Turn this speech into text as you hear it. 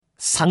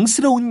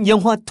상스러운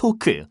영화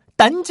토크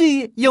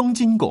딴지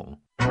영진공.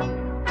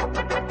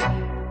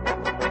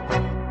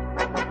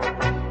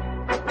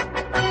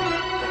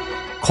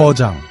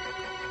 거장.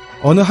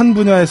 어느 한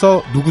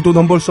분야에서 누구도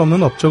넘볼 수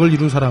없는 업적을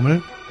이룬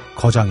사람을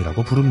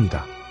거장이라고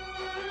부릅니다.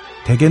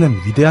 대개는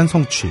위대한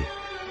성취,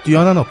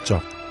 뛰어난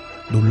업적,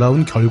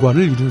 놀라운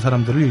결과를 이룬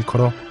사람들을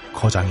일컬어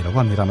거장이라고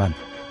합니다만,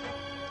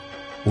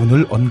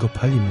 오늘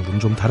언급할 인물은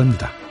좀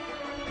다릅니다.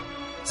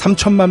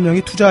 3천만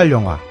명이 투자할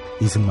영화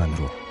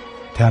이승만으로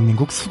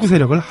대한민국 수구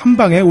세력을 한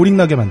방에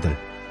오링나게 만들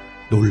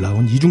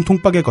놀라운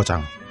이중통박의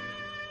거장,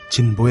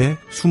 진보의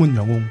숨은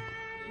영웅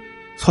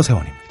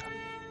서세원입니다.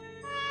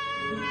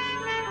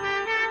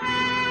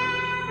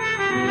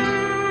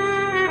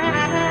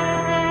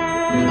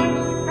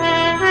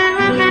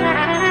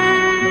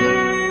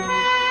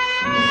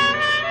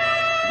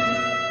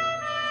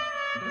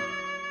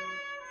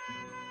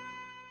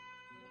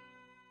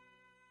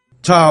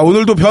 자,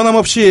 오늘도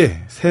변함없이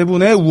세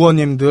분의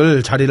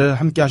우원님들 자리를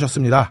함께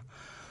하셨습니다.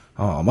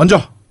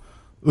 먼저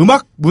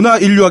음악, 문화,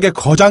 인류학의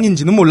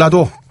거장인지는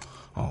몰라도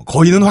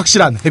거의는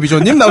확실한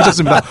해비조님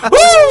나오셨습니다.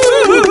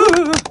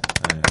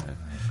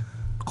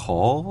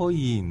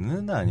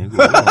 거인은 아니고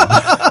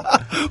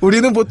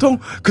우리는 보통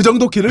그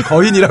정도 키를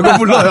거인이라고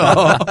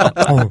불러요.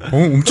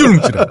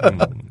 움찔움찔해.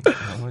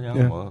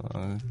 그냥 뭐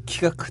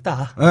키가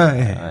크다.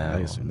 네,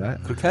 알겠습니다.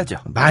 그렇게 하죠.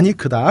 많이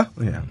크다.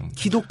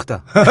 키도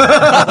크다.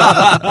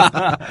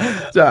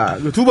 자,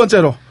 두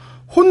번째로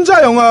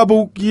혼자 영화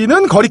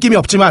보기는 거리낌이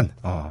없지만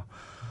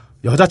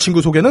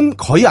여자친구 소개는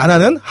거의 안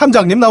하는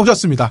함장님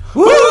나오셨습니다.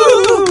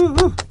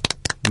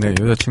 네,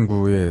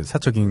 여자친구의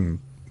사적인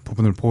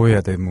부분을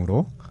보호해야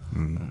되므로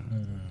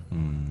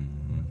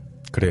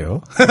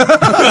그래요.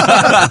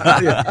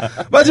 예.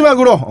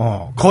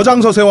 마지막으로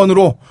거장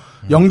서세원으로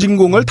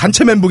영진공을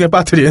단체 멘붕에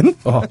빠뜨린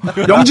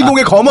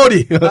영진공의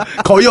거머리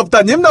거의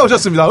없다님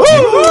나오셨습니다.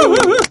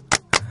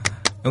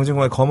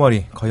 영진공의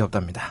거머리 거의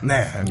없답니다.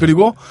 네.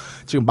 그리고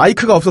지금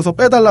마이크가 없어서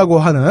빼달라고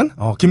하는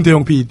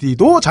김태용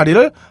PD도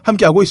자리를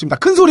함께하고 있습니다.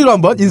 큰 소리로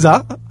한번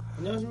인사.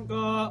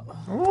 안녕하십니까.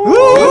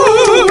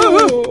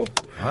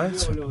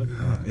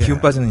 기운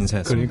빠지는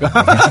인사였습니다.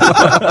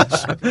 그러니까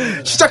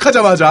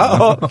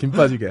시작하자마자 김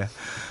빠지게.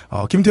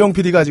 김태용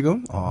PD가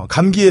지금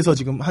감기에서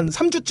지금 한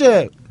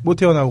 3주째 못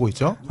태어나고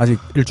있죠. 아직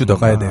일주 더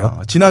가야 돼요.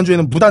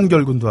 지난주에는 무단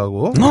결근도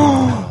하고.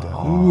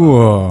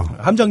 우와.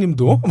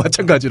 함장님도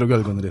마찬가지로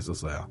결근을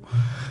했었어요.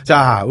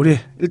 자, 우리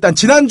일단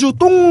지난주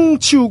똥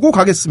치우고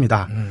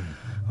가겠습니다.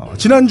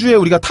 지난주에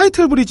우리가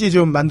타이틀 브리지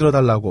좀 만들어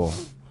달라고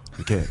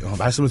이렇게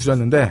말씀을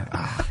드렸는데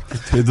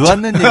되도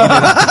않는 얘기를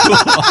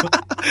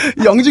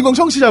영진공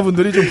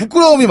청취자분들이 좀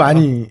부끄러움이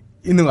많이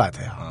있는 것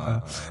같아요.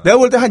 내가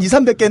볼 때 한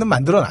 200~300개는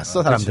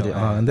만들어놨어 사람들이.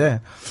 그렇죠.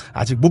 근데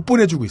아직 못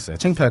보내주고 있어요.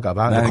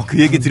 창피할까봐. 난 그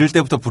얘기 들을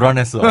때부터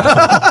불안했어.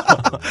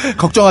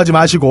 걱정하지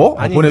마시고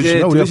아니,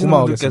 보내주시면 우리가 들으시는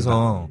고마워하겠습니다.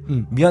 분들께서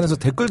미안해서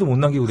댓글도 못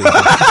남기고 계세요.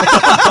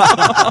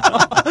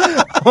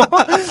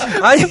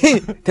 아니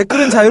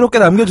댓글은 자유롭게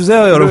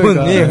남겨주세요, 여러분.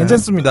 그러니까, 예, 네.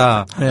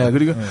 괜찮습니다. 네,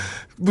 그리고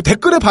뭐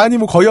댓글의 반이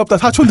뭐 거의 없다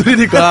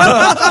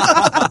사촌들이니까.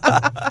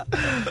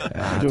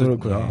 좀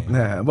그렇고요.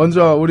 네,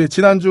 먼저 우리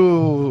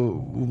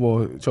지난주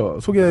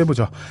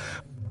소개해보죠.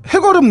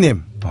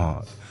 해거름님,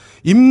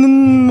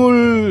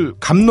 인물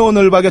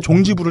갑론을박의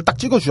종지부를 딱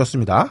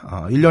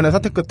찍어주셨습니다. 1년의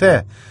사태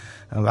끝에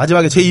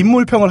마지막에 제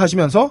인물평을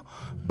하시면서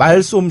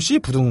말솜씨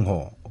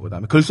부등호,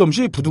 그다음에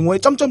글솜씨 부등호에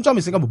점점점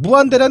있으니까 뭐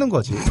무한대라는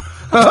거지.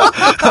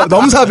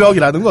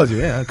 넘사벽이라는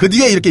거지. 그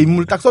뒤에 이렇게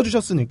인물 딱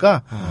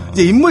써주셨으니까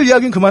이제 인물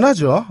이야기는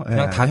그만하죠.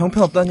 그냥 다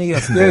형편없다는 얘기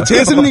같은데. 네,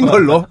 제 승리인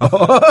걸로.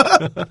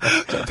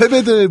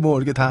 패배들 뭐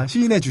이렇게 다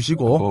시인해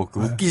주시고.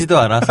 웃기지도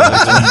않아서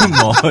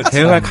뭐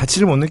대응할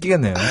가치를 못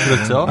느끼겠네요.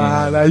 그렇죠.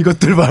 나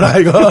이것들 봐라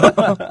이거.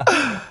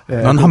 네,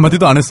 난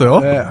한마디도 안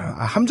했어요. 네,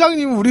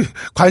 함장님 우리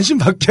관심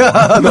밖이야.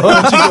 너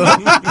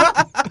지금.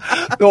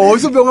 너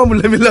어디서 명함을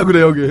내밀라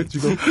그래 여기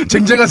지금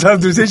쟁쟁한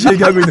사람들 셋이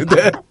얘기하고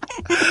있는데.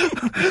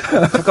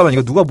 잠깐만,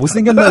 이거 누가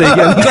못생겼나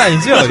얘기하는 거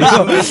아니죠?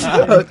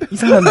 이거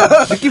이상한데,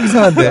 느낌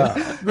이상한데.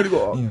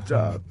 그리고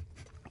자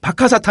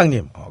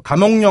박하사탕님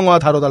감옥영화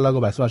다뤄달라고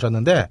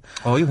말씀하셨는데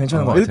이거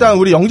괜찮은 것 같아요. 일단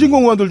우리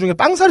영진공 의원들 중에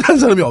빵살이 한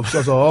사람이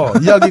없어서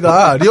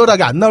이야기가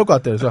리얼하게 안 나올 것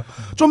같아요. 그래서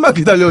좀만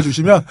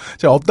기다려주시면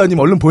제가 업다님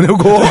얼른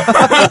보내고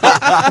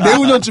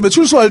내후년쯤에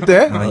출소할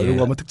때 예.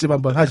 이거 한번 특집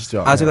한번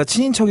하시죠. 제가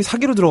친인척이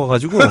사기로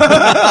들어가가지고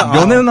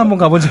면회는 한번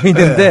가본 적이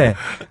있는데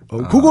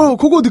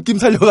그거 느낌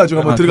살려가지고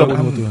한번 들어가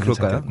보는 것도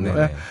그럴까요? 괜찮겠네요.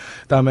 네.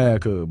 그다음에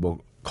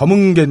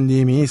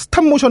검은개님이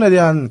스탑모션에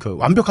대한 그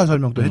완벽한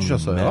설명도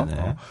해주셨어요.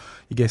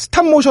 이게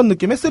스탑모션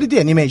느낌의 3D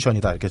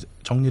애니메이션이다 이렇게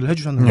정리를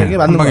해주셨는데 이게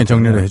맞는 한 방에 것 같아요.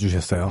 정리를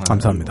해주셨어요.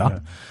 감사합니다. 네.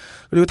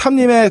 그리고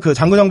탐님의 그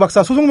장근영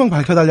박사 소송명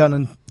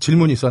밝혀달라는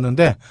질문이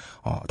있었는데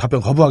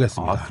답변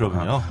거부하겠습니다.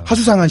 그럼요.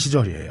 하수상한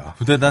시절이에요.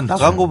 근데 난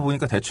나간 거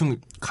보니까 대충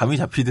감이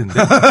잡히던데.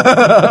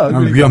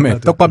 위험해.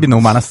 떡밥이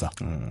너무 많았어.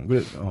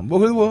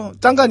 그리고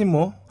짱가님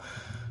뭐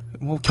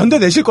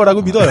견뎌내실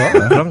거라고 믿어요.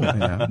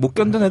 그럼요. 못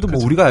견뎌내도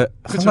뭐 우리가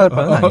상관할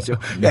바는 아니죠.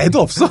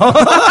 애도 없어.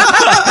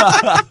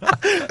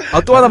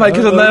 또 하나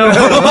밝혀졌나요?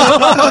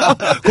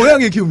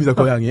 고양이 키웁니다,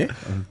 고양이.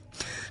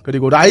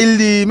 그리고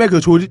라일님의 그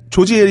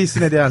조지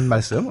해리슨에 대한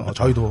말씀,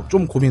 저희도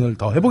좀 고민을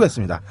더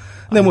해보겠습니다.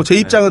 근데 뭐 제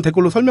입장은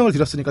댓글로 설명을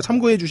드렸으니까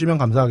참고해 주시면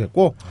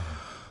감사하겠고,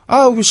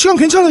 시간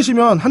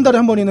괜찮으시면 한 달에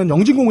한 번이는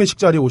영진공 회식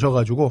자리에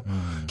오셔가지고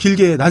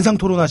길게 난상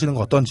토론하시는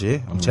거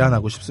어떤지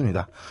제안하고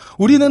싶습니다.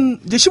 우리는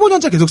이제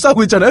 15년째 계속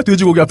싸우고 있잖아요.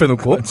 돼지고기 앞에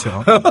놓고.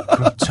 그렇죠.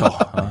 그렇죠.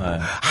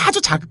 아주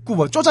작고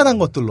뭐 쪼잔한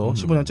것들로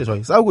 15년째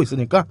저희 싸우고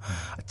있으니까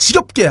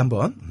지겹게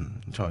한번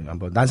저희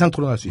한번 난상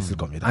토론할 수 있을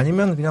겁니다.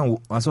 아니면 그냥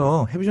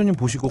와서 해비조님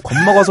보시고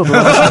겁먹어서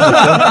놀아주시는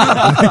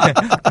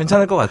것도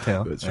괜찮을 것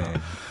같아요. 그렇죠. 네.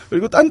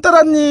 그리고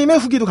딴따라님의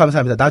후기도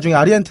감사합니다. 나중에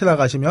아르헨티나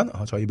가시면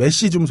저희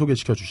메시 좀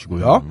소개시켜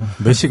주시고요.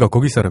 메시가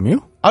거기 사람이요?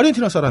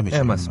 아르헨티나 사람이죠.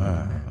 네,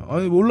 맞습니다.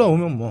 아니,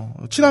 올라오면 뭐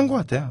친한 것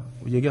같아요.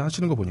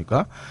 얘기하시는 거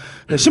보니까.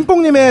 네,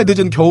 신뽕님의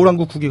늦은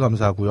겨울왕국 후기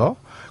감사하고요.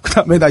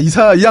 그다음에 나 이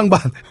양반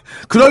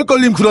그럴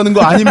걸림 그러는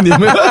거 아님님.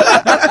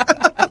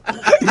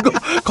 이거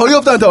거의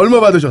없다한테 얼마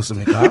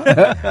받으셨습니까?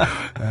 네.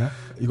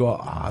 이거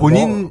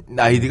본인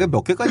아이디가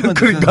몇 개까지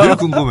만드는지 그러니까. 늘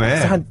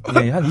궁금해. 한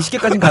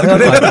 20개까지는 가능한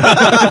것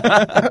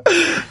같아요.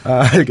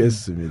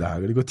 알겠습니다.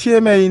 그리고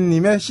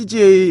TMA님의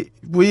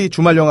CGV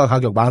주말영화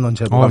가격 10,000원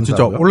제보 감사하고요.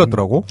 진짜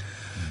올랐더라고.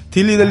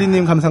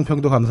 딜리델리님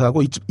감상평도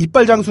감사하고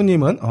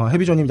이빨장수님은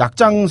해비조님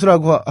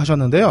약장수라고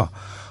하셨는데요.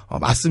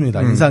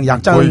 맞습니다.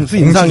 약장수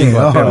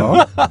인상이에요.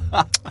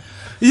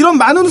 이런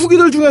많은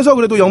후기들 중에서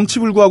그래도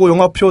염치불구하고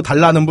영화표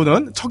달라는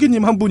분은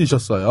척이님 한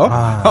분이셨어요.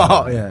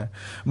 예.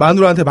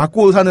 마누라한테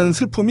맞고 사는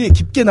슬픔이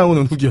깊게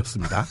나오는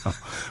후기였습니다.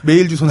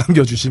 메일 주소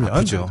남겨주시면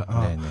그죠.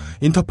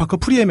 인터파크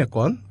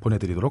프리엠의권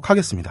보내드리도록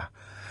하겠습니다.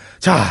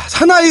 자,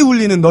 사나이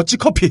울리는 너치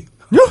커피.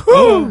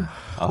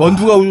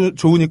 원두가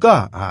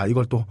좋으니까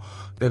이걸 또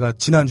내가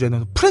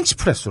지난주에는 프렌치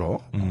프레스로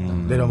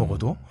내려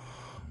먹어도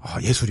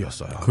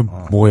예술이었어요. 그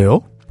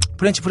뭐예요?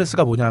 프렌치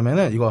프레스가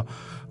뭐냐면은 이거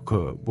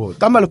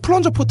딴 말로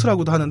플런저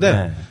포트라고도 하는데,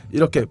 네.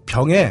 이렇게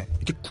병에,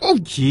 이렇게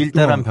꾹.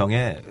 길다란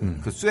병에,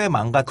 그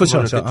쇠망 같은 그렇죠,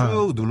 걸 이렇게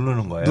그렇죠. 쭉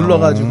누르는 거예요.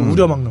 눌러가지고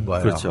우려먹는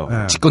거예요. 그렇죠.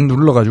 네. 직권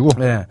눌러가지고.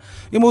 네.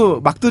 이게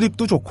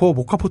막드립도 좋고,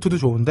 모카포트도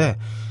좋은데,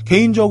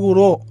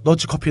 개인적으로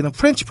너치 커피는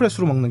프렌치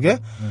프레스로 먹는 게,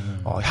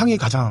 향이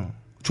가장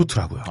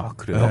좋더라고요.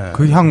 그래요? 네.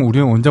 그 향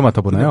우리는 언제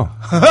맡아보나요?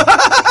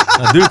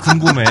 늘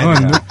궁금해.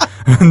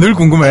 늘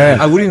궁금해.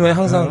 우리는 왜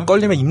항상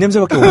걸리면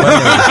입냄새밖에 못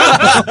맡냐고.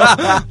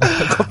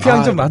 커피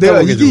한 잔 맡아보게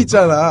내가 이게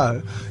있잖아.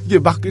 이게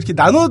막 이렇게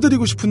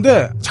나눠드리고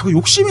싶은데 자꾸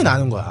욕심이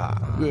나는 거야.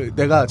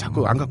 내가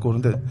자꾸 안 갖고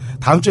오는데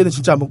다음 주에는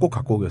진짜 한번 꼭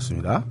갖고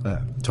오겠습니다. 네.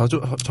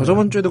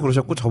 저번 주에도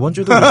그러셨고 저번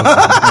주에도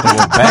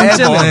그러셨어요. 다음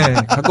주에는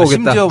갖고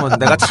오겠다. 심지어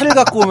내가 차를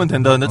갖고 오면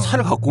된다는데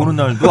차를 갖고 오는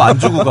날도 안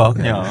주고 가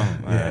그냥.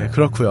 예,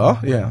 그렇고요.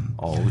 예.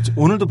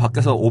 오늘도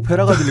밖에서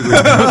오페라가 들리고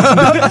있는데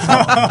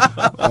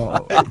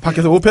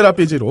밖에서 오페라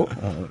비지로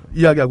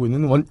이야기하고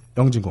있는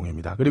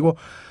영진공입니다. 그리고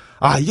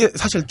이게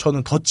사실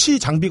저는 더치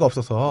장비가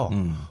없어서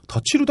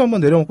더치로도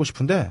한번 내려먹고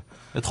싶은데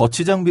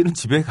더치 장비는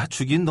집에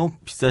갖추긴 너무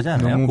비싸지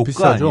않아요? 너무 고가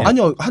비싸죠. 아니에요?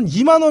 아니요, 한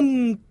 2만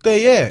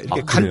원대에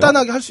이렇게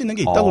간단하게 할 수 있는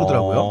게 있다고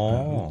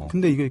그러더라고요.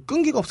 근데 이게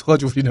끈기가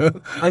없어가지고 우리는.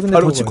 근데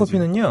바로 더치 먹어야지.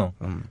 커피는요,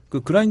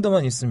 그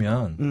그라인더만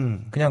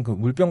있으면 그냥 그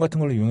물병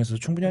같은 걸로 이용해서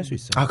충분히 할 수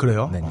있어요.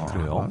 그래요? 네,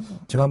 그래요?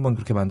 제가 한번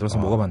그렇게 만들어서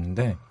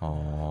먹어봤는데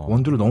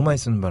원두를 너무 많이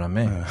쓰는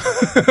바람에 네.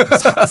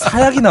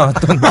 사약이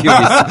나왔던 기억이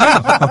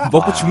있어요.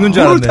 먹고 죽는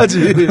줄 알았네.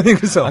 타지.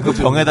 그래서 그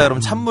병에다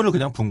그럼 찬물을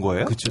그냥 분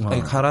거예요? 그쵸.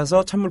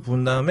 갈아서 찬물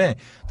부은 다음에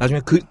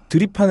나중에 그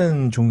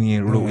드립하는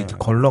종이로 이렇게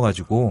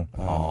걸러가지고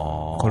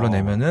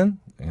걸러내면은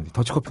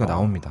더치커피가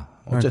나옵니다.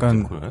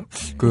 어쨌든 약간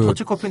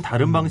더치커피는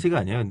다른 방식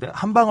아니에요? 근데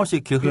한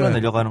방울씩 이렇게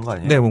흘러내려가는 거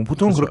아니에요? 네, 뭐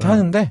보통은 그렇게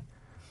하는데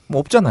뭐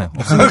없잖아요.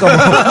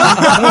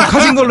 없으니까 뭐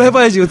가진 걸로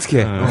해봐야지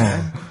어떻게.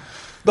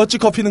 너치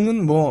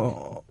커피는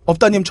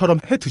업다님처럼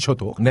해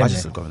드셔도 네네.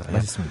 맛있을 겁니다. 예.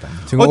 맛있습니다.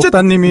 지금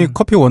업다님이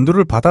커피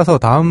원두를 받아서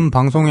다음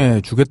방송에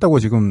주겠다고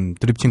지금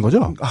드립친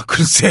거죠?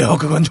 글쎄요.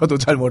 그건 저도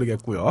잘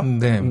모르겠고요.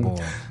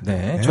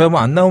 네, 저야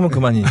안 나오면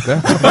그만이니까요.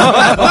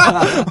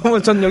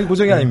 전 여기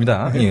고정이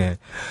아닙니다. 예.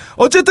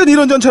 어쨌든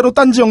이런 전체로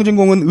딴지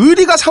영진공은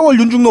의리가 4월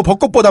윤중로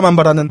벚꽃보다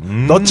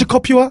만발하는 너치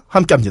커피와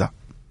함께합니다.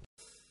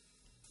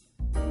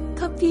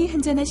 커피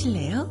한잔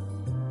하실래요?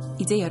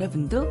 이제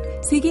여러분도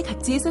세계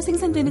각지에서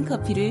생산되는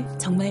커피를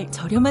정말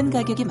저렴한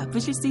가격에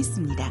맛보실 수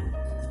있습니다.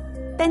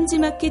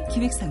 딴지마켓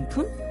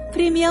기획상품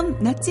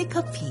프리미엄 너치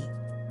커피.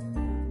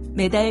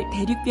 매달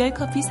대륙별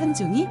커피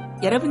 3종이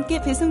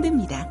여러분께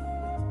배송됩니다.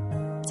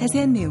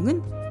 자세한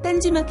내용은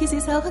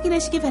딴지마켓에서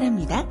확인하시기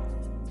바랍니다.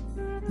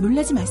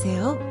 놀라지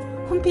마세요.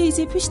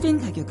 홈페이지에 표시된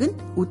가격은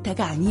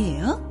오타가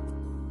아니에요.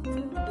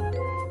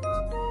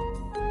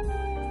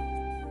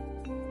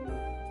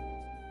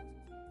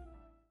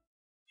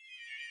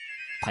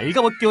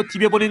 발가벗겨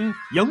디벼보는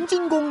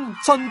영진공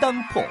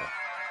전당포.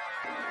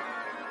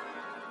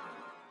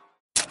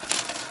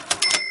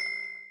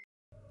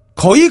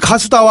 거의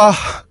가수다와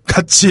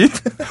같이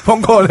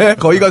벙커원의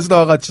거의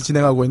가수다와 같이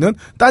진행하고 있는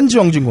딴지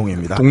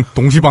영진공입니다.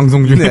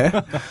 동시방송 중에. 네.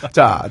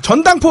 자,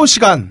 전당포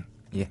시간.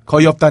 예.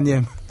 거의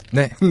없다님.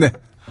 네. 네.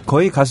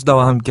 거의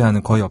가수다와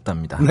함께하는 거의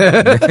없답니다. 네.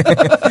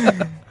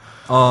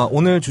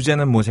 오늘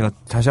주제는 뭐 제가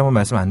다시 한번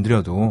말씀 안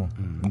드려도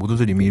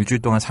모두들 이미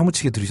일주일 동안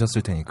사무치게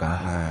들으셨을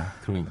테니까.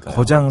 그러니까.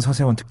 거장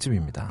서세원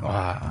특집입니다.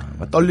 와,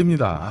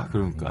 떨립니다.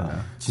 그러니까.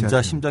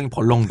 진짜 심장이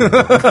벌렁대요.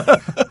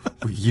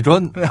 뭐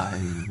이런,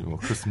 뭐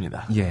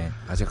그렇습니다. 예.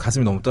 제가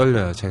가슴이 너무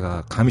떨려요.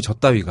 제가 감히 저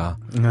따위가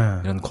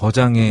이런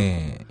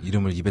거장의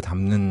이름을 입에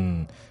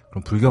담는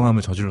그런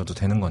불경함을 저질러도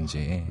되는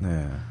건지.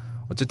 네.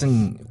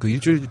 어쨌든 그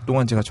일주일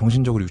동안 제가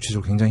정신적으로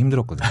육체적으로 굉장히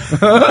힘들었거든요.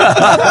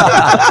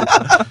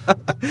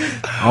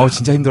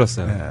 진짜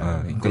힘들었어요. 네.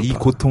 그러니까 이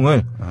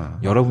고통을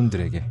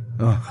여러분들에게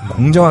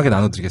공정하게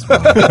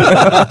나눠드리겠습니다.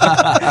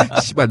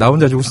 씨발 나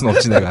혼자 죽을 수는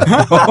없지 내가.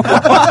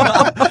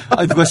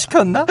 누가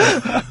시켰나?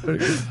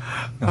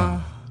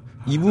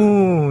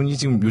 이분이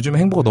지금 요즘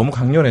행보가 너무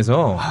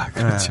강렬해서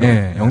그렇죠.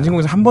 예,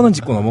 영진공에서 한 번은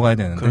짚고 넘어가야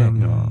되는데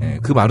그럼요.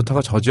 그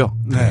마루타가 저죠.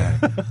 네.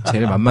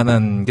 제일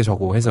만만한 게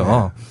저고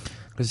해서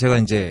그래서 제가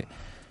이제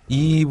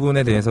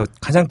이분에 대해서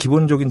가장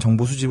기본적인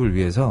정보 수집을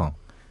위해서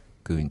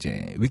그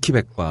이제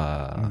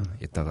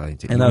위키백과에다가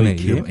이제 이분의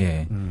위키?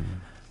 이름,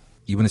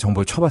 이분의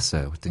정보를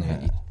쳐봤어요.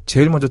 그랬더니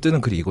제일 먼저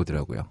뜨는 글이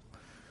이거더라고요.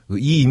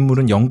 이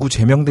인물은 영구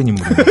제명된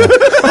인물입니다.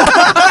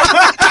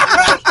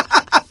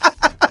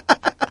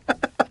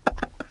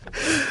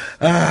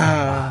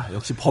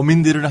 역시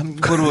범인들을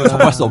함부로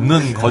잡을 수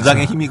없는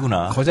거장의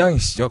힘이구나.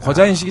 거장이시죠.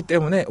 거장이시기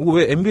때문에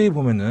왜 NBA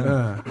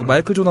보면은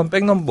마이클 조던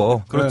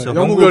백넘버 그렇죠.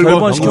 영구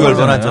결번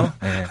시켜주잖아요. 하죠.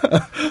 네.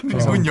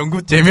 이분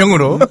영구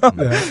제명으로.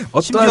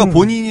 심지어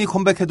본인이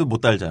컴백해도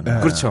못 달잖아요.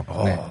 그렇죠.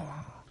 네.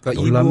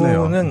 그러니까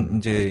놀랍네요. 이분은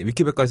이제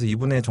위키백과에서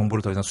이분의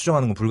정보를 더 이상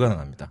수정하는 건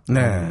불가능합니다.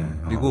 네.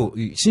 그리고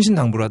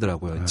신신당부를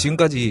하더라고요.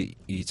 지금까지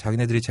이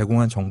자기네들이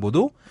제공한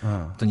정보도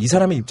어떤 이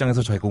사람의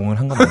입장에서 제공을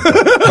한 겁니다.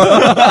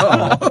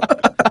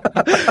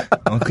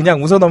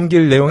 그냥 웃어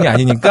넘길 내용이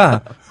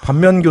아니니까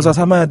반면교사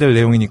삼아야 될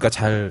내용이니까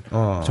잘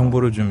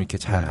정보를 좀 이렇게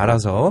잘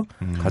알아서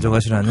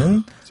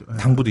가져가시라는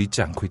당부도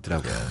잊지 않고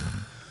있더라고요.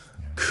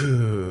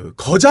 그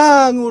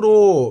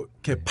거장으로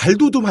이렇게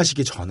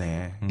발돋움하시기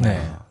전에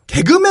네.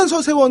 개그맨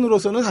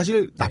서세원으로서는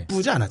사실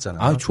나쁘지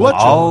않았잖아요. 좋았죠.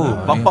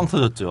 아우, 빵빵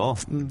터졌죠.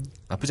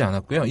 나쁘지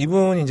않았고요.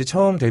 이분이 이제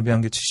처음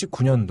데뷔한 게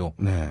 79년도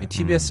네.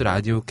 TBS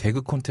라디오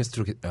개그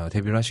콘테스트로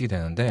데뷔를 하시게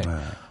되는데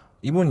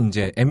이분이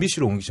이제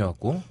MBC로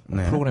옮기셔갖고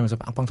프로그램에서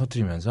빵빵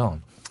터뜨리면서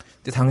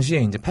근데 당시에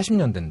이제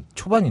 80년대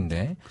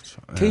초반인데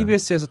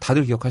KBS에서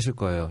다들 기억하실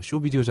거예요.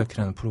 쇼비디오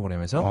자키라는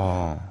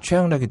프로그램에서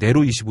최양락이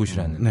네로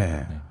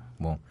 25시라는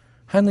뭐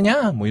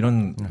하느냐 뭐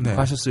이런 거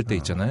하셨을 때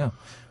있잖아요.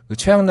 그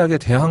최양락의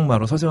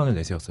대항마로 서세원을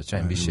내세웠었죠.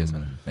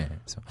 MBC에서는. 네.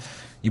 그래서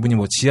이분이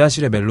뭐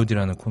지하실의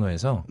멜로디라는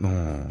코너에서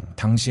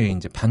당시에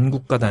이제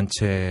반국가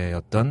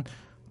단체였던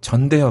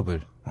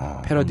전대협을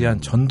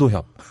패러디한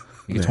전도협.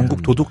 이게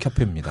전국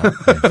도독협회입니다. 네.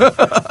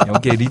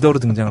 여기에 리더로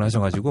등장을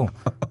하셔가지고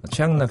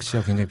최양락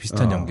씨와 굉장히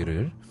비슷한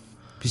연기를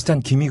비슷한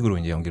기믹으로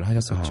이제 연기를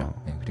하셨었죠.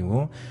 네.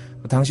 그리고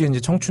당시에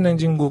이제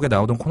청춘행진곡에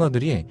나오던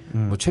코너들이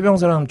뭐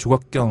최병사랑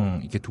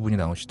조각경 이렇게 두 분이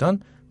나오시던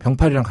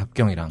병팔이랑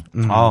갑경이랑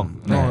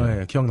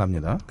네,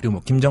 기억납니다. 그리고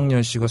뭐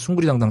김정열 씨가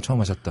숭구리당당 처음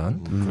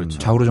하셨던 그렇죠.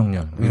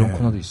 좌우로정렬 이런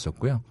코너도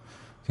있었고요.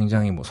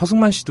 굉장히 뭐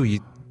서승만 씨도 이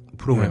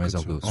프로그램에서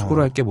그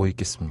수고를 할 게 뭐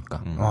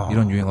있겠습니까?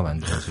 이런 유행어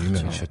만들어서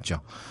유명해지셨죠.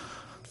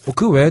 뭐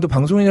그 외에도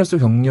방송인으로서의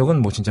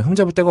경력은 뭐 진짜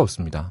흠잡을 데가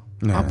없습니다.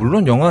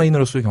 물론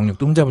영화인으로서의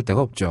경력도 흠잡을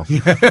데가 없죠.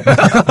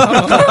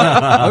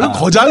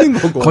 거장인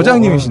거고.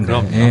 거장님이신데.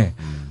 예.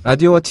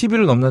 라디오와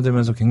TV를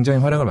넘나들면서 굉장히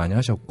활약을 많이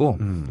하셨고,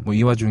 뭐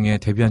이 와중에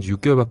데뷔한 지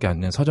 6개월밖에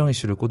안 된 서정희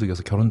씨를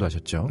꼬드겨서 결혼도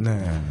하셨죠.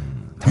 네.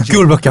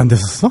 6개월밖에 안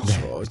됐었어?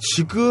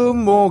 지금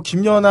뭐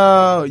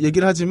김연아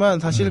얘기를 하지만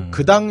사실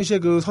그 당시에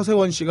그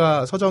서세원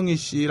씨가 서정희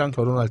씨랑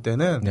결혼할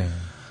때는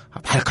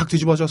발칵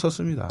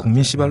뒤집어졌었습니다.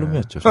 국민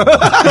씨발놈이었죠.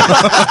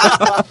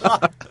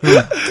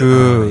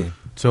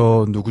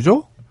 저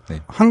누구죠? 네.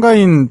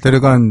 한가인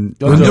데려간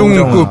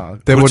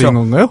연정훈급 돼버린 그렇죠.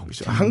 건가요?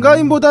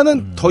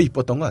 한가인보다는 더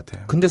이뻤던 것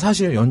같아요. 근데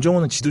사실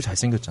연정훈은 지도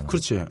잘생겼잖아.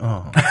 그렇지.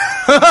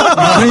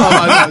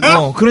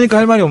 그러니까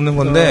할 말이 없는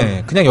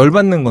건데 그냥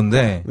열받는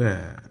건데 네.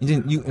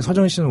 이제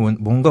서정희 씨는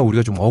뭔가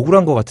우리가 좀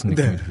억울한 것 같은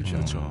느낌이 들죠.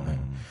 그렇죠. 네.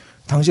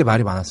 당시에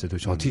말이 많았어요.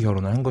 도대체 어떻게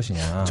결혼을 한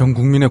것이냐. 전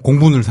국민의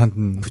공분을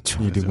산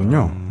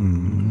일이군요.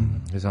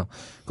 그래서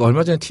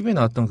얼마 전에 TV에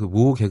나왔던 그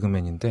모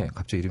개그맨인데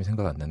갑자기 이름이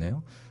생각 안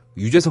나네요.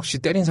 유재석 씨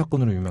때린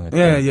사건으로 유명했던.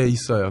 예,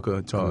 있어요.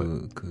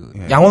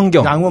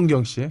 양원경.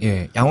 양원경 씨.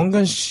 예,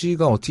 양원경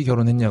씨가 어떻게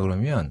결혼했냐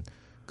그러면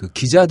그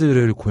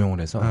기자들을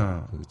고용을 해서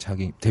그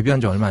자기 데뷔한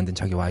지 얼마 안 된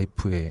자기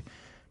와이프의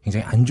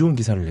굉장히 안 좋은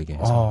기사를 내게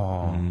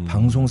해서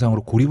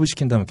방송상으로 고립을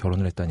시킨 다음에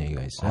결혼을 했다는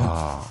얘기가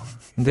있어요.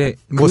 근데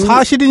뭐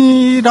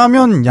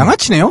사실이라면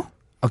양아치네요?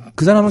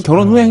 그 사람은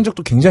결혼 후의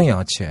행적도 굉장히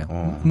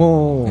양아치예요.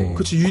 뭐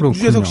그치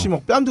유재석 씨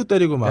막 뺨도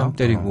때리고 막 뺨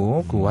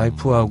때리고 그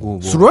와이프하고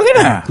뭐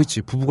수락이네.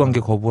 그치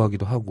부부관계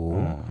거부하기도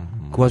하고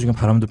그 와중에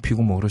바람도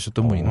피고 뭐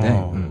그러셨던 분인데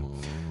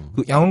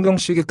그 양원경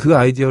씨에게 그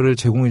아이디어를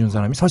제공해 준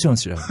사람이 서세원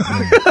씨라는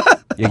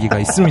얘기가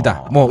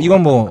있습니다. 뭐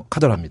이건 뭐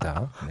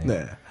카더랍니다.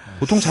 네.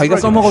 보통 자기가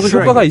써먹어도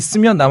효과가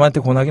있으면 남한테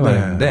권하기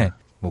마련인데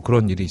뭐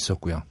그런 일이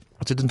있었고요.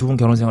 어쨌든 두 분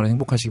결혼 생활을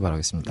행복하시기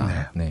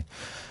바라겠습니다. 네.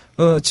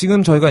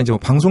 지금 저희가 이제 뭐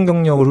방송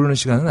경력을 흐르는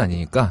시간은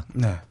아니니까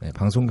네. 네,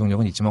 방송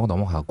경력은 잊지 말고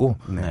넘어가고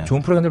네.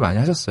 좋은 프로그램들 많이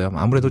하셨어요.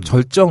 아무래도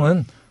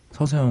절정은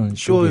서세원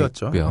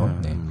쇼였죠.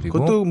 네. 그리고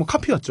그것도 뭐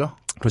카피였죠.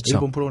 그렇죠.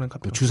 일본 프로그램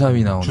카피.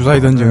 주사위 나오는 주사위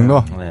던지는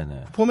거.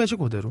 네네. 포맷이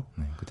그대로.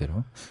 네,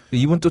 그대로.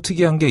 이분 또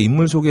특이한 게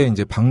인물 속에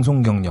이제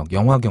방송 경력,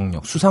 영화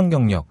경력, 수상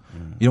경력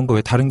이런 거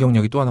외에 다른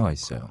경력이 또 하나가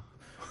있어요.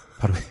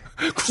 바로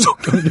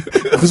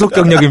구속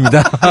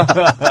경력입니다.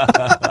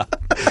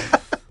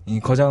 이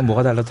거장은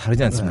뭐가 달라도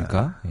다르지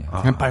않습니까? 네.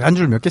 그냥 빨간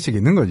줄 몇 개씩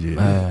있는 거지.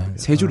 네,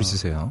 세 줄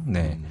있으세요.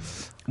 네.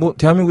 뭐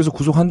대한민국에서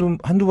구속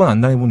한두 번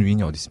안 당해본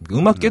위인이 어디 있습니까?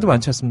 음악계도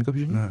많지 않습니까,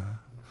 비주님? 네.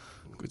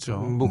 그렇죠.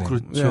 뭐 네.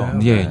 그렇죠.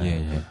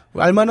 예.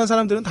 알만한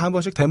사람들은 다 한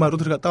번씩 대마로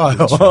들어갔다 와요.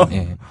 그렇죠.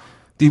 예.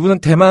 근데 이분은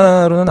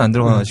대마로는 안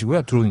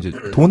들어가시고요. 주로 이제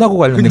돈하고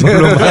관련된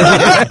걸로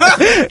많이.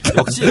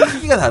 역시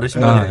크기가 다르신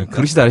분이니까.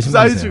 그릇이 다르신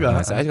사이즈가. 분이세요.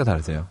 네, 사이즈가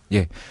다르세요.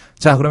 예.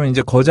 자, 그러면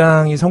이제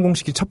거장이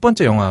성공시킨 첫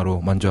번째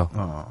영화로 먼저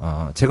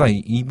제가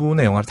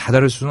이분의 영화를 다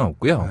다룰 수는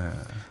없고요. 네.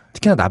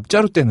 특히나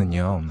납자루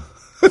때는요.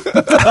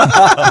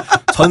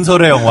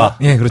 전설의 영화.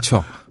 예,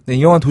 그렇죠. 네,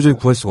 이 영화 도저히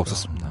구할 수가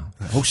없었습니다.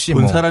 혹시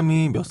본 뭐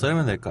사람이 몇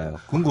사람이나 될까요?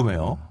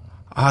 궁금해요.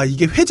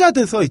 이게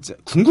회자돼서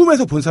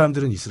궁금해서 본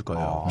사람들은 있을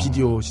거예요.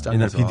 비디오 시장에서.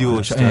 옛날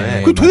비디오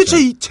시절에. 그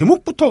도대체 이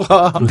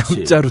제목부터가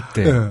납자루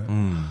때. 네.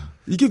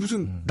 이게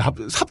무슨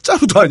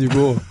삽자루도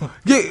아니고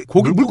이게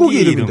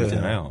물고기 이름인데.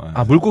 이름이잖아요.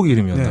 물고기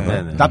이름이었나요? 네.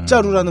 네네.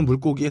 납자루라는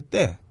물고기의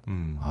때.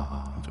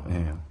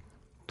 네.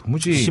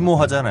 도무지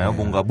심오하잖아요.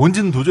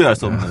 뭔지는 도저히 알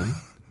수 없는.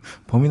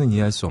 범인은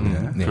이해할 수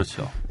없는. 네.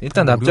 그렇죠.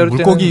 일단 납자루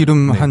때는 물고기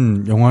이름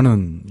한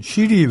영화는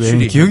쉬리 외에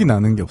쉬리. 기억이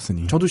나는 게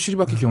없으니. 저도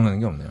쉬리밖에 기억나는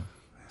게 없네요.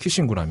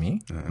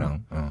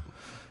 키싱구라미랑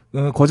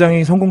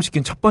거장이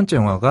성공시킨 첫 번째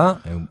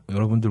영화가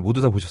여러분들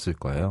모두 다 보셨을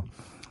거예요.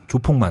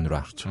 조폭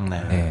마누라. 그렇죠.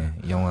 네. 네,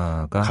 이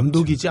영화가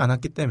감독이지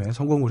않았기 때문에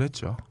성공을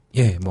했죠.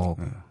 예, 뭐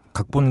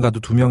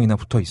각본가도 2명이나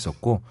붙어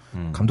있었고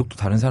감독도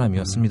다른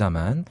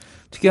사람이었습니다만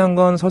특이한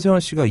건 서세원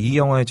씨가 이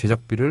영화의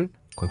제작비를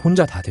거의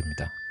혼자 다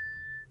댑니다.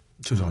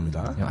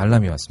 죄송합니다.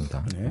 알람이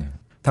왔습니다. 네. 네.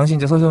 당시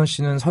이제 서세원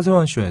씨는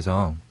서세원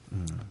쇼에서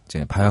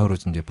이제 바야흐로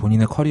이제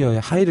본인의 커리어의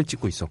하이를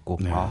찍고 있었고.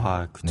 네.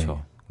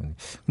 그렇죠. 네.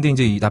 근데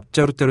이제 이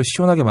납자루 때로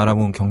시원하게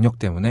말아먹은 경력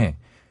때문에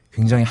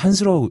굉장히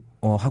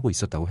한스러워하고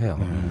있었다고 해요.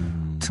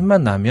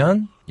 틈만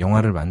나면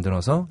영화를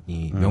만들어서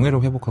이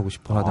명예를 회복하고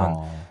싶어 하던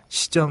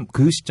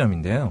그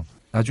시점인데요.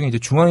 나중에 이제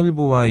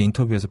중앙일보와의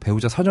인터뷰에서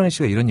배우자 서정희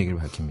씨가 이런 얘기를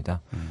밝힙니다.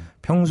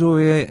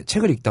 평소에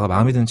책을 읽다가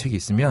마음에 드는 책이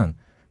있으면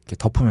이렇게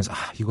덮으면서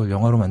이걸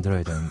영화로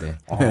만들어야 되는데.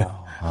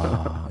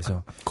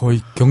 그래서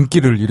거의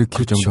경기를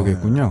일으킬 그렇죠.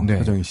 정도겠군요. 네.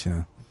 서정희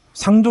씨는.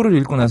 상도를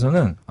읽고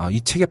나서는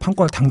이 책의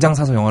판권을 당장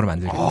사서 영화를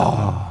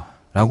만들겠다.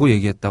 라고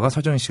얘기했다가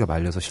서정희 씨가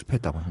말려서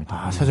실패했다고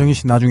합니다. 서정희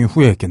씨 나중에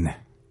후회했겠네.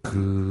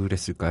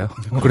 그랬을까요?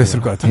 그랬을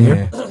것 같은데.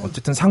 예.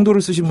 어쨌든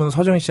상도를 쓰신 분은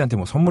서정희 씨한테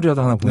뭐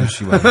선물이라도 하나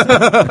보내주시기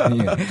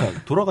바랍니다. 예.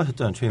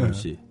 돌아가셨잖아요, 최인훈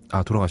씨.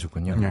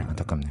 돌아가셨군요. 네.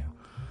 안타깝네요.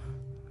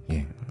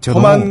 예.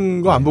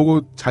 험한 거 안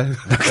보고 잘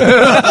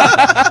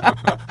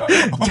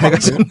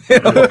가셨네요.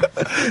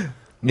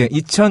 예,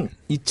 2000년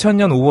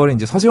 5월에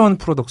이제 서세원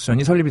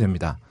프로덕션이 설립이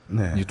됩니다.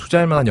 네. 이제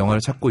투자할 만한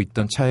영화를 찾고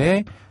있던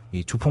차에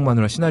이 조폭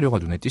마누라 시나리오가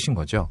눈에 띄신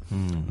거죠.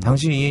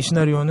 당시 이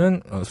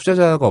시나리오는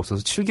투자자가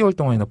없어서 7개월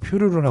동안이나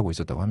표류를 하고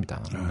있었다고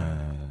합니다.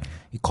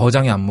 이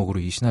거장의 안목으로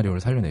이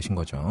시나리오를 살려내신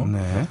거죠.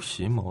 네.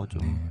 역시 뭐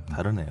좀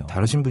다르네요.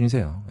 다르신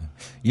분이세요.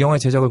 이 영화의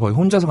제작을 거의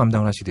혼자서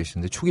감당을 하시게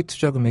되시는데 초기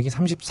투자 금액이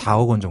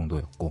 34억 원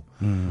정도였고.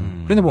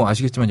 그런데 뭐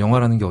아시겠지만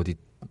영화라는 게 어디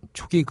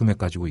초기 금액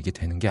가지고 이게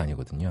되는 게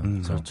아니거든요.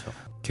 그래서 그렇죠.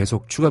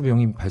 계속 추가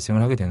비용이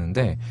발생을 하게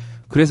되는데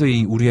그래서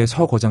이 우리의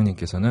서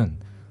거장님께서는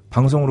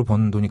방송으로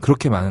버는 돈이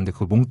그렇게 많은데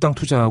그걸 몽땅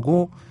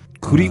투자하고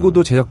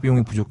그리고도 제작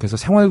비용이 부족해서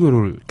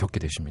생활고를 겪게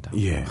되십니다.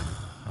 예.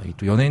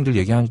 또 연예인들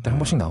얘기할 때 한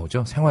번씩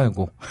나오죠.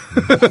 생활고.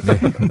 네.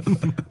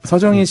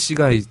 서정희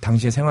씨가 이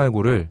당시에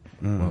생활고를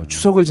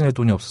추석을 지낼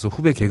돈이 없어서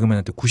후배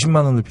개그맨한테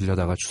 90만 원을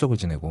빌려다가 추석을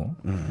지내고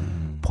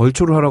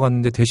벌초를 하러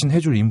갔는데 대신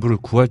해줄 인부를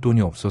구할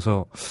돈이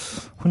없어서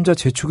혼자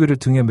제초기를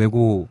등에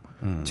메고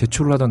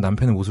제초를 하던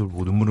남편의 모습을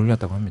보고 눈물을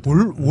흘렸다고 합니다.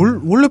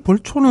 원래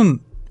벌초는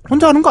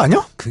혼자 하는 거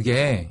아니야?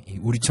 그게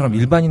우리처럼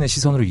일반인의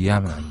시선으로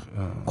이해하면 안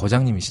돼요.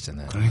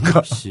 거장님이시잖아요. 그러니까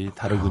역시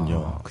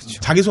다르군요.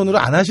 그렇죠. 자기 손으로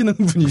안 하시는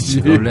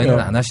분이지. 원래는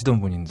안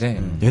하시던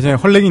분인데 예전에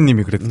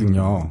헐랭이님이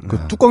그랬거든요. 그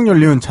뚜껑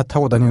열리는 차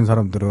타고 다니는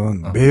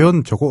사람들은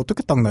매연 저거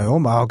어떻게 닦나요?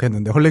 막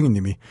했는데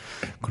헐랭이님이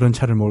그런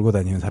차를 몰고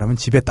다니는 사람은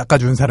집에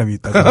닦아주는 사람이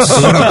있다고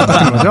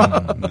하는 거죠.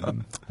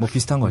 뭐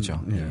비슷한 거죠.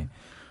 예.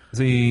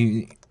 그래서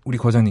우리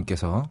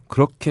거장님께서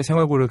그렇게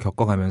생활고를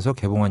겪어가면서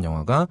개봉한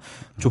영화가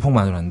조폭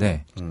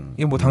마누라인데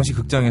이게 뭐 당시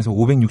극장에서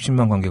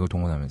 560만 관객을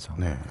동원하면서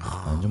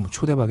완전 뭐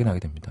초대박이 나게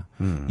됩니다.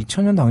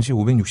 2000년 당시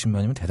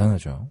 560만이면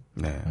대단하죠.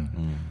 네.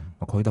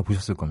 거의 다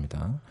보셨을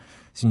겁니다.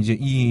 그래서 이제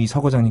이 서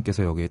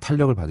거장님께서 여기에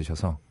탄력을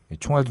받으셔서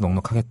총알도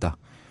넉넉하겠다.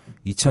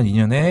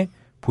 2002년에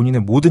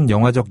본인의 모든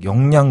영화적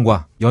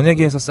역량과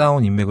연예계에서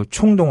쌓아온 인맥을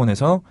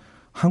총동원해서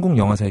한국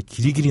영화사에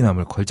길이길이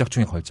남을 걸작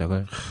중의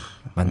걸작을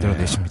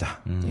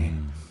만들어내십니다. 예.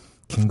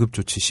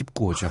 긴급조치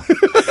 19호죠.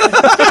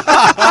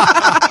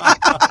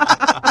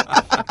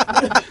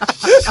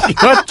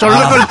 이거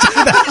졸라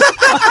걸친다.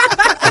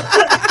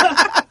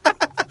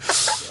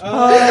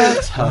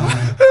 참.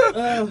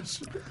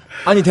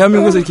 아니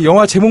대한민국에서 이렇게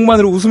영화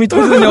제목만으로 웃음이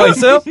터지는 영화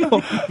있어요?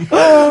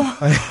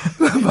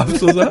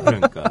 맙소사.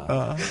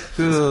 그러니까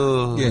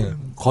예.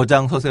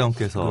 거장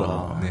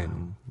서세원께서 네,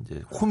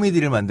 이제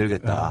코미디를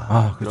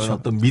만들겠다. 그렇죠. 그런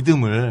어떤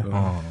믿음을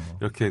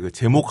이렇게 그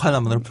제목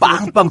하나만으로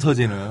빵빵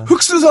터지는.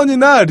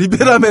 흑수선이나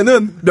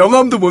리베라면은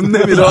명함도 못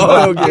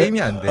내밀어. 여기.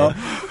 게임이 안 돼.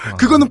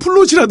 그거는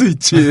플롯이라도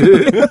있지.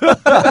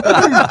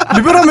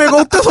 리베라메가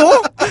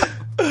어때서?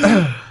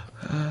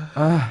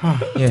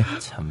 예.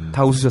 참.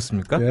 다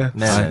웃으셨습니까? 예.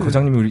 네.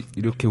 거장님이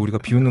이렇게 우리가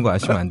비웃는 거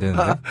아시면 안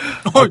되는데.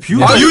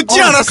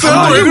 웃지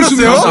않았어요? 왜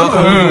그러세요?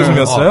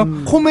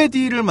 웃음이었어요?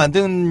 코미디를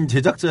만든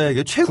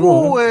제작자에게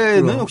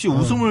최고에는 역시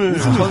웃음을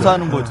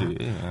선사하는 거지.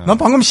 난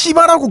방금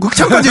씨발하고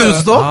극찬까지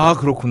해줬어? 아,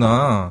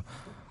 그렇구나.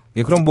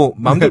 예, 그럼 뭐,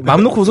 맘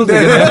놓고 웃어도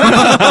되겠네요.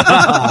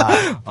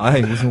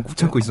 아이, 웃음 꾹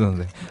참고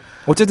있었는데.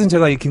 어쨌든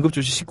제가 이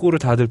긴급조치 19호를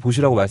다들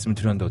보시라고 말씀을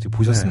드렸는데 어떻게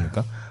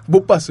보셨습니까?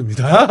 못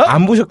봤습니다.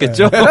 안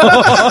보셨겠죠?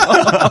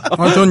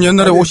 전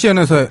옛날에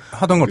OCN에서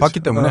하던 걸 봤기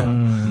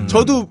때문에.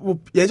 저도 뭐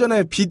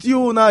예전에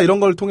비디오나 이런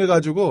걸 통해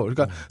가지고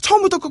그러니까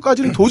처음부터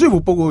끝까지는 도저히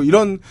못 보고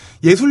이런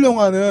예술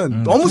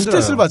영화는 너무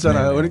스트레스를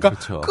받잖아요. 네네, 그러니까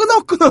그렇죠.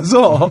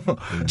 끊어서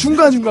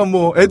중간중간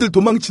뭐 애들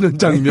도망치는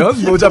장면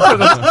뭐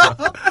잡혀가지고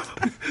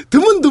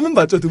드문드문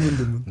봤죠.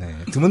 드문드문. 네.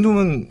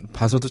 드문드문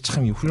봐서도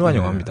참 훌륭한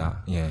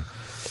영화입니다. 예.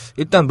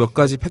 일단 몇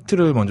가지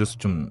팩트를 먼저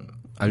좀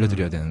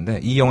알려드려야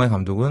되는데 이 영화의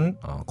감독은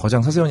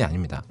거장 서세원이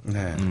아닙니다.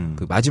 네.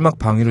 그 마지막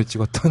방위를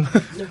찍었던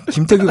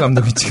김태규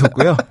감독이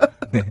찍었고요.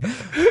 네.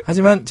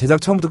 하지만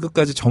제작 처음부터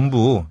끝까지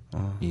전부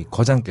이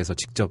거장께서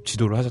직접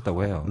지도를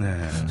하셨다고 해요. 네.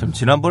 참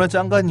지난번에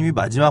짱가님이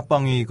마지막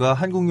방위가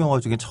한국 영화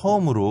중에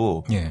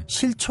처음으로 예.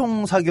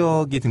 실총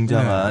사격이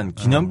등장한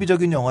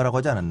기념비적인 영화라고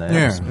하지 않았나요?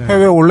 예.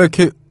 해외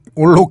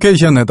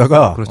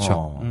올로케이션에다가.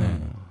 그렇죠. 네.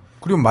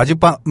 그리고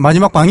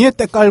마지막 방위의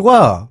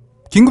때깔과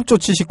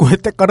긴급조치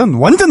 19의 때깔은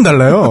완전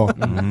달라요.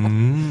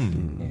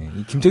 예,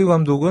 이 김태규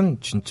감독은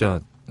진짜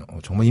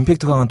정말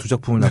임팩트 강한 두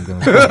작품을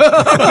남겼는데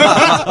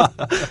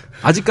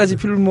아직까지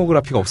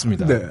필모그래피가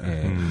없습니다. 네.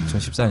 예,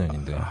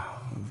 2014년인데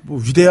뭐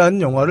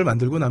위대한 영화를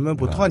만들고 나면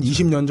보통 한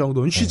 20년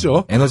정도는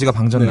쉬죠. 에너지가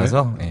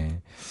방전나서 예,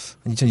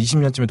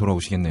 2020년쯤에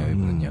돌아오시겠네요,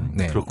 이분은요.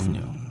 네.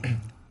 그렇군요.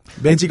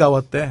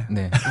 매지가워 때.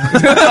 네.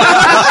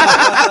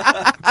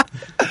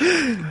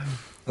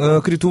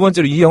 그리고 두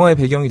번째로 이 영화의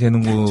배경이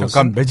되는 곳.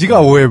 잠깐,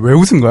 매지가오에 왜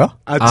웃은 거야?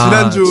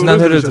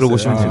 지난 회를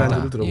들어보시면 됩니다.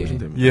 지난주를 들어보시면 예.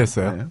 됩니다.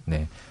 이해했어요. 네.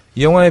 네.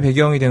 이 영화의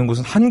배경이 되는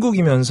곳은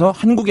한국이면서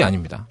한국이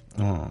아닙니다.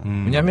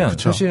 왜냐하면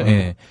그쵸. 사실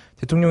예,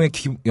 대통령의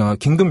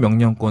긴급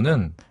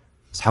명령권은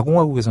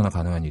 4공화국에서나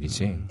가능한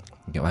일이지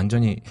이게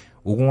완전히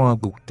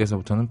 5공화국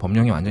때서부터는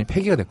법령이 완전히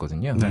폐기가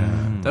됐거든요. 네.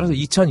 따라서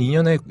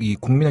 2002년에 이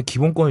국민의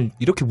기본권을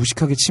이렇게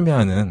무식하게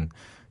침해하는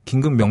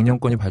긴급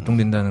명령권이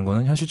발동된다는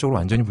것은 현실적으로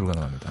완전히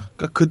불가능합니다.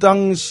 그러니까 그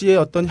당시에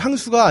어떤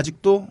향수가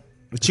아직도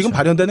지금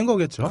그렇죠. 발현되는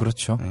거겠죠.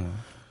 그렇죠.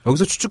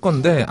 여기서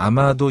추측건데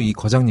아마도 이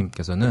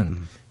거장님께서는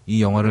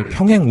이 영화를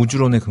평행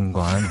우주론에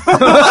근거한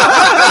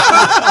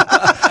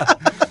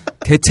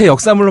대체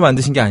역사물로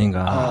만드신 게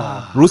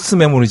아닌가. 로스트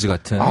메모리즈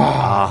같은.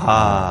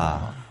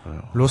 아하.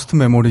 로스트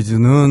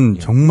메모리즈는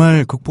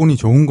정말 극본이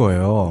좋은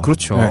거예요.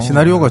 그렇죠. 네,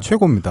 시나리오가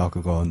최고입니다.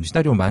 그건.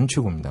 시나리오만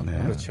최고입니다. 네.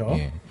 그렇죠.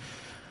 예.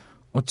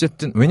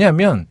 어쨌든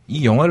왜냐하면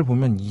이 영화를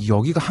보면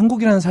여기가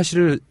한국이라는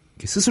사실을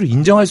스스로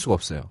인정할 수가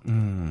없어요.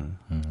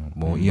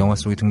 뭐 이 영화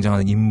속에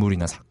등장하는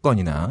인물이나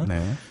사건이나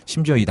네.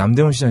 심지어 이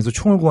남대문 시장에서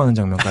총을 구하는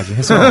장면까지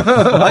해서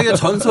이게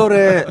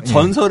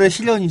전설의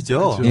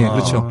실현이죠. 예,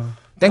 그렇죠.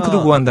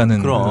 탱크도 구한다는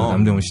그 그럼.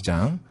 남대문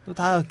시장.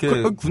 다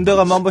이렇게 군대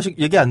가면 한 번씩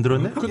얘기 안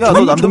들었네? 야,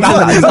 너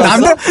남대문 시장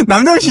안 갔어?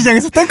 남대문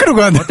시장에서 탱크를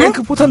구한다.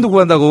 탱크 포탄도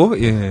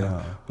구한다고. 예.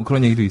 뭐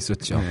그런 얘기도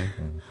있었죠. 예.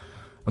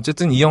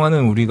 어쨌든 이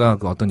영화는 우리가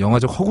그 어떤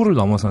영화적 허구를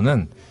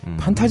넘어서는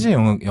판타지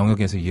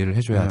영역에서 이해를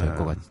해줘야 될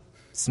것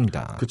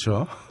같습니다.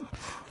 그렇죠.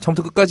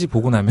 처음부터 끝까지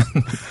보고 나면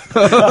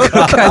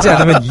그렇게 하지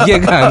않으면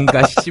이해가 안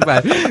가.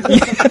 씨발.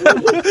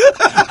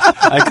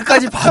 아니,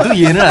 끝까지 봐도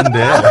이해는 안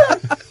돼.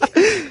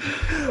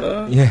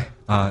 예.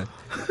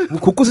 뭐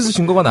곳곳에서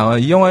증거가 나와요.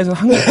 이 영화에서는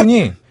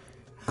한국군이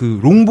그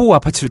롱보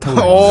아파치를 타고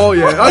다녀요.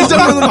 예. 이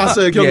장면은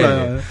봤어요.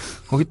 기억나요. 예.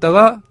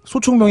 거기다가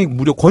소총병이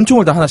무려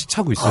권총을 다 하나씩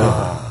차고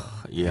있어요.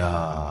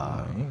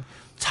 이야.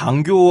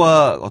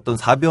 장교와 어떤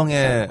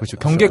사병의 그렇죠.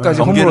 경계까지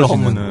경계를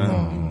허물어지는.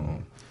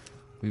 허무는.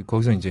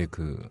 거기서 이제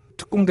그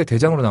특공대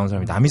대장으로 나온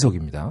사람이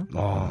남희석입니다.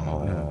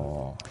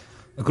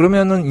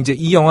 그러면은 이제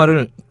이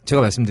영화를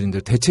제가 말씀드린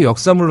대로 대체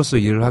역사물로서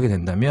이해를 하게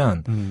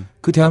된다면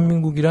그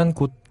대한민국이란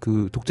곧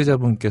그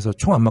독재자분께서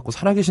총 안 맞고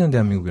살아계시는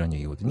대한민국이라는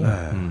얘기거든요.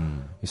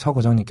 서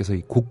과장님께서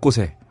이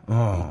곳곳에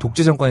이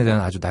독재 정권에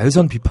대한 아주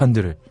날선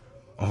비판들을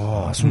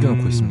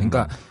숨겨놓고 있습니다.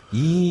 그러니까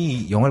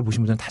이 영화를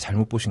보신 분들은 다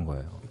잘못 보신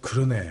거예요.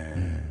 그러네.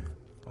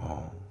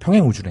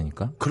 평행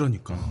우주라니까.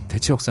 그러니까.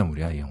 대체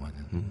역사물이야 이 영화는.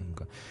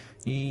 그러니까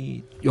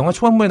이 영화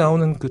초반부에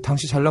나오는 그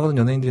당시 잘 나가던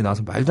연예인들이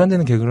나와서 말도 안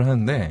되는 개그를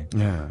하는데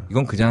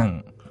이건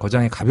그냥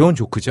거장의 가벼운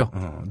조크죠.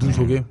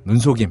 눈속임.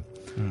 눈속임.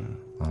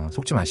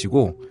 속지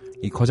마시고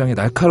이 거장의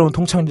날카로운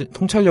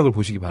통찰력을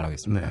보시기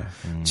바라겠습니다. 네.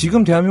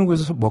 지금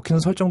대한민국에서 먹히는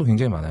설정도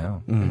굉장히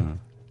많아요.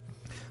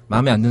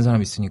 마음에 안 드는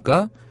사람이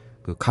있으니까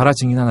그 가라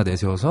증인 하나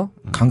내세워서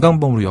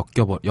강간범으로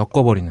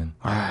엮어버리는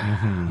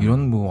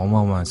이런 뭐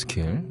어마어마한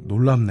스킬.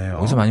 놀랍네요.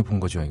 어디서 많이 본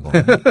거죠, 이거.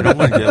 이런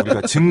걸 이제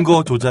우리가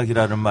증거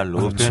조작이라는 말로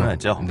그렇죠.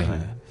 표현하죠.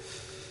 네.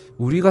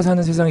 우리가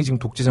사는 세상이 지금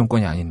독재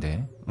정권이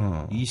아닌데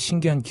이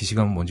신기한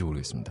기시감은 뭔지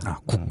모르겠습니다. 아,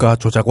 국가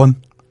조작원?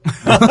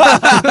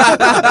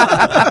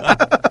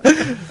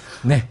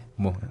 네,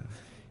 뭐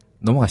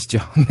넘어가시죠.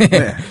 네.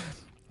 네.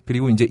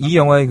 그리고 이제 이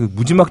영화의 그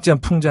무지막지한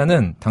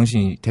풍자는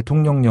당시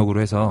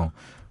대통령역으로 해서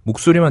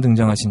목소리만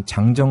등장하신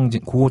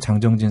고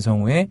장정진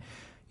성우의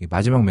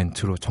마지막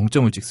멘트로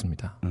정점을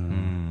찍습니다.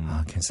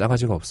 아, 걘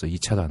싸가지가 없어.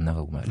 2차도 안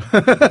나가고 말이야.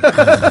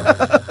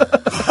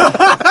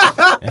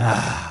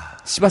 야,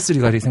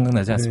 시바스리갈이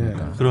생각나지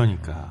않습니까? 네,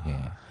 그러니까. 예.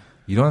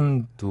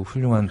 이런 또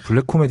훌륭한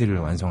블랙 코미디를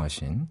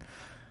완성하신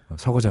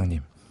서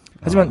과장님.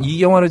 하지만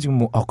이 영화를 지금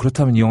뭐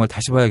그렇다면 이 영화를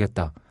다시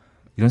봐야겠다.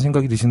 이런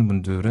생각이 드시는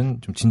분들은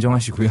좀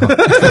진정하시고요.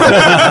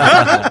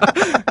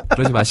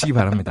 그러지 마시기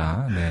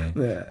바랍니다. 네.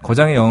 네.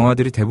 거장의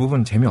영화들이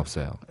대부분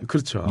재미없어요.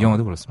 그렇죠. 이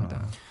영화도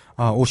그렇습니다.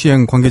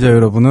 오시행 관계자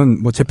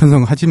여러분은 뭐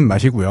재편성 하지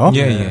마시고요.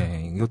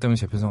 예. 이것 때문에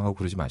재편성하고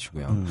그러지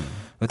마시고요.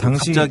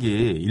 당시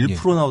갑자기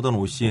 1% 나오던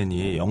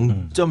OCN이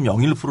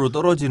 0.01%로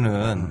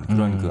떨어지는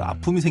그런 그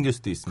아픔이 생길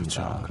수도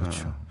있습니다.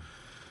 그렇죠.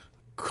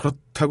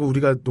 그렇다고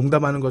우리가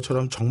농담하는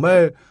것처럼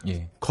정말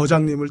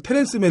거장님을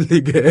테렌스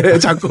멜릭에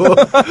자꾸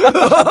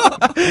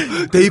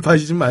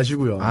대입하시지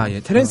마시고요.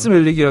 테렌스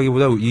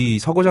멜릭이라기보다 이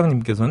서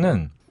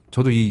과장님께서는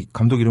저도 이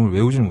감독 이름을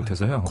외우지는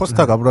못해서요.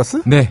 코스타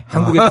가브라스? 네,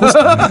 한국의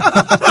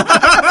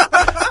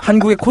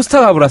한국의 코스타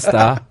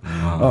가브라스다.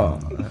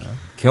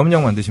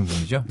 계엄령 만드신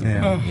분이죠.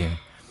 네. 예.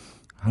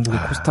 한국의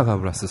코스타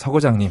가브라스 서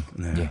과장님.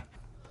 네.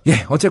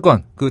 예,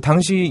 어쨌건 그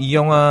당시 이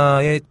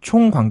영화의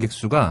총 관객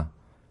수가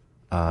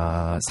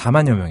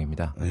 4만여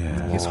명입니다.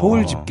 이게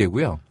서울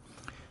집계고요.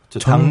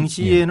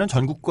 당시에는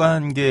전국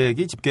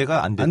관객이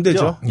집계가 안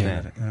됐죠.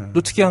 예.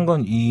 또 특이한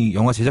건 이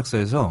영화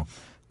제작사에서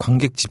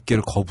관객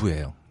집계를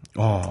거부해요.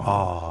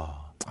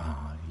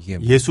 이게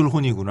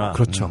예술혼이구나.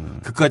 그렇죠.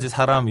 그까지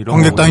사람 이런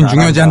관객 따윈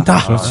중요하지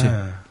않다. 그렇지.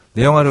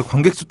 내 영화를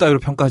관객 수 따위로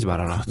평가하지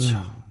말아라.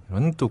 그렇죠.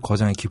 이런 또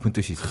거장의 깊은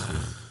뜻이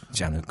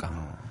있었지 않을까.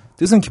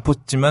 뜻은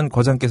깊었지만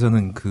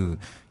거장께서는 그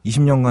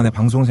 20년간의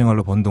방송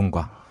생활로 번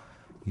돈과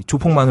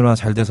조폭 마누라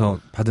잘 돼서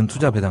받은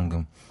투자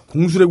배당금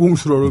공수래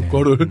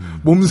거를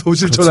몸소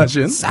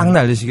실천하신 싹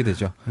날리시게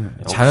되죠.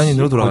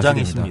 자연인으로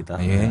돌아가시게 됩니다.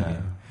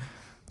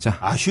 자,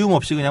 아쉬움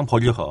없이 그냥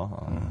버려.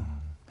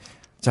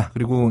 자,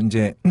 그리고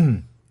이제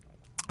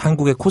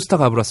한국의 코스타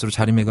가브라스로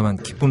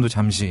자리매김한 기쁨도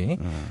잠시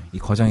이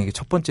거장에게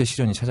첫 번째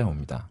시련이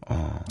찾아옵니다.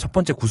 첫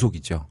번째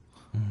구속이죠.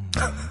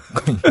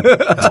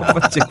 첫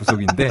번째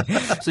구속인데.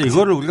 그래서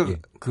이거를 우리가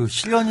그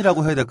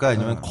실현이라고 해야 될까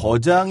아니면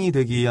거장이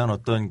되기 위한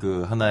어떤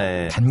그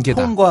하나의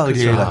단계다. 통과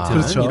의례 같은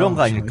그렇죠. 이런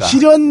거 아닐까.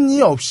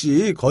 실현이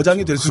없이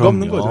거장이 될 수가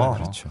없는 거죠.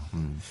 그렇죠.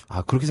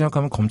 그렇게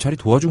생각하면 검찰이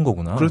도와준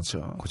거구나.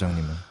 그렇죠.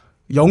 거장님은.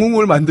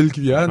 영웅을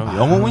만들기 위한.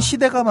 영웅은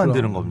시대가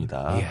만드는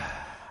겁니다. 이야.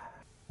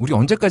 우리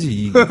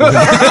언제까지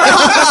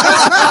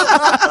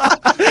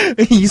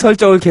이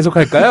설정을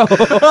계속할까요?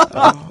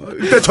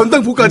 일단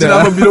전당포까지는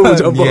한번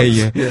밀어보죠. 한번.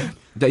 예.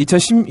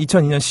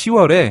 2002년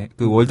 10월에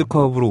그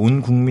월드컵으로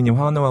온 국민이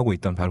환호하고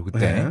있던 바로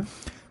그때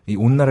이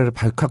온 나라를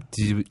발칵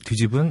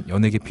뒤집은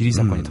연예계 비리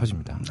사건이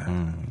터집니다.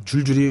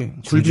 줄줄이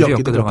엮여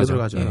들어가죠.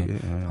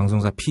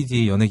 방송사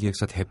PD,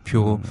 연예기획사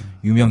대표,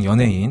 유명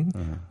연예인,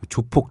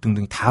 조폭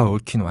등등이 다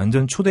얽힌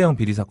완전 초대형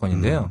비리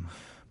사건인데요.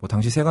 뭐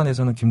당시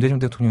세간에서는 김대중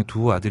대통령의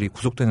두 아들이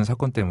구속되는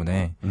사건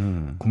때문에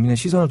국민의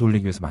시선을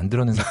돌리기 위해서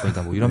만들어낸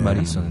사건이다 뭐 이런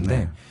말이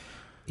있었는데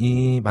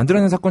이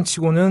만들어낸 사건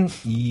치고는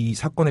이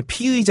사건의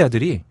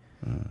피의자들이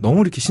너무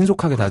이렇게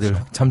신속하게 다들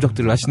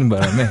잠적들을 하시는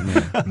바람에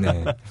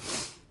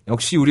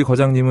역시 우리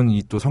거장님은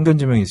이 또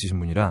성견지명이 있으신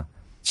분이라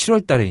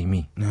 7월 달에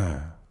이미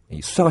이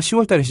수사가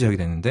 10월 달에 시작이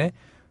됐는데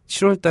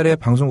 7월 달에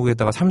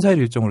방송국에다가 3, 4일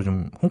일정으로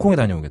좀 홍콩에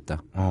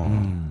다녀오겠다.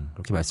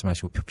 그렇게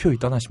말씀하시고 표표히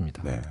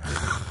떠나십니다.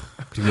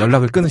 그리고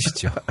연락을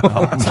끊으시죠.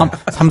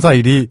 3,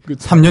 4일이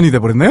 3년이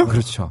돼버렸나요?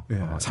 그렇죠.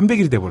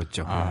 300일이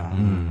돼버렸죠.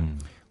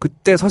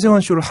 그때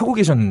서세원 쇼를 하고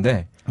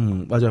계셨는데.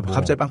 맞아요.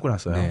 갑자기 빵꾸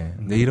났어요.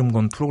 내 이름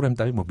건 프로그램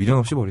따위 뭐 미련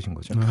없이 버리신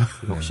거죠.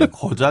 역시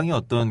거장의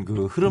어떤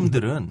그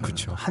흐름들은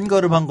그렇죠. 한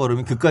걸음 한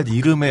걸음이 그까지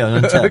이름에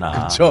연연치 않아.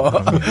 그렇죠.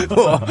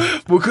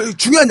 뭐 그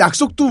중요한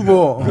약속도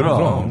뭐.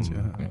 그럼.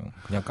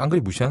 그냥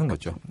깡그리 무시하는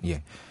거죠.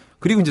 예.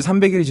 그리고 이제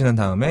 300일이 지난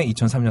다음에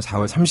 2003년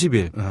 4월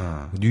 30일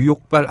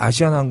뉴욕발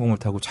아시아나항공을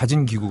타고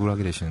자진 귀국을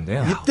하게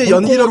되시는데요. 이때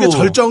연기력의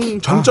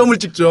정점을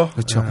찍죠.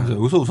 그렇죠.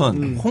 여기서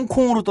우선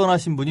홍콩으로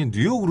떠나신 분이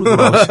뉴욕으로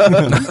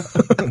돌아오시는.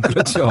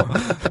 그렇죠.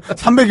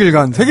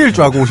 300일간 세계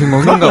일주하고 오신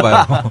건가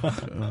봐요.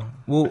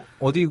 뭐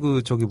어디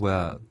그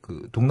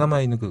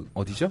동남아에 있는 그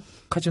어디죠?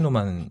 카지노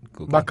많은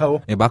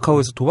마카오. 예,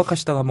 마카오에서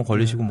도박하시다가 한번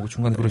걸리시고 뭐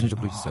중간에 그러신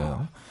적도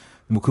있어요.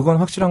 뭐 그건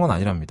확실한 건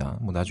아니랍니다.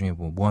 뭐 나중에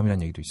뭐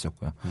모함이라는 얘기도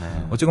있었고요.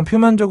 어쨌건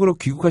표면적으로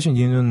귀국하신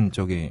이유는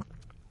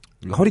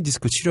허리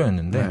디스크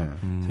치료였는데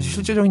사실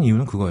실제적인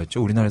이유는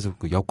그거였죠. 우리나라에서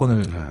그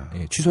여권을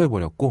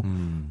취소해버렸고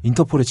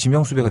인터폴의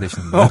지명수배가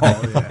되시는 거예요.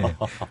 네.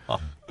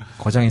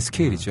 거장의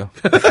스케일이죠.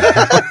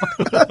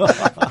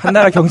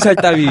 한나라 경찰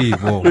따위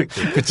뭐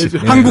그치. 네.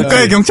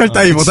 한국가의 경찰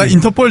따위보다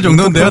인터폴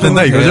정도는 돼야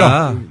된다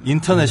이거죠.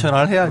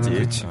 인터내셔널 해야지.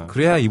 그렇지.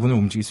 그래야 이분을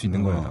움직일 수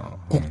있는 거예요.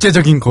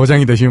 국제적인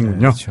거장이 되시는군요.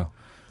 그렇죠.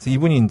 그래서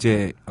이분이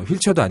이제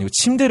휠체어도 아니고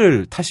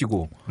침대를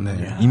타시고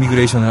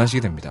이미그레이션을 하시게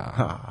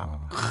됩니다.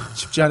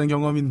 쉽지 않은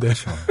경험인데.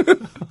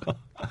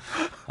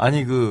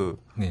 아니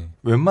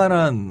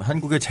웬만한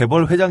한국의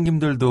재벌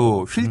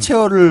회장님들도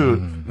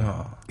휠체어를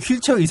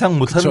휠체어 이상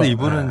못 타는데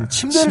이분은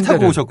침대를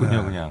타고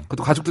오셨군요, 그냥.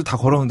 그것도 가족들 다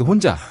걸었는데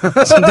혼자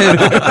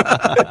침대를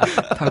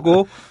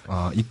타고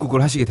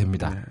입국을 하시게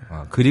됩니다.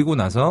 그리고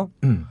나서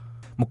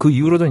뭐 그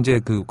이후로도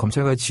이제 그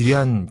검찰과의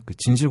지리한 그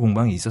진실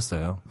공방이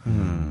있었어요.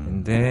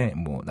 근데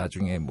뭐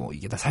나중에 뭐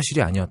이게 다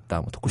사실이 아니었다.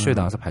 뭐 토크쇼에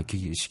나와서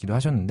밝히시기도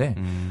하셨는데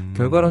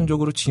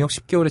결과론적으로 징역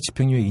 10개월의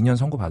집행유예 2년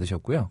선고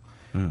받으셨고요.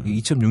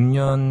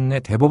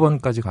 2006년에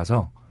대법원까지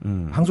가서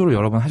항소를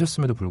여러 번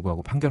하셨음에도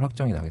불구하고 판결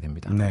확정이 나게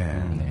됩니다.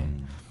 네.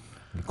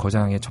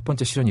 거장의 첫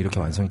번째 실현이 이렇게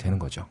완성이 되는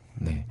거죠.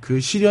 네.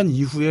 그 실현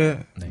이후에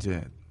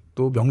이제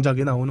또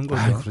명작이 나오는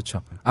거죠.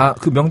 그렇죠.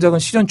 그 명작은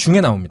실현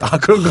중에 나옵니다.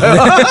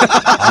 그런가요?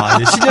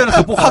 이제 실현을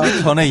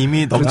극복하기 전에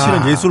이미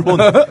넘치는 예술혼.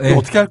 네.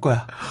 어떻게 할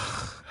거야?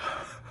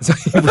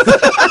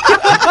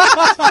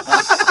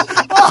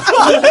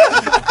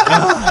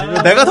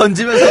 내가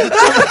던지면서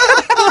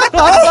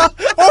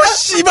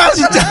씨발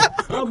진짜.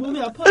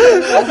 몸이 아파.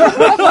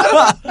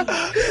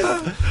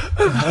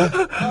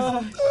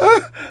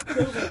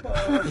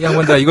 이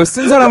양반들아 이걸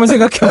쓴 사람을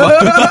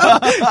생각해봐.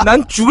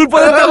 난 죽을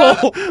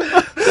뻔했다고.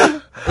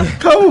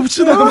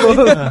 가봅시다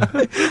한번.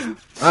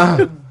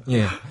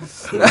 예.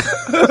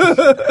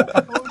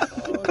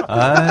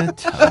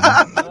 참.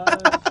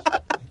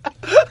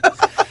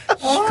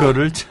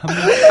 이거를 참.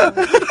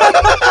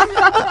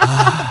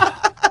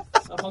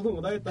 방송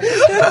못하겠다.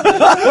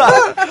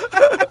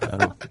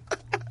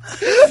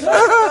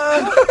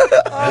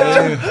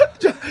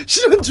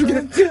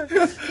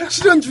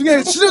 실현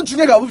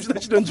중에 가봅시다.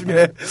 실현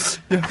중에.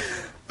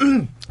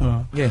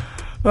 예.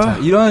 자,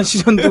 이러한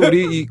실현도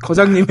우리 이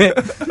거장님의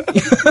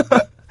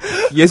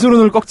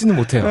예술혼을 꺾지는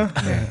못해요.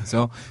 네.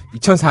 그래서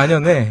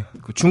 2004년에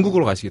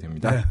중국으로 가시게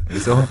됩니다.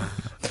 그래서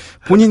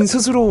본인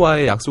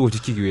스스로와의 약속을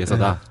지키기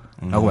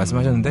위해서다라고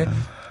말씀하셨는데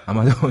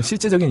아마도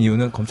실제적인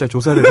이유는 검찰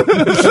조사를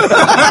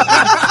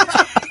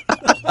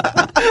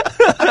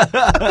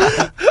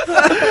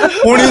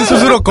본인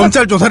스스로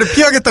검찰 조사를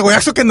피하겠다고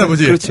약속했나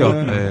보지. 그렇죠.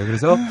 네,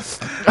 그래서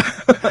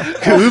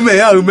그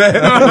음해야.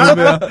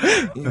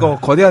 이거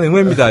거대한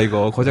음해입니다.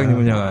 이거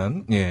거장님을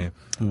향한. 예.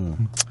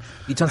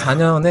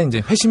 2004년에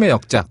이제 회심의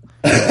역작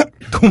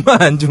도마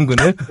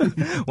안중근을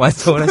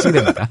완성을 하시게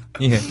됩니다.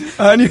 예.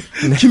 아니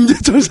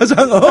김재철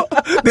사장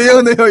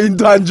내여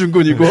인도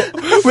안중근이고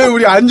왜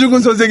우리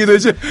안중근 선생이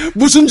도대체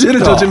무슨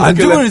죄를 저질렀길래?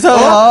 안중근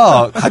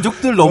의사가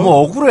가족들 너무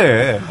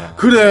억울해.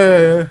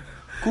 그래.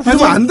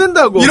 그러면 안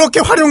된다고. 이렇게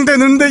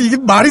활용되는데 이게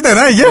말이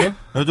되나 이게?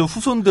 요즘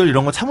후손들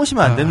이런 거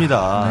참으시면 안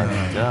됩니다.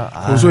 진짜.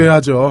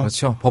 고소해야죠.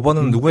 그렇죠.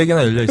 법원은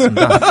누구에게나 열려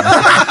있습니다.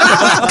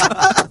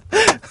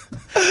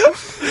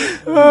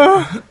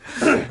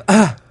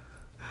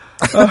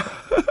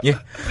 예.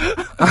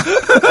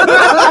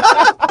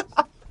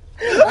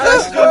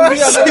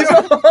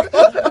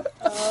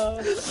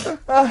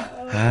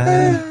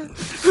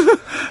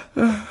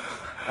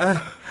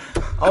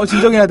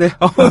 진정해야 돼.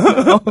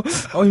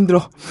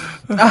 힘들어.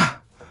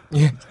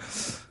 예.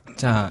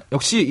 자,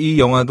 역시 이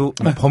영화도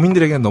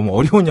범인들에게는 너무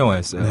어려운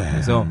영화였어요.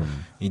 그래서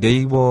이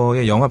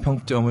네이버의 영화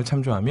평점을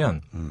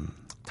참조하면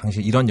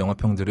당시 이런 영화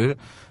평들을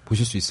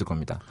보실 수 있을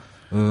겁니다.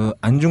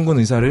 안중근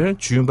의사를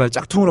주윤발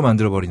짝퉁으로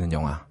만들어버리는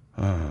영화.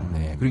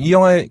 네. 그리고 이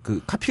영화의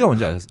그 카피가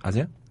뭔지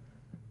아세요?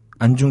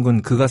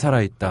 안중근 그가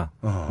살아있다.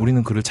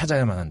 우리는 그를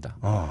찾아야만 한다.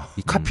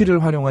 이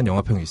카피를 활용한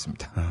영화평이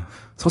있습니다.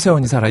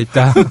 서세원이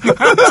살아있다.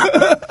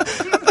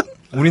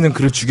 우리는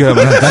그를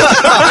죽여야만 한다.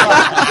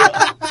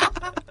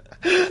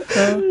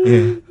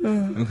 예.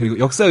 그리고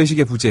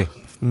역사의식의 부재.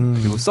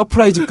 그리고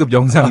서프라이즈급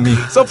영상미.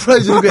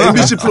 서프라이즈는 그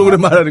MBC 프로그램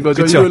말하는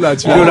거죠. 그쵸?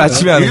 일요일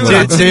아침에 하는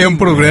거. 재연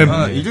프로그램.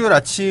 일요일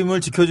아침을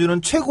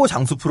지켜주는 최고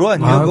장수 프로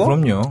아니에요?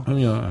 그럼요.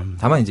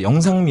 다만 이제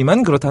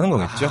영상미만 그렇다는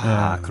거겠죠.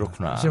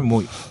 그렇구나. 사실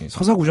뭐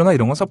서사구조나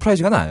이런 건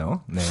서프라이즈가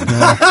나요. 네.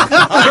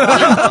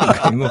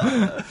 그리고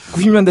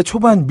 90년대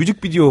초반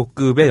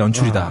뮤직비디오급의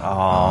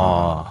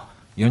연출이다.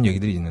 이런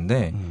얘기들이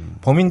있는데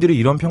범인들이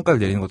이런 평가를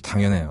내리는 것도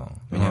당연해요.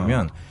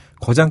 왜냐하면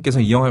거장께서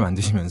이 영화를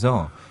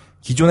만드시면서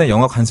기존의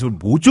영화 관습을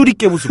모조리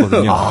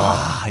깨부수거든요.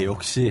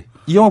 역시.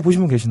 이 영화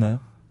보신 분 계시나요?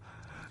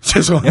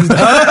 죄송합니다.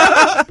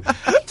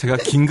 제가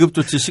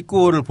긴급조치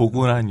 19호를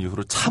보고 난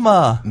이후로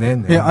차마.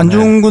 네네. 예,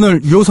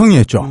 안중근을 유호성이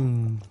했죠.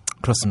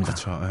 그렇습니다.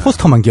 그렇죠.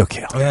 포스터만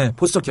기억해요. 네,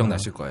 포스터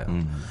기억나실 거예요.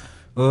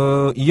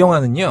 이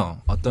영화는요,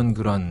 어떤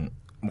그런,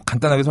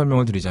 간단하게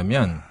설명을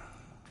드리자면,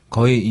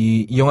 거의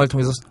이 영화를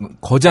통해서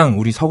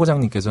우리 서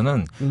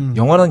과장님께서는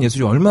영화라는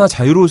예술이 얼마나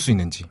자유로울 수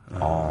있는지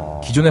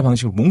기존의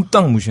방식을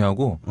몽땅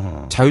무시하고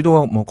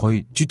자유도가 뭐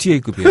거의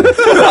GTA급이에요.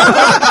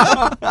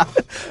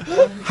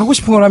 하고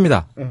싶은 걸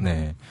합니다.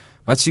 네.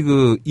 마치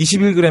그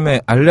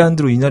 21g의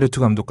알레한드로 이나리투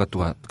감독과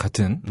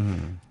같은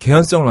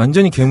개연성을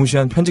완전히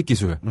개무시한 편집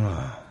기술.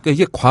 그러니까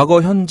이게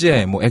과거,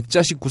 현재, 뭐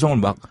액자식 구성을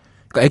그러니까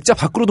액자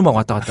밖으로도 막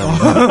왔다 갔다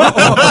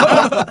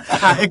하고.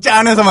 액자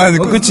안에서만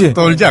그치.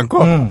 돌지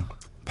않고?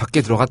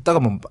 밖에 들어갔다가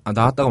뭐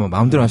나왔다가 뭐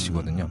마음대로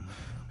하시거든요.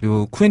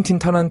 그리고 쿠엔틴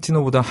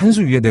타란티노보다 한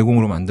수 위의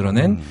내공으로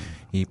만들어낸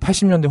이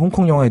 80년대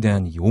홍콩 영화에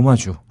대한 이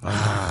오마주.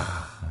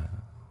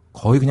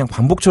 거의 그냥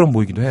반복처럼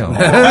보이기도 해요.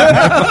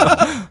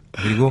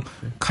 그리고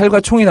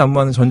칼과 총이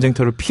난무하는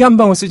전쟁터를 피 한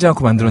방울 쓰지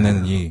않고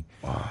만들어내는 이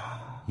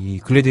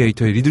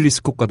글래디에이터의 리들리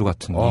스콧과도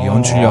같은 이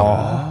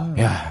연출력.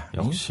 야,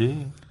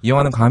 역시. 이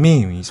영화는 감히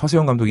이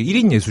서세원 감독의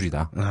 1인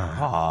예술이다.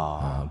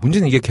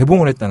 문제는 이게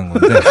개봉을 했다는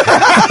건데.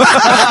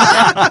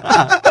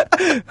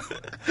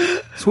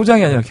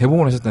 소장이 아니라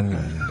개봉을 하셨다는 게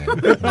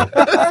문제인데.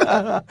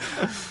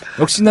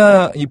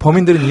 역시나 이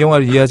범인들은 이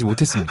영화를 이해하지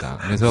못했습니다.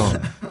 그래서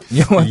이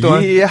영화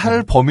또한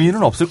이해할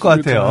범인은 없을 것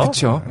같아요.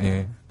 그렇죠.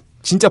 예.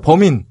 진짜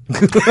범인.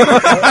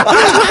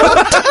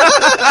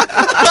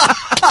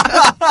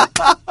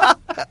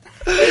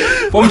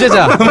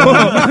 범죄자.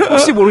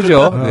 혹시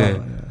모르죠. 네.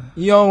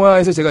 이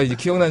영화에서 제가 이제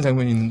기억나는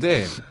장면이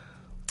있는데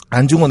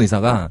안중원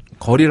의사가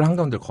거리를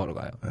한가운데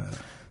걸어가요.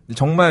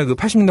 정말 그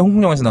 80년대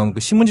홍콩 영화에서 나오는 그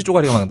신문지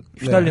쪼가리가 막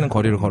휘날리는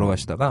거리를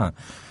걸어가시다가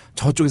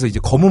저쪽에서 이제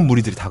검은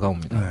무리들이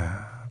다가옵니다.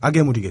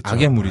 악의 무리겠죠.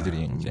 악의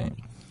무리들이 이제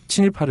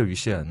친일파를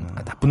위시한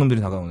나쁜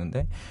놈들이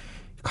다가오는데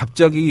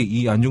갑자기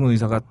이 안중근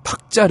의사가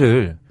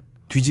탁자를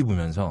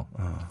뒤집으면서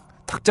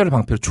탁자를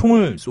방패로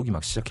총을 쏘기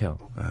막 시작해요.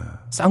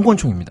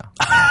 쌍권총입니다.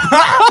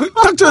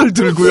 탁자를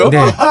들고요? 네.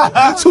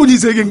 손이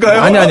세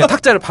개인가요? 아니.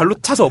 탁자를 발로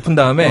차서 엎은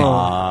다음에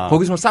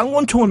거기서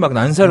쌍권총을 막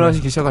난사를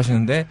하시기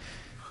시작하시는데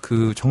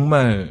그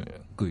정말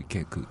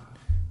이렇게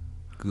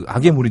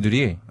악의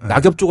무리들이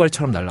낙엽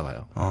조가리처럼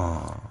날아가요.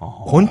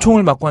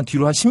 권총을 맞고 한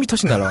뒤로 한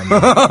 10m씩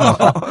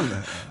날아갑니다.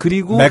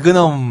 그리고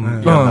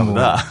매그넘이었나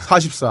보다.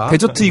 44.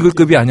 데저트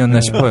이글급이 아니었나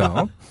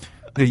싶어요.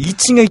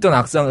 2층에 있던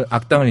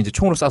악당을 이제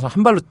총으로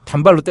쏴서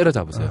단발로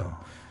때려잡으세요.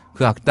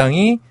 그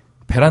악당이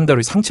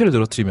베란다로 상체를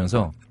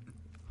늘어뜨리면서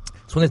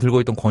손에 들고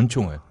있던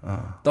권총을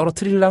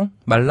떨어뜨릴랑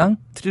말랑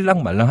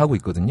하고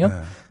있거든요.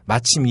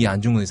 마침 이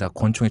안중근 의사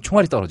권총에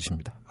총알이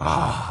떨어지십니다.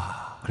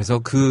 그래서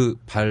그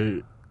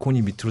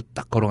발코니 밑으로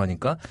딱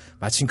걸어가니까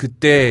마침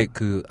그때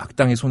그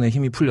악당의 손에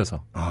힘이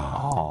풀려서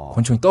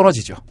권총이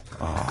떨어지죠.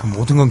 그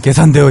모든 건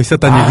계산되어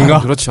있었다는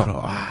얘기인가?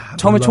 그렇죠.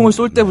 처음에 총을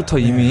쏠 때부터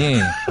이미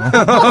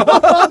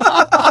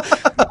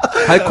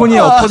발코니에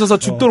엎어져서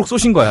죽도록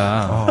쏘신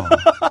거야.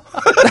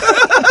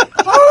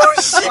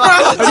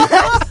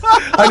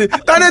 아니,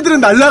 딴 애들은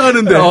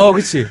날아가는데.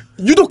 그치.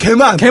 유독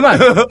걔만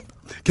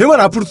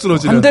앞으로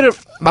쓰러지는. 한 대를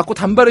맞고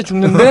단발에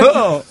죽는데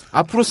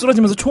앞으로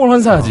쓰러지면서 총을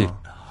환사하지.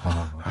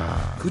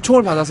 그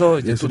총을 받아서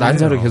이제 또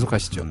난사를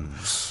계속하시죠.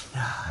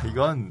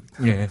 이건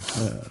예.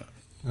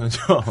 그렇죠.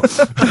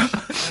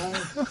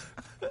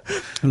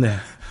 네.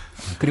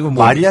 그리고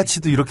뭐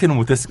마리아치도 이렇게는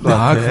못했을 것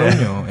같아.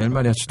 그럼요. 엘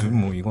마리아치도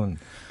뭐 이건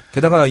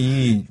게다가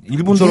이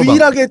일본도로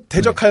유일하게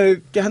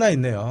대적할 게 하나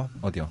있네요.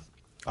 어디요?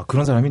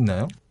 그런 사람이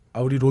있나요?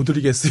 우리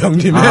로드리게스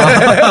형님의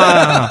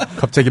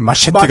갑자기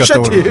마셰티가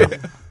떠오르네.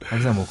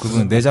 항상 뭐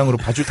그분은 내장으로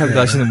밧줄타기도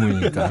하시는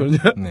분이니까.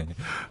 네.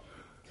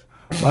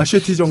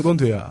 마셰티 정도는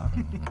돼야.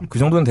 그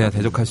정도는 돼야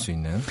대적할 수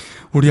있는.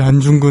 우리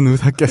안중근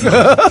의사께서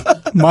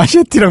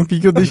마셰티랑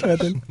비교되셔야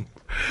되는.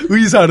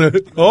 의사를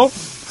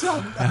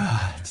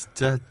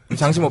진짜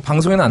잠시 뭐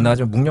방송에는 안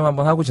나가지만 묵념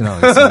한번 하고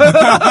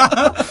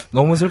지나가겠습니다.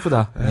 너무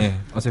슬프다. 네.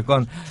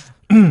 어쨌건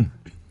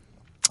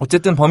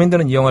어쨌든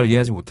범인들은 이 영화를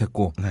이해하지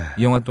못했고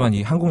이 영화 또한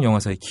이 한국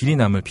영화사의 길이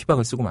남을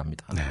피박을 쓰고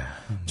맙니다.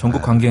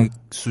 전국 관객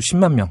수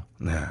 10만 명.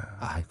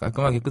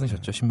 깔끔하게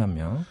끊으셨죠. 10만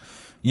명.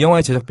 이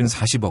영화의 제작비는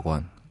 40억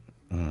원.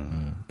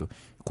 또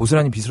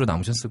고스란히 빚으로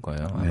남으셨을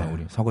거예요. 아마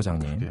우리 서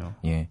과장님.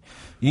 예.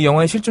 이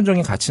영화의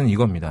실존적인 가치는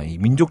이겁니다. 이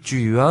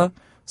민족주의와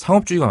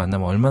상업주의가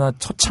만나면 얼마나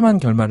처참한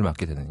결말을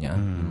맞게 되느냐.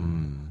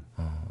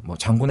 뭐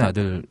장군의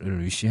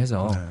아들을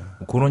위시해서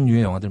뭐 그런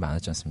류의 영화들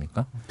많았지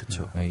않습니까?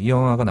 그렇죠. 이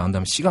영화가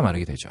나온다면 씨가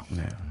마르게 되죠.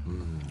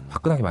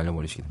 화끈하게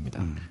말려버리시게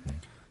됩니다.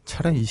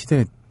 차라리 이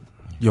시대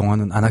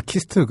영화는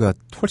아나키스트가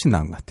훨씬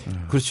나은 것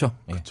같아요. 그렇죠.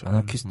 예.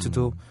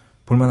 아나키스트도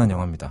볼만한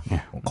영화입니다.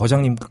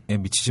 거장님에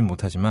미치진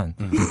못하지만.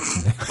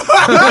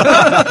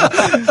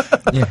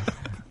 예.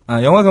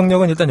 영화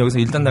경력은 일단 여기서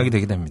일단락이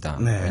되게 됩니다.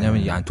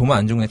 왜냐하면 이 도마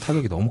안중근의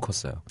타격이 너무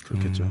컸어요.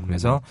 그렇겠죠.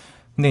 그래서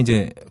근데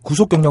이제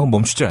구속 경력은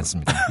멈추질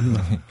않습니다.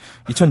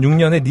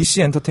 2006년에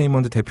니시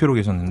엔터테인먼트 대표로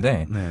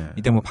계셨는데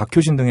이때 뭐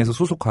박효신 등에서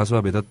소속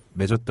가수와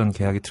맺었던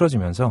계약이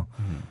틀어지면서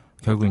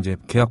결국 이제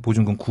계약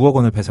보증금 9억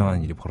원을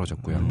배상하는 일이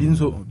벌어졌고요.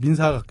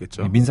 민사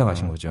같겠죠. 민사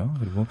가신 거죠.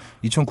 그리고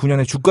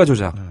 2009년에 주가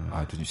조작,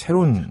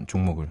 새로운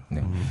종목을.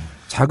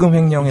 자금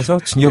횡령해서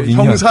징역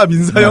 2년. 형사,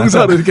 민사,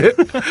 형사로 이렇게.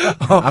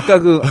 아까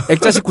그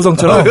액자식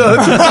구성처럼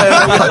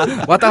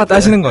왔다 갔다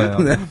하시는 거예요.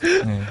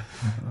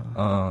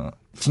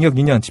 징역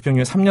 2년,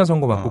 집행유예 3년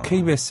선고받고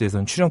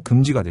KBS에서는 출연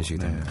금지가 되시게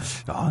됩니다.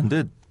 야,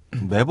 근데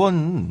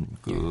매번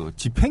그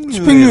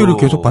집행유예를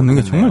계속 받는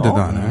게 정말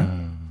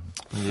대단하네.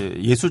 이제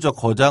예술적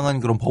거장은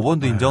그럼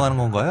법원도 인정하는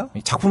건가요?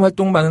 작품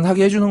활동만은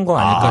하게 해주는 거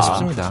아닐까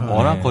싶습니다.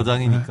 워낙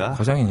거장이니까.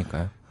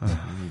 거장이니까요.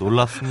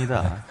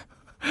 놀랍습니다.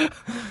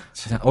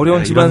 자,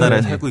 어려운 집안 집안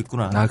나라에 살고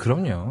있구나.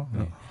 그럼요.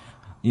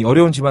 이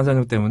어려운 집안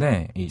사정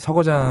때문에 이 서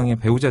거장의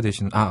배우자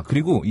되시는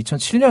그리고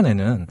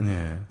 2007년에는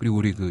그리고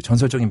우리 그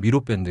전설적인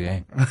미로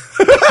밴드의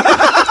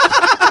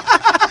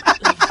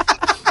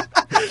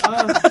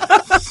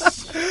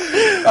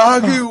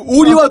그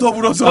오리와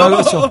더불어서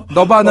그렇죠.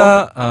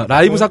 너바나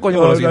라이브 사건이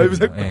벌어지게 라이브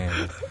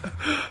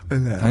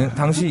됩니다.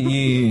 당시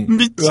이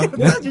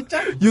미치겠다 진짜.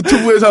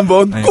 유튜브에서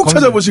한번 꼭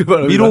찾아보시기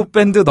바랍니다. 미로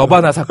밴드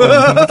너바나 사건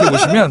검색해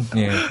보시면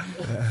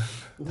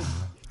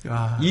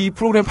이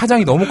프로그램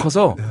파장이 너무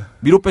커서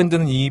미로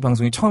밴드는 이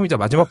방송이 처음이자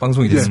마지막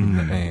방송이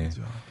됐습니다.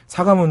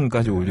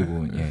 사과문까지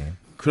올리고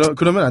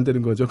그러면 안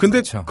되는 거죠.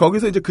 근데 그렇죠.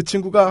 거기서 이제 그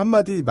친구가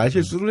한마디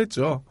말실수를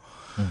했죠.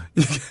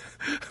 이게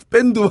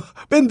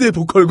밴드의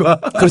보컬과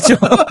그렇죠.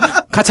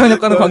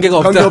 가창력과는 관계가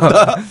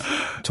없다.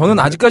 저는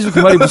아직까지도 그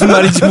말이 무슨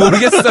말인지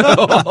모르겠어요.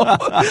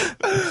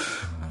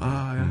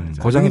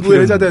 거장의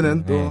피를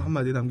해자되는 또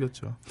한마디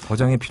남겼죠.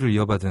 거장의 피를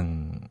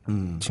이어받은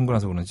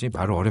친구라서 그런지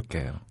말을 어렵게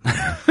해요.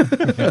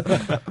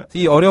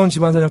 이 어려운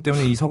집안 사정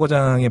때문에 이 서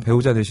거장의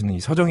배우자 되시는 이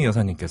서정희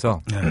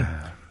여사님께서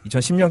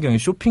 2010년경에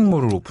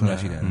쇼핑몰을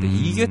오픈하시게 되는데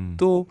이게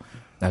또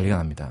난리가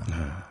납니다.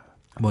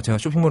 뭐 제가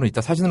쇼핑몰을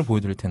이따 사진으로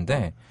보여드릴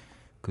텐데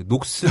그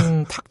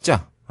녹슨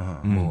탁자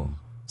뭐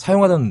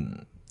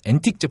사용하던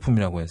앤틱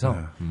제품이라고 해서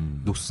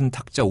녹슨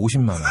탁자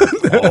 50만 원.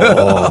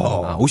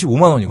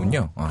 55만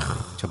원이군요.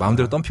 제가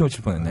마음대로 덤핑을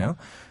칠 뻔했네요.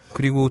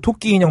 그리고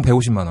토끼 인형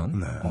 150만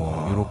원.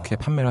 뭐 이렇게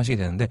판매를 하시게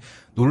되는데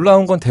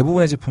놀라운 건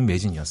대부분의 제품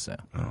매진이었어요.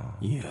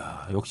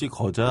 이야, 역시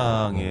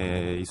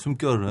거장의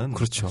숨결은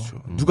그렇죠.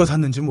 누가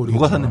샀는지 모르겠죠.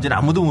 누가 샀는지는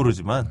아무도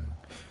모르지만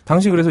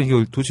당시 그래서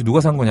이걸 도대체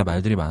누가 산 거냐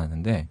말들이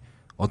많았는데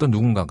어떤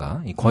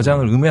누군가가 이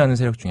거장을 음해하는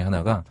세력 중에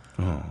하나가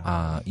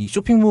이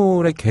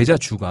쇼핑몰의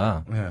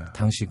계좌주가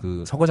당시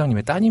그 서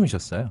거장님의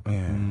따님이셨어요.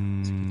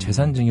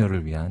 재산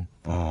증여를 위한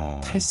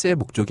탈세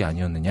목적이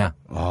아니었느냐.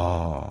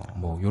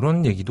 뭐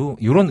이런 얘기도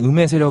이런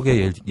음해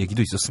세력의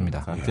얘기도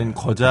있었습니다.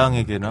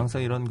 거장에게는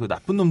항상 이런 그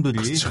나쁜 놈들이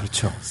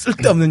그렇죠.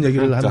 쓸데없는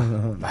얘기를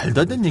하는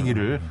말도 안 되는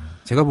얘기를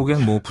제가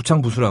보기에는 뭐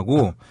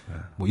부창부수라고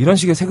뭐 이런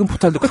식의 세금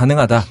포탈도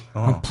가능하다.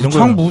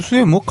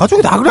 부창부수에 뭐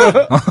가족이 다 그래.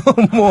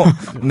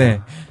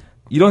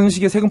 이런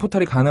식의 세금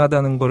포탈이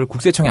가능하다는 거를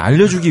국세청에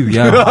알려주기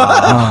위한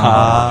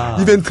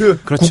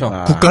이벤트. 그렇죠.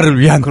 국가를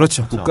위한.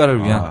 그렇죠.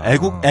 국가를 위한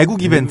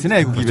애국 이벤트네.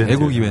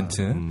 애국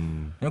이벤트.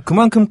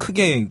 그만큼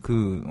크게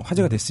그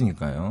화제가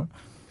됐으니까요.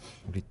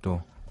 우리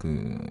또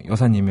그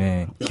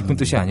여사님의 깊은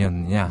뜻이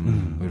아니었느냐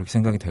뭐 이렇게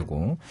생각이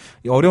되고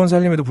이 어려운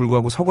살림에도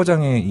불구하고 서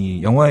거장의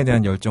이 영화에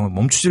대한 열정을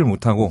멈추지를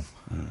못하고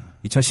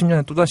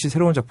 2010년에 또다시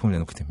새로운 작품을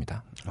내놓게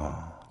됩니다.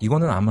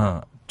 이거는 아마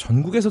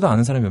전국에서도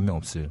아는 사람이 몇 명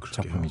없을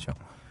작품이죠.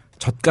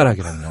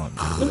 젓가락이라는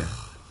영화입니다.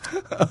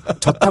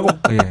 젓하고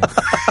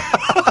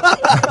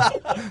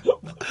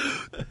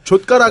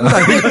젓가락은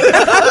아니에요.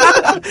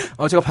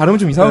 제가 발음은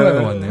좀 이상하게 한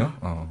것 같네요.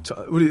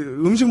 우리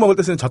음식 먹을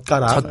때 쓰는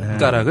젓가락.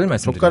 젓가락을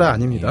말씀드립니다. 젓가락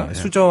아닙니다.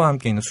 수저와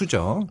함께 있는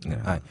수저.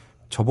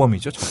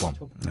 저범이죠, 저범.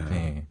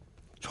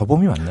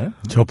 저범이 맞나요?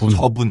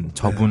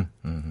 저분.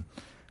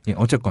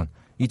 어쨌건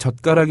이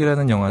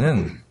젓가락이라는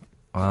영화는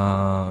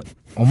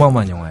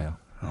어마어마한 영화예요.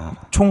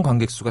 총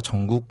관객 수가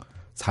전국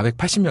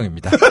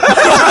 480명입니다.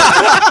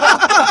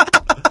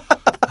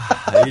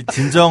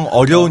 진정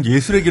어려운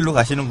예술의 길로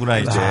가시는구나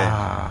이제.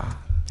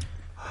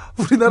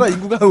 우리나라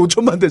인구가 한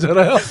 5천만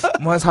되잖아요.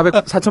 뭐 한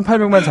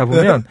 4,800만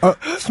잡으면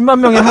 10만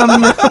명에 한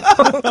명.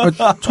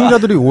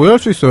 청자들이 오해할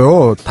수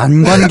있어요.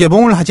 단관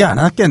개봉을 하지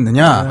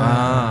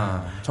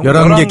않았겠느냐.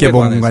 11개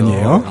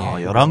개봉관이에요.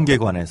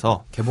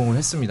 11개관에서 개봉을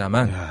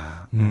했습니다만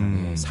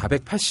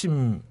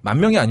 480만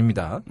명이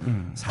아닙니다.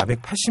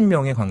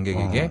 480명의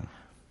관객에게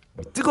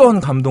뜨거운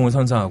감동을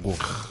선사하고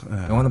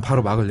영화는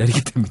바로 막을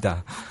내리게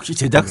됩니다. 혹시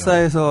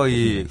제작사에서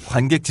이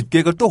관객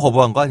집객을 또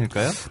거부한 거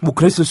아닐까요? 뭐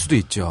그랬을 수도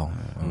있죠.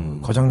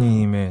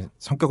 거장님의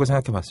성격을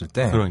생각해 봤을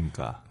때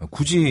그러니까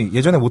굳이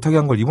예전에 못하게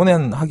한 걸 이번에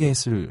하게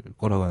했을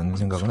거라는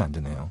생각은 안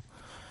드네요.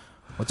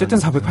 어쨌든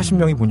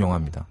 480명이 본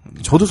영화입니다.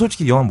 저도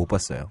솔직히 영화 못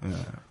봤어요.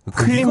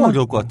 클립만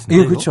어려울 것 같은데.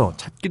 예, 그렇죠.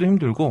 찾기도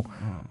힘들고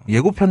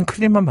예고편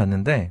클립만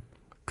봤는데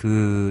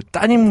그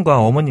따님과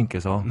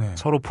어머님께서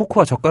서로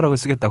포크와 젓가락을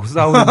쓰겠다고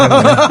싸우는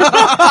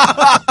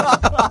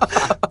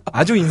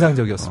아주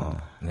인상적이었습니다.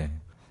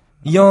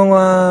 이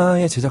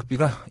영화의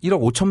제작비가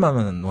 1억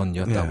 5천만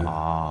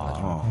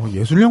원이었다고.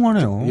 예술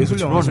영화네요. 예술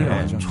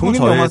영화네요.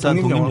 독립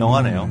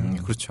영화네요.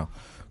 그렇죠.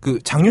 그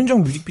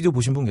장윤정 뮤직비디오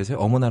보신 분 계세요?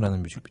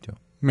 어머나라는 뮤직비디오.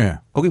 네.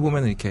 거기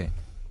보면은 이렇게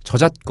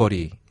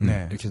저잣거리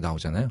이렇게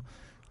나오잖아요.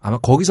 아마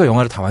거기서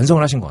영화를 다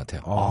완성을 하신 것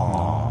같아요.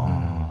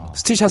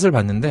 스틸샷을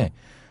봤는데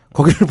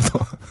거기를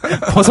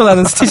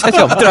벗어나는 스틸샷이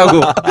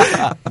없더라고.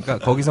 그러니까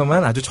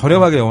거기서만 아주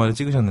저렴하게 영화를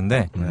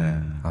찍으셨는데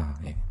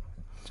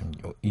좀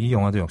이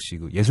영화도 역시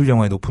그 예술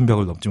영화의 높은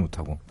벽을 넘지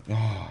못하고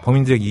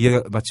범인들에게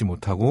이해받지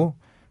못하고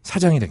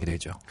사장이 되게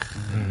되죠.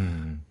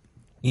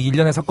 이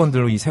일련의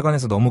사건들로 이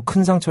세관에서 너무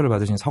큰 상처를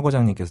받으신 서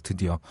과장님께서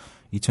드디어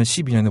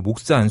 2012년에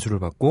목사 안수를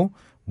받고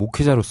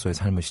목회자로서의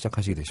삶을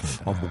시작하시게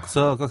되십니다.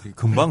 목사가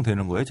금방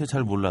되는 거예요? 제가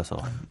잘 몰라서.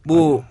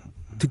 뭐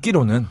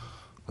듣기로는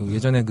그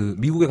예전에 그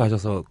미국에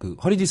가셔서 그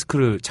허리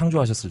디스크를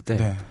창조하셨을 때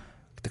네.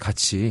 그때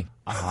같이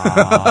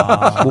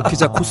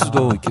목회자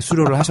코스도 이렇게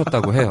수료를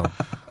하셨다고 해요.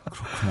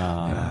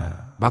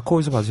 그렇구나.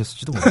 마코에서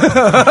받으셨을지도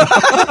모르겠어요.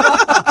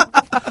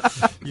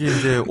 이게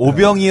이제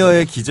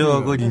오병이어의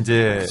기적을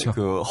이제 그쵸.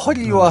 그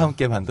허리와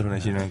함께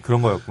만들어내시는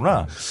그런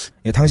거였구나.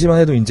 예, 당시만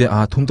해도 이제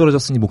돈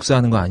떨어졌으니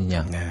목사하는 거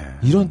아니냐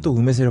이런 또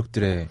음해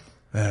세력들의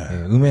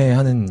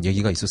음해하는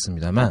얘기가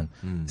있었습니다만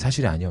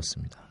사실이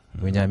아니었습니다.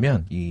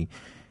 왜냐하면 이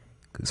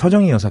그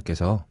서정희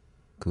여사께서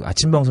그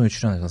아침 방송에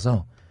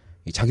출연하셔서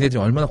이 자기들이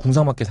얼마나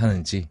궁상맞게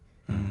사는지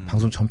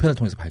방송 전편을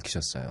통해서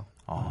밝히셨어요.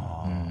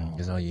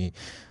 그래서 이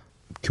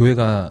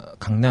교회가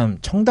강남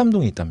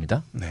청담동에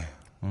있답니다. 네.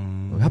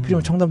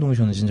 하필이면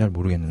청담동이셨는지는 잘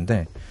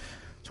모르겠는데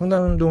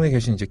청담동에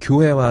계신 이제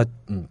교회와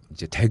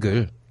이제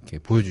댁을 이렇게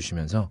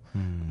보여주시면서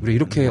우리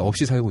이렇게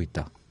없이 살고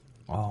있다.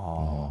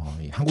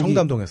 한국이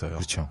청담동에서요.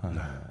 그렇죠. 네.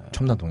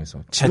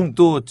 청담동에서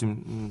집도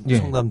지금 예.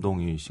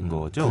 청담동이신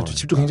거죠? 그렇죠.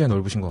 집도 굉장히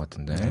넓으신 것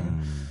같은데.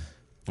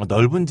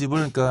 넓은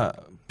집을 그러니까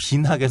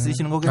빈하게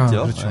쓰시는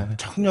거겠죠. 그렇죠. 네.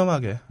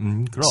 청렴하게.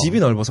 그럼. 집이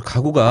넓어서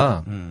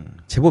가구가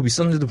제법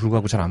있었는데도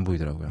불구하고 잘 안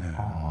보이더라고요. 네.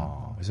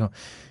 그래서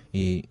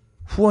이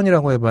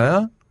후원이라고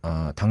해봐야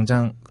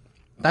당장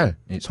딸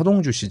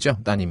서동주 씨죠,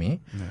 따님이.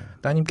 네.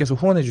 따님께서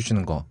후원해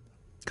주시는 거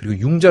그리고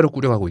융자를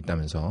꾸려가고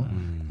있다면서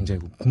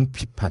굉장히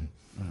공핍한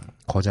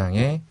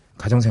거장의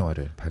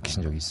가정생활을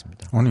밝히신 적이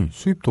있습니다. 아니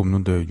수입도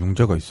없는데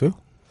융자가 있어요?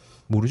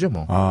 모르죠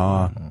뭐.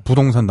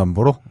 부동산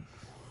담보로?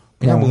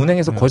 그냥 뭐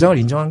은행에서 거장을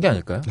인정한 게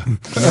아닐까요?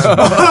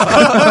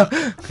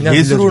 그냥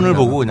예술혼을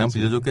보고 그냥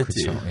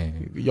빌려줬겠지. 그렇죠. 예.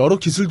 여러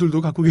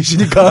기술들도 갖고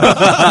계시니까.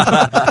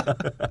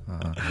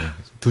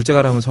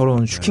 둘째가라면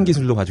서러운 슈킹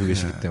기술도 가지고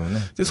계시기 때문에.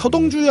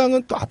 서동주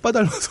양은 또 아빠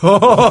닮아서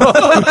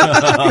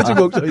그지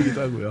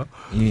걱정이기도 하고요.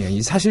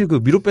 이 사실 그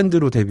미로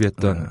밴드로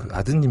데뷔했던 그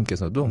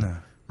아드님께서도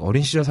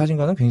어린 시절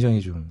사진과는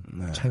굉장히 좀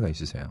차이가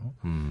있으세요.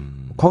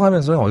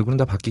 커가면서 얼굴은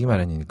다 바뀌기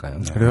마련이니까요.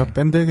 그래요.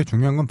 밴드에게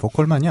중요한 건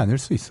보컬만이 아닐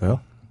수 있어요.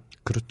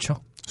 그렇죠.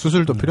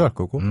 수술도 필요할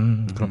거고.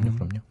 그럼요.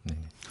 네.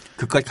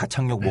 그까지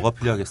가창력 뭐가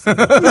필요하겠어요?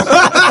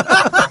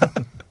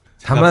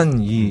 다만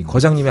이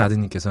거장님의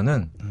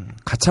아드님께서는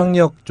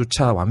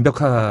가창력조차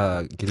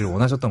완벽하기를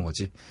원하셨던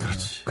거지.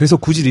 그렇지. 그래서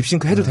굳이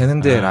립싱크 해도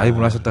되는데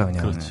라이브를 하셨다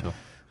그냥. 그렇죠.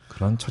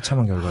 그런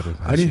처참한 결과를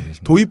아니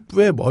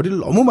도입부에 머리를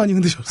너무 많이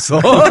흔드셨어.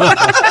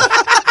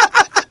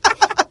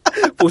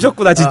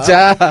 보셨구나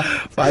진짜.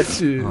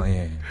 맞지.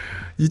 예.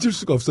 잊을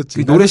수가 없었지.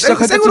 그 노래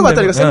시작할 때쯤 생으로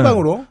봤다니까 되면,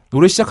 생방으로.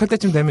 노래 시작할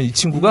때쯤 되면 이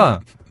친구가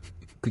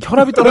그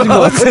혈압이 떨어진 것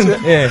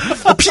같은. 예.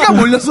 피가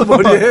몰렸어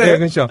머리에. 예,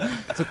 그렇죠.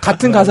 그래서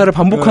같은 가사를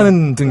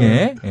반복하는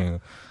등에 예.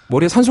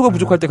 머리에 산소가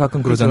부족할 때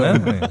가끔 그러잖아요.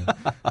 예.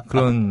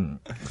 그런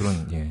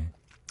예.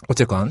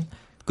 어쨌건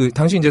그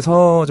당시 이제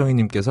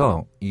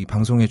서정희님께서 이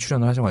방송에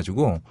출연을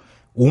하셔가지고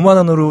 5만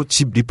원으로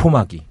집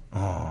리폼하기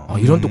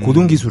이런 또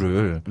고등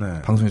기술을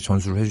방송에서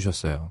전수를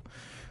해주셨어요.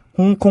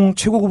 홍콩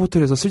최고급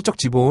호텔에서 슬쩍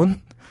집어온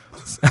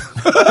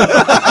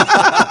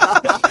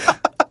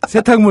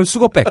세탁물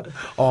수거백,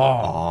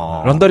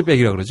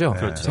 런더리백이라 그러죠.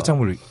 그렇죠.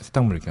 세탁물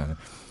이렇게 하는.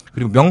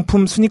 그리고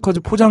명품 스니커즈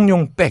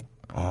포장용 백,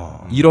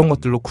 이런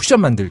것들로 쿠션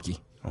만들기.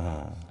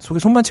 속에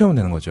손만 채우면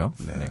되는 거죠.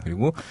 네.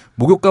 그리고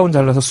목욕 가운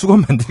잘라서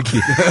수건 만들기.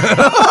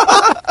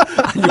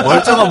 아니,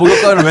 멀쩡한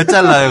목욕가를 왜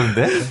잘라요,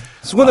 근데?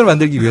 수건을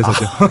만들기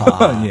위해서죠.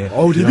 예.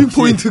 리빙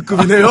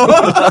포인트급이네요.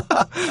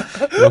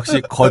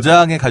 역시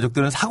거장의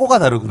가족들은 사고가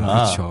다르구나.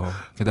 그렇죠.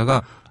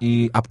 게다가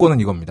이 앞권은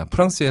이겁니다.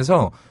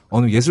 프랑스에서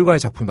어느 예술가의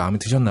작품이 마음에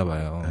드셨나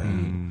봐요.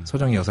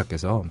 서정희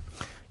여사께서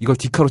이걸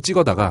디카로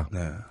찍어다가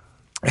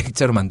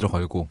액자로 만들어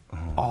걸고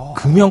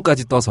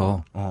금형까지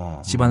떠서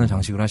집안을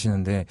장식을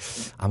하시는데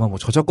아마 뭐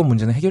저작권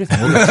문제는 해결이 된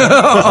거겠죠.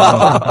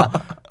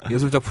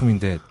 예술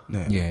작품인데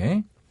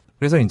예.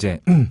 그래서 이제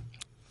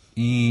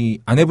이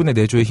아내분의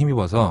내조에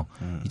힘입어서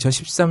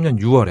 2013년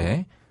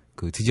 6월에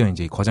그 드디어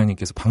이제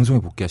거장님께서 방송에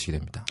복귀하시게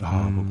됩니다.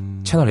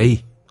 채널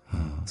A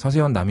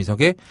서세원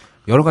남희석의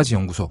여러 가지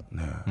연구소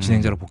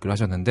진행자로 복귀를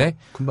하셨는데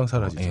금방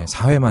사라지죠. 예,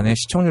 4회 만에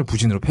시청률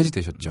부진으로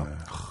폐지되셨죠.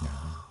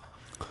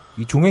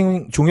 이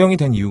종영이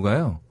된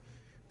이유가요.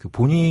 그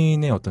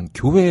본인의 어떤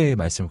교회의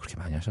말씀을 그렇게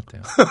많이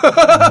하셨대요.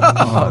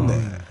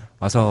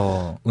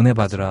 와서 은혜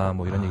받으라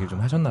뭐 이런 얘기를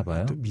좀 하셨나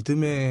봐요. 또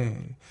믿음에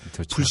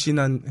그렇죠.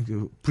 불신한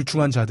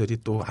불충한 자들이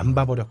또 안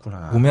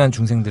봐버렸구나. 우매한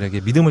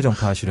중생들에게 믿음을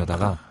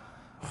전파하시려다가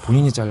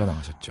본인이 잘려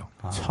나가셨죠.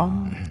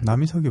 참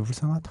남희석이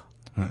불쌍하다.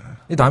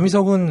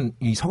 남희석은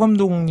이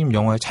서감독님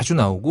영화에 자주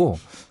나오고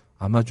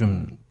아마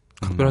좀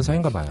각별한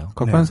사이인가 봐요.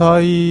 각별한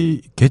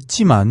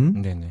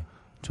사이겠지만 네네.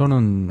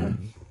 저는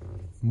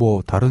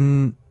뭐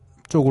다른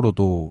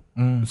쪽으로도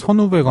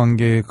선후배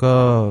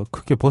관계가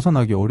크게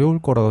벗어나기 어려울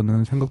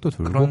거라는 생각도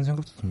들고 그런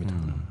생각도 듭니다.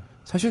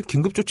 사실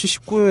긴급조치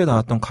 19호에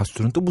나왔던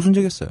가수들은 또 무슨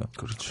죄겠어요.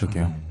 그렇죠.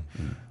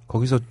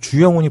 거기서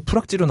주영훈이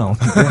프락지로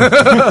나오는데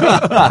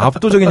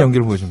압도적인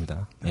연기를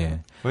보여줍니다. 예.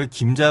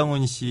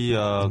 김장훈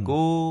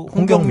씨하고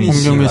홍경민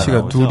씨가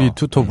나오죠. 둘이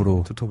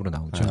투톱으로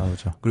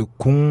나오죠. 그리고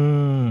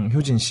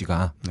공효진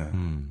씨가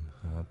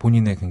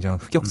본인의 굉장한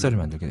흑역사를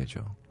만들게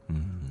되죠.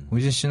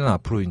 공효진 씨는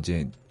앞으로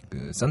이제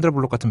그 산드라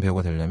블록 같은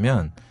배우가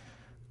되려면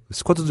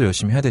스쿼드도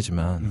열심히 해야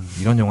되지만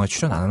이런 영화에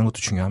출연 안 하는 것도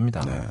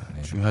중요합니다. 네.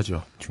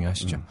 중요하죠.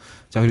 중요하시죠.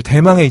 자, 그리고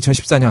대망의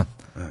 2014년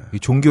이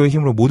종교의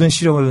힘으로 모든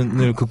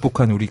시련을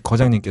극복한 우리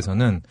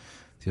거장님께서는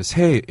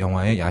새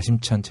영화의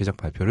야심찬 제작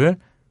발표를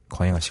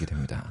거행하시게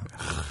됩니다.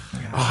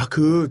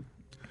 그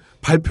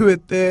발표회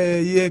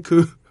때의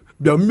그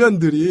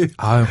면면들이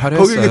화려했어요.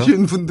 거기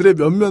계신 분들의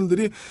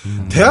면면들이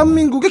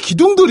대한민국의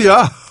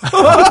기둥들이야.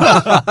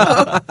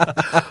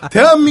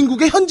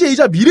 대한민국의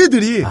현재이자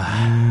미래들이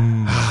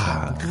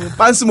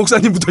빤스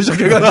목사님부터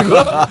시작해가지고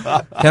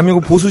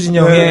대한민국 보수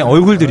진영의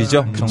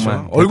얼굴들이죠.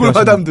 정말 얼굴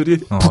화담들이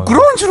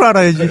부끄러운 줄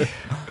알아야지.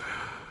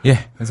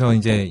 예, 그래서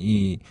이제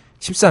이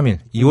 13일,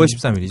 2월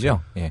 13일이죠.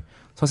 예,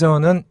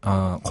 서세원은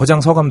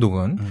거장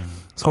서감독은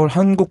서울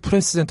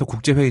한국프레스센터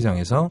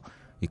국제회의장에서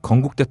이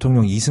건국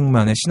대통령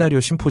이승만의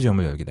시나리오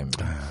심포지엄을 열게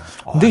됩니다.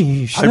 근데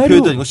이 시나리오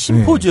발표했던 이거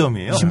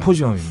심포지엄이에요. 네,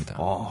 심포지엄입니다.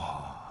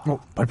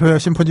 발표와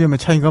심포지엄의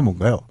차이가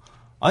뭔가요?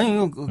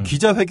 아니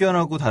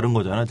기자회견하고 다른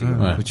거잖아 지금.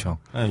 그렇죠.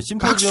 네,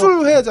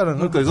 학술회잖아요.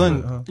 그러니까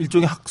이건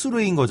일종의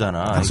학술회의인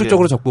거잖아.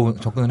 학술적으로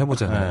접근을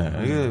해보잖아요.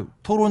 네, 이게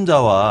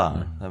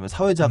토론자와 그다음에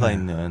사회자가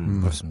있는.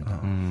 그렇습니다.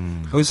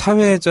 여기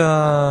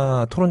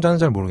사회자 토론자는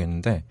잘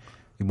모르겠는데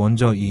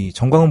먼저 이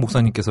정광훈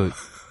목사님께서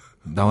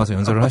나와서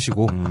연설을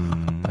하시고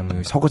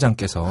그다음에 서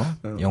거장께서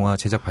영화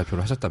제작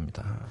발표를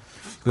하셨답니다.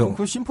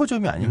 그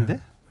심포지엄이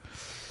아닌데?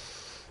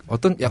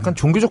 어떤 약간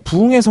종교적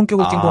부흥의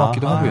성격을 띈 것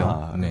같기도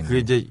하고요. 네. 그게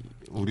이제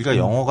우리가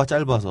영어가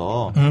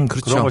짧아서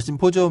그렇죠. 그런 걸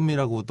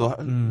심포지엄이라고도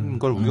하는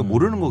걸 우리가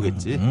모르는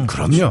거겠지.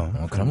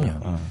 그럼요.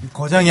 그럼요.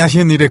 거장이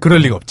하시는 일에 그럴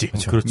리가 없지.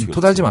 그렇지.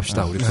 토달지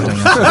맙시다, 우리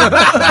거장님.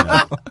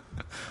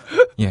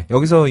 예,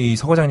 여기서 이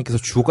서 거장님께서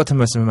주옥 같은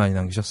말씀을 많이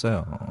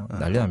남기셨어요.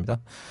 난리 납니다.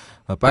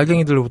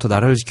 빨갱이들로부터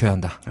나라를 지켜야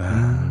한다.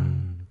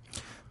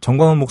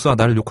 정광훈 목사가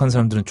나를 욕한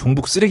사람들은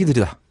종북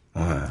쓰레기들이다.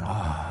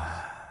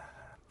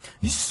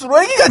 이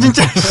쓰레기가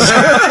진짜.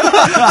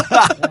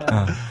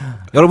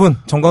 여러분,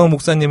 정광훈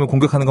목사님을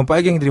공격하는 건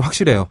빨갱이들이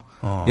확실해요.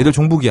 얘들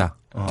종북이야.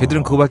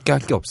 걔들은 그거밖에 할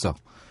게 없어.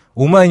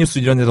 오마이뉴스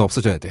이런 데도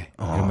없어져야 돼.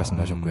 이런 말씀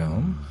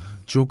하셨고요.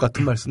 주옥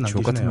같은 말씀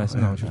남기시네요. 주옥 같은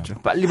말씀 나오셨죠.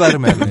 빨리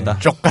발음해야 된다.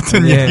 쪽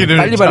같은 예, 얘기를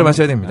빨리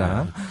발음하셔야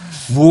됩니다.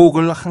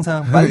 무옥을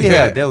항상 빨리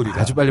해야 돼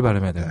우리가. 아주 빨리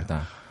발음해야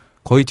됩니다.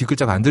 거의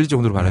뒷글자가 안 들릴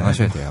정도로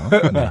발음하셔야 돼요.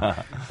 네.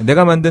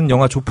 내가 만든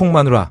영화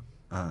조폭마누라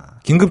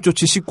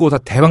긴급조치 19호 다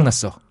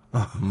대박났어.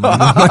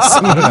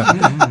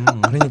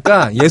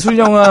 그러니까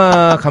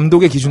예술영화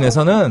감독의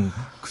기준에서는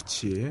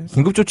그치.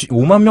 긴급조치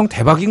 5만 명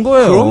대박인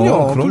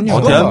거예요.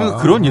 그럼요.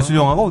 대한민국 그런 예술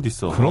영화가 어디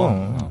있어?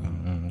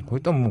 그럼.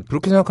 거기다 뭐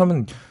그렇게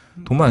생각하면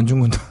돈만 안 준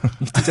건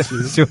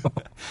진짜죠.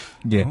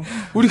 예.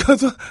 우리가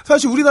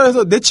사실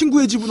우리나라에서 내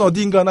친구의 집은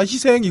어디인가나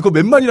희생 이거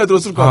몇만이나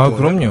들었을 것 같아요.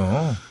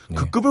 그럼요.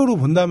 그 급으로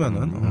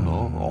본다면은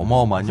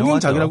어마어마한 영화죠.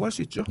 흥행작이라고 할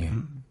수 있죠. 예.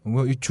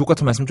 뭐 이 주옥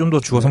같은 말씀 좀 더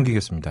주워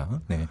섬기겠습니다.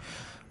 네.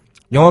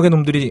 영화계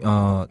놈들이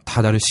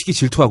다 나를 시기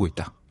질투하고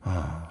있다.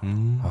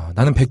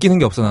 나는 베끼는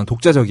게 없어. 나는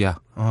독자적이야.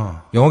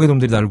 영화계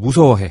놈들이 나를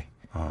무서워해.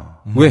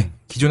 왜?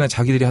 기존에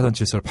자기들이 하던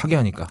질서를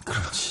파괴하니까.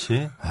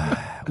 그렇지.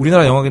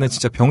 우리나라 영화계는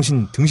진짜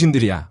병신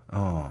등신들이야.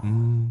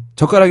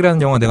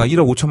 젓가락이라는 영화 내가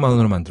 1억 5천만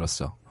원으로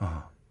만들었어.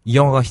 이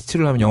영화가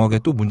히트를 하면 영화계에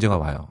또 문제가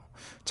와요.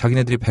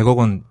 자기네들이 100억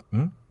원,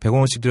 100억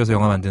원씩 들여서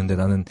영화 만드는데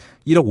나는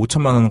 1억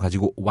 5천만 원을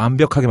가지고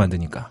완벽하게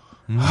만드니까.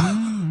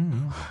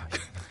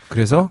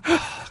 그래서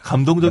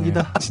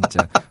감동적이다. 네,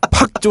 진짜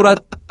팍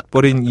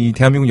쫄아버린 이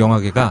대한민국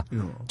영화계가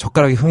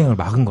젓가락의 흥행을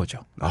막은 거죠.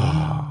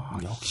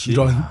 역시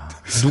이런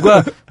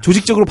누가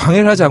조직적으로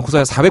방해를 하지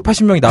않고서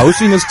 480명이 나올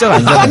수 있는 숫자가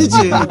아니잖아요.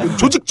 아니지.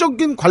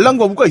 조직적인 관람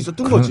거부가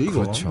있었던 거지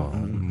이거. 그렇죠.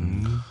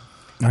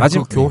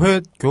 마지막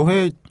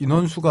교회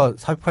인원수가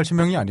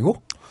 480명이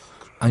아니고?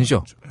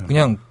 아니죠.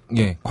 그냥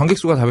예 관객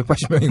수가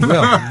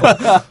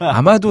 480명이고요.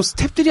 아마도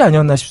스탭들이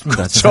아니었나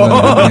싶습니다. 그렇죠.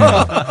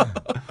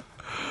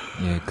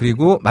 예,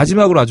 그리고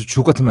마지막으로 아주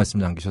주옥 같은 말씀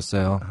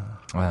남기셨어요.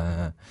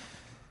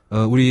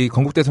 우리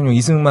건국 대통령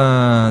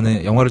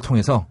이승만의 영화를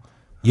통해서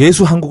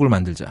예수 한국을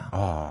만들자.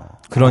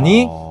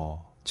 그러니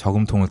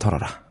저금통을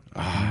털어라.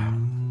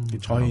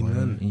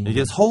 저희는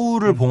이게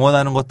서울을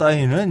봉헌하는 것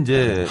따위는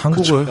이제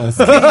한국을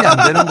스케일이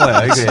안 되는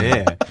거야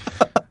이게.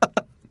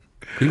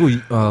 그리고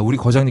우리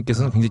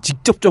거장님께서는 굉장히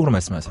직접적으로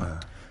말씀하세요.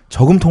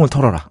 저금통을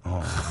털어라.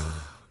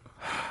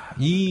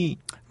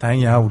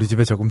 다행이야 우리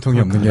집에 저금통이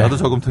없는 게. 나도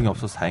저금통이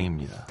없어서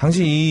다행입니다.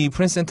 당시 이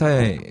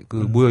프렌센터에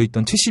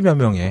모여있던 70여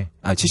명의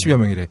 70여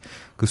명이래.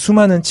 그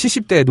수많은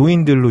 70대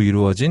노인들로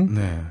이루어진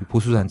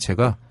보수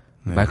단체가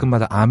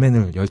말끝마다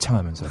아멘을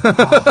열창하면서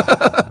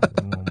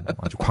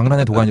아주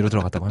광란의 도가니로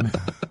들어갔다고 합니다.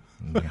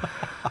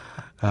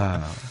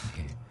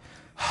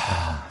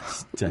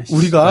 진짜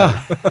우리가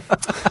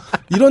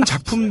이런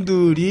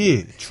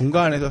작품들이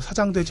중간에서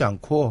사장되지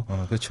않고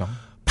그렇죠.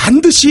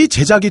 반드시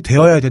제작이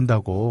되어야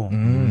된다고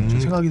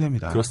생각이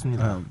됩니다.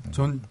 그렇습니다.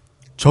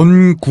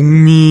 전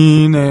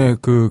국민의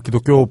그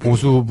기독교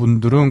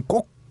보수분들은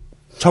꼭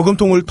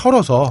저금통을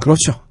털어서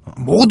그렇죠.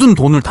 모든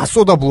돈을 다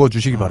쏟아부어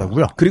주시기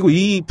바라고요. 그리고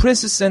이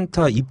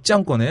프레스센터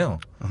입장권에요.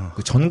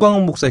 그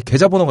전광훈 목사의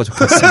계좌번호가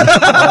적혀 있습니다.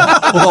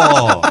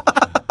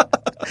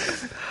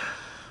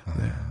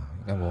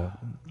 그러니까 뭐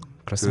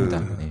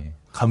그렇습니다. 예.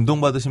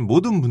 감동받으신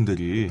모든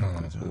분들이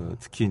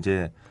특히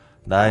이제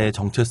나의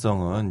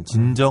정체성은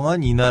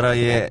진정한 이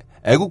나라의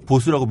애국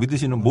보수라고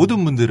믿으시는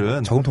모든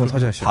분들은 저금통을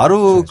터져야죠.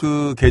 바로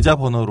그 계좌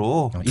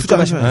번호로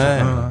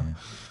투자하셔야죠.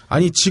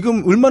 아니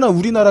지금 얼마나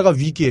우리나라가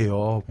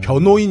위기예요.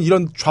 변호인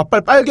이런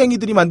좌빨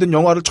빨갱이들이 만든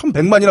영화를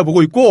 1,100만이나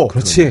보고 있고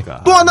그렇지.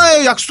 또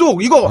하나의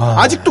약속 이거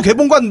아직도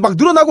개봉관 막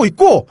늘어나고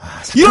있고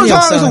이런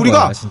상황에서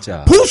우리가 거야,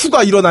 진짜.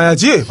 보수가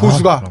일어나야지.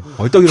 보수가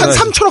한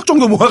 3천억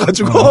정도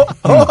모아가지고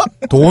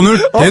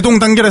돈을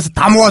대동단결해서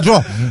다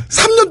모아줘.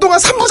 3년 동안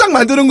 3부작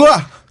만드는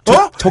거야.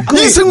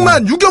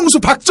 이승만, 유경수,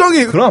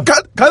 박정희 그럼.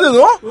 가는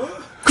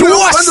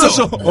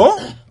좋았어.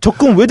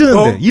 적금 왜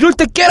드는데? 이럴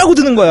때 깨라고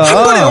드는 거야.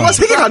 한 번에 영화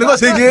 3개 가는 거야,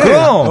 3개.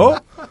 그럼.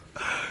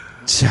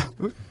 자.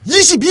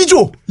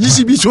 22조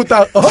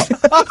딱,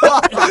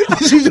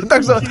 22조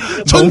딱 써.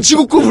 전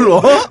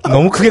지구급으로.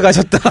 너무 크게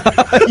가셨다.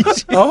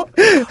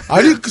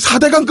 아니,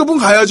 4대강급은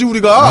가야지,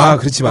 우리가.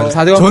 그렇지,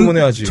 맞아. 4대강급은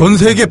해야지. 전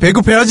세계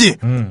배급해야지.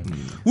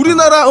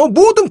 우리나라,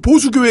 모든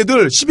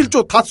보수교회들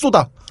 11조 다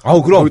쏟아.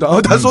 그럼.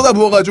 다 쏟아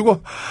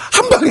부어가지고,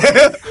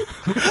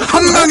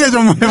 한 방에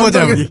좀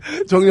해보자, 우리.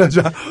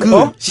 정리하자.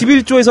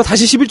 11조에서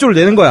다시 11조를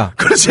내는 거야.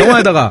 그렇지.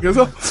 영화에다가.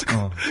 그래서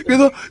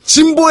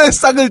진보의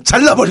싹을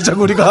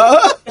잘라버리자고, 우리가.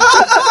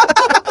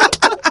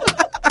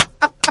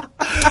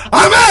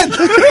 아멘!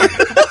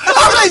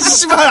 아멘,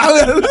 씨발,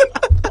 아멘!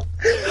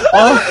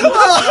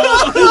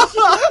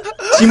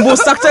 진보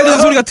싹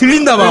잘리는 소리가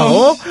들린다,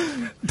 막,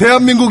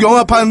 대한민국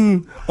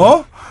영화판,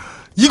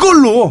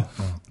 이걸로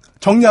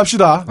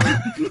정리합시다.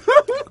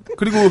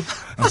 그리고,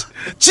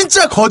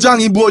 진짜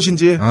거장이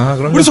무엇인지.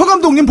 우리 서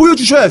감독님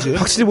보여주셔야지.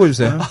 확실히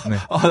보여주세요. 네.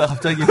 나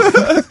갑자기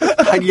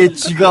다리에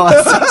쥐가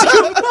왔어,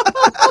 지금.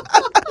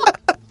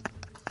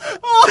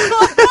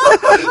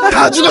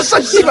 다 죽었어,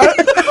 씨발.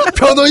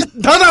 변호인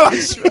다 나와,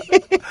 씨발.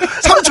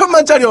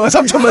 3천만짜리 영화,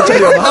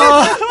 3천만짜리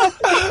영화.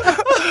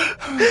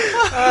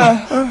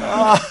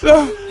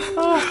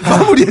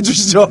 마무리해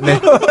주시죠.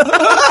 네.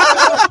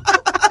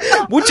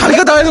 뭐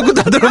자기가 다 해놓고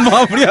다들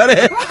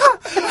마무리하래.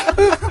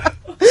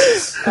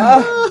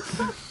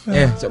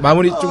 예, 자,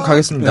 마무리 좀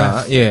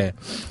가겠습니다. 예.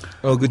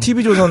 그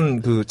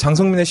TV조선 그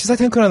장성민의 시사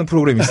탱크라는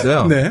프로그램이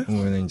있어요. 네.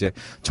 보면은 이제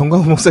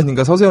정광훈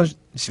목사님과 서세원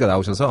씨가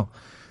나오셔서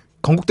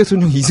건국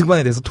대통령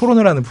이승만에 대해서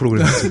토론을 하는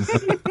프로그램이 있습니다.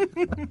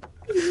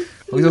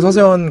 거기서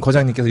서세원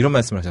거장님께서 이런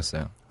말씀을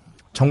하셨어요.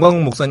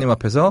 정광훈 목사님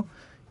앞에서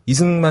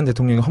이승만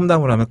대통령이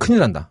험담을 하면 큰일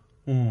난다.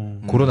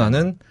 고로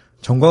나는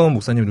정광훈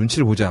목사님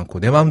눈치를 보지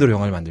않고 내 마음대로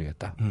영화를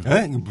만들겠다.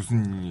 이게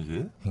무슨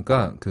얘기예요?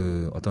 그러니까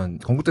그 어떤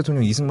건국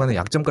대통령 이승만의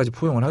약점까지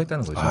포용을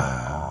하겠다는 거죠.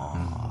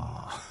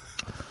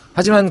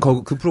 하지만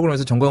그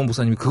프로그램에서 정광훈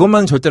목사님이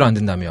그것만은 절대로 안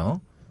된다며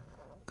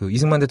그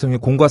이승만 대통령의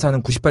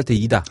공과사는 98대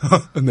 2다.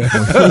 네.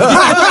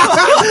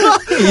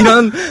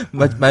 이런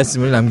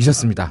말씀을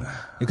남기셨습니다.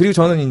 그리고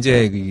저는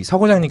이제 서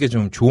과장님께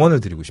좀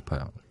조언을 드리고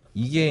싶어요.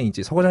 이게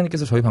이제 서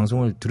과장님께서 저희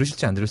방송을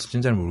들으실지 안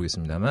들으실지는 잘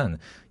모르겠습니다만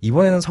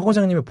이번에는 서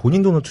과장님의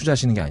본인 돈을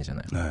투자하시는 게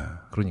아니잖아요. 네.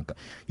 그러니까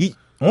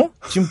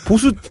지금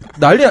보수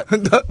난리야.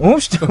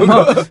 진짜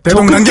막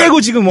대동단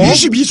깨고 지금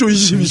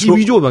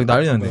 22조 막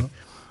난리났네.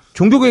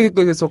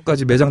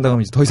 종교계획에서까지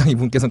매장당하면 더 이상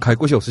이분께서는 갈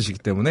곳이 없으시기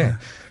때문에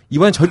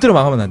이번엔 절대로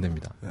망하면 안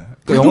됩니다.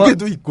 그러니까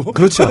영화도 있고.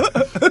 그렇죠.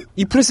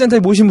 이 프레스센터에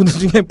모신 분들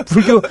중에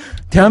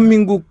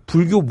대한민국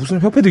불교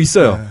무슨 협회도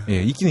있어요. 네.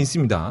 예, 있기는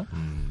있습니다.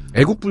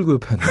 애국불교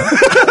협회였나?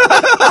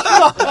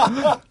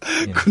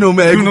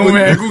 그놈의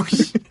애국.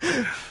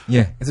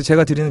 예, 그래서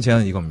제가 드리는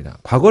제안은 이겁니다.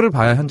 과거를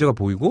봐야 현재가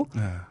보이고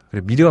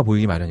미래가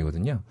보이기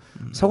마련이거든요.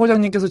 서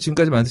과장님께서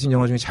지금까지 만드신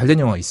영화 중에 잘된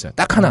영화가 있어요.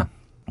 딱 하나.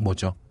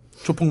 뭐죠?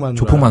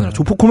 조폭마누라.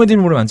 조폭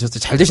코미디물을 만드셨을 때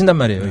잘 되신단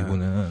말이에요,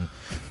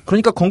 이분은.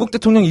 그러니까 건국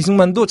대통령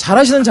이승만도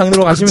잘하시는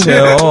장르로 가시면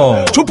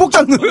돼요. 조폭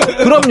장르.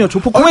 그럼요,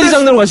 조폭 코미디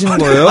장르로 가시는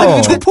거예요.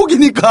 아니,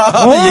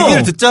 조폭이니까.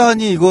 얘기를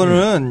듣자니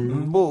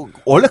이거는 뭐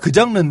원래 그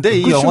장르인데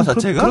이 영화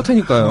자체가.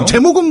 그렇다니까요.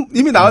 제목은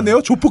이미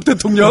나왔네요. 조폭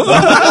대통령.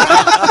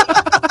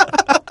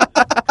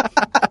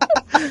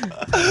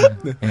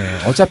 네,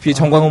 어차피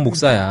정광훈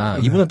목사야.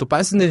 이분은 또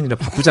빤스내는 일에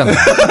바쁘잖아요.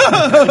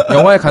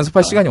 영화에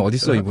간섭할 시간이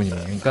어딨어, 이분이.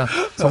 그러니까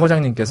서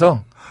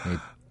과장님께서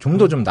좀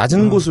더 좀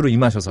낮은 곳으로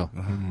임하셔서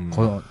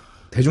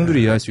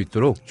대중들이 이해할 수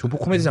있도록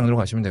조폭 코미디 장르로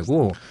가시면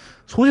되고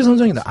소재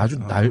선정이 아주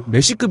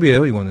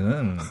메시급이에요.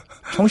 이거는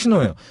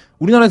청신호예요.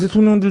 우리나라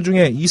대통령들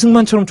중에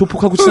이승만처럼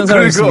조폭하고 친한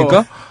사람이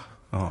있습니까?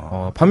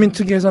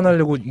 반민특위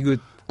해산하려고 이거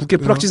국회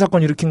프락치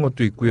사건 일으킨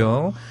것도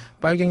있고요.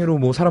 빨갱이로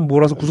뭐 사람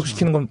몰아서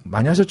구속시키는 건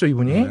많이 하셨죠,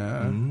 이분이?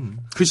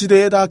 그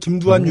시대에 다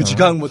김두한,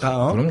 유지강 뭐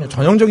다. 그럼요.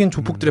 전형적인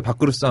조폭들의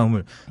밥그릇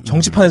싸움을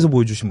정치판에서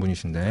보여주신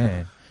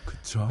분이신데.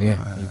 그렇죠. 예,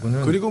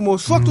 이분은 그리고 뭐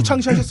수학도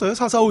창시하셨어요.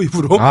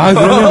 445입으로. 아,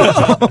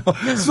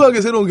 그러면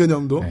수학의 새로운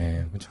개념도.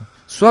 네, 그렇죠.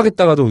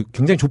 수학에다가도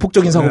굉장히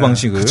조폭적인 사고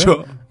방식을.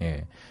 그렇죠.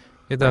 예.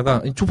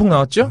 게다가 조폭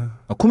나왔죠?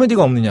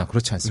 코미디가 없느냐?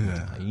 그렇지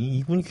않습니다.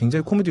 이분이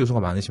굉장히 코미디 요소가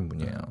많으신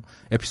분이에요.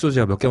 에피소드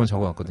제가 몇 개만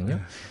적어왔거든요.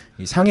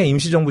 이 상해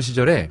임시정부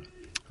시절에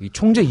이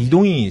총재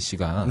이동희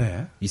씨가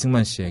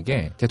이승만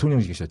씨에게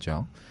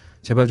대통령직이셨죠.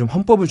 제발 좀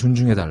헌법을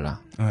존중해달라.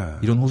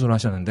 이런 호소를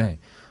하셨는데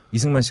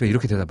이승만 씨가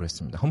이렇게 대답을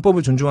했습니다.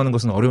 헌법을 존중하는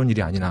것은 어려운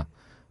일이 아니나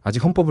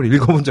아직 헌법을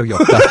읽어본 적이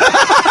없다.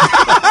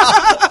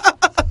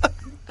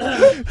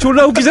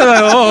 졸라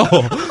웃기잖아요.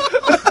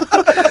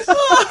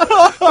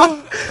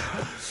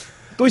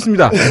 또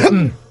있습니다.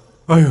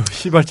 아유,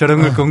 시발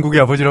저런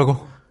건국의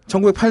아버지라고.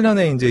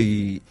 1908년에 이제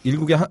이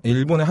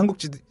일본의 한국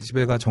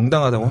지배가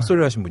정당하다고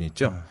헛소리를 하신 분이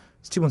있죠.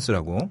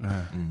 스티븐스라고.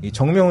 이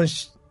정명훈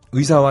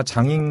의사와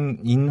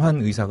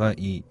장인환 의사가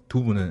이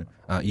두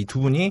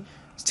분이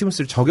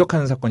스티븐스를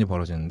저격하는 사건이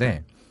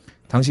벌어졌는데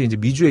당시 이제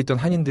미주에 있던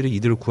한인들이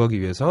이들을 구하기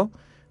위해서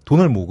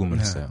돈을 모금을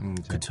했어요.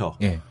 그렇죠.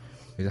 예.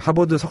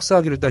 하버드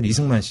석사학위를 딴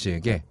이승만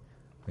씨에게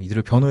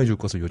이들을 변호해 줄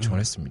것을 요청을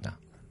했습니다.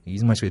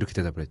 이승만 씨가 이렇게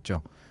대답을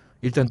했죠.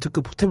 일단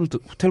특급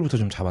호텔부터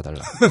좀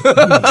잡아달라.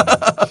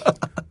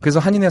 그래서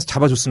한인에서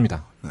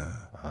잡아줬습니다.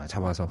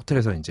 잡아서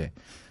호텔에서 이제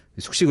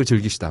숙식을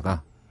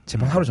즐기시다가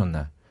재판 하루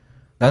전날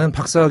나는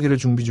박사학위를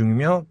준비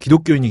중이며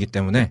기독교인이기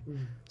때문에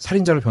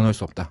살인자를 변호할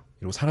수 없다.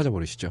 이러고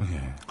사라져버리시죠.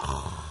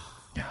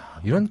 야,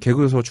 이런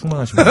개그 요소가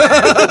충만하신 분.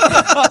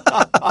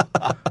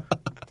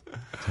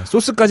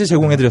 소스까지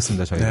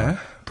제공해드렸습니다. 저희가.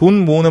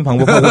 돈 모으는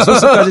방법하고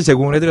소스까지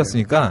제공을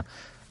해드렸으니까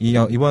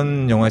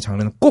이번 영화의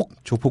장르는 꼭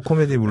조폭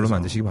코미디물로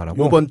만드시기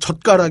바라고. 이번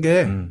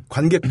젓가락에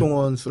관객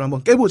동원 수를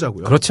한번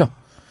깨보자고요. 그렇죠.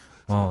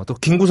 또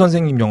김구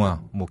선생님 영화,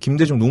 뭐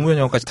김대중 노무현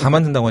영화까지 다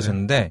만든다고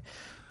하셨는데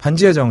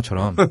반지의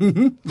제왕처럼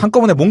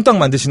한꺼번에 몽땅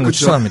만드시는 걸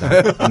추천합니다.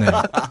 네.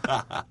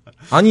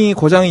 아니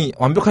고장이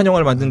완벽한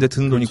영화를 만드는데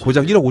드는 돈이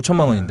고작 1억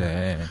 5천만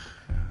원인데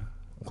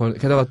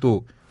게다가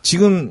또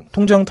지금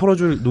통장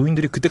털어줄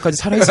노인들이 그때까지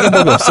살아있을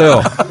법이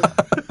없어요.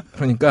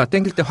 그러니까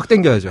땡길 때 확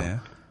땡겨야죠.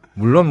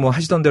 물론 뭐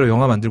하시던 대로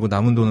영화 만들고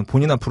남은 돈은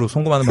본인 앞으로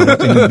송금하는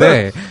방법도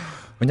있는데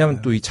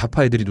왜냐하면 또 이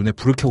좌파 애들이 눈에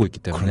불을 켜고 있기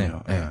때문에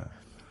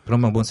그런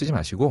방법은 쓰지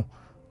마시고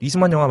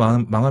이승만 영화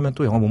망하면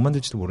또 영화 못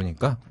만들지도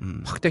모르니까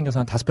확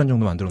땡겨서 한 5편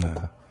정도 만들어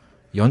놓고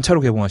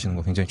연차로 개봉하시는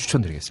거 굉장히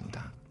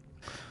추천드리겠습니다.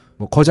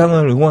 뭐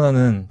거장을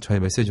응원하는 저의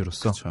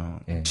메시지로서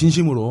예.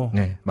 진심으로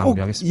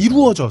마무리하겠습니다.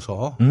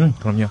 이루어져서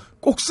그럼요.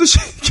 꼭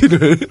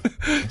쓰시기를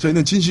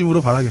저희는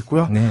진심으로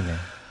바라겠고요. 네네.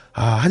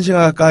 한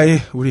시간 가까이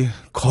우리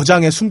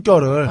거장의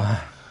숨결을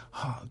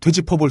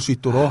되짚어볼 수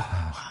있도록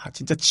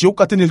진짜 지옥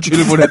같은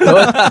일주일을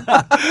보냈던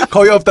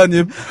거의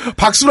없다님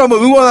박수로 한번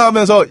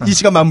응원하면서 이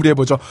시간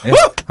마무리해보죠. 네,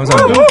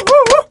 감사합니다.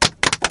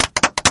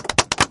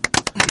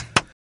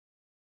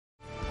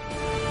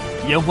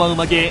 영화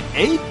음악의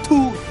A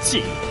to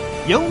Z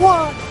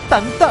영화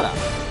딴따라.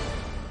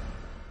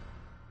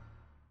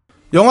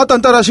 영화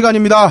딴따라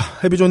시간입니다.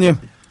 해비조님.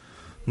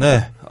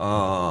 네,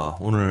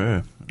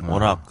 오늘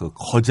워낙 그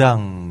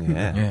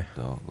거장의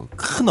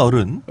큰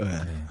어른,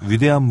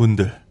 위대한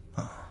분들,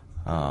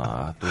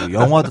 또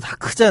영화도 다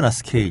크잖아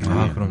스케일이.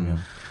 그럼요.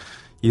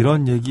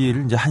 이런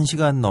얘기를 이제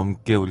 1시간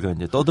넘게 우리가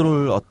이제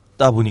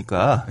떠들었다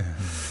보니까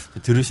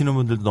들으시는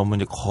분들도 너무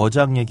이제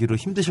거장 얘기로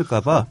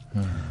힘드실까봐.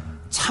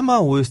 차마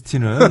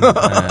OST는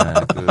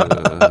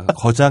그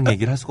거장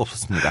얘기를 할 수가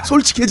없었습니다.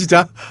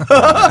 솔직해지자.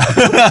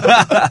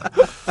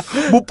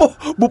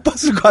 못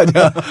봤을 거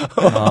아니야.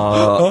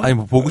 아니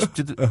뭐 보고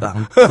싶지도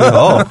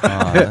않고요.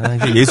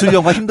 예술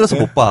영화 힘들어서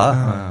못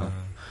봐.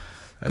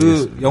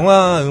 그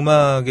영화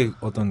음악의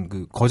어떤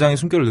그 거장의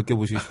숨결을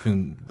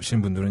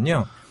느껴보시는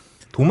분들은요.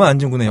 도마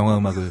안중근의 영화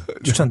음악을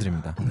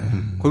추천드립니다.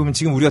 거기 보면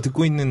지금 우리가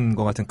듣고 있는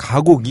것 같은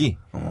가곡이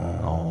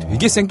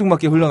되게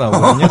생뚱맞게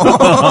흘러나오거든요.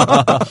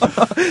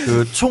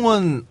 그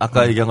총은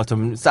아까 얘기한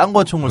것처럼 싼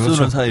총을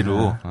쏘는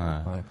사이로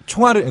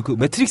총알을 그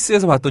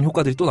매트릭스에서 봤던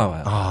효과들이 또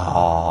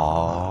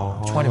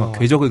나와요. 총알이 막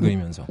궤적을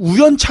그리면서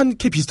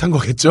우연찮게 비슷한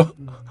거겠죠?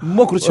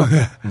 뭐 그렇죠.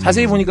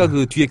 자세히 보니까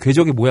그 뒤에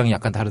궤적의 모양이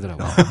약간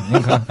다르더라고요.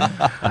 그러니까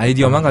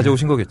아이디어만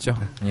가져오신 거겠죠.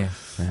 예.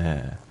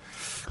 네.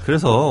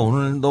 그래서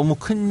오늘 너무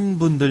큰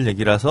분들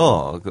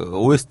얘기라서 그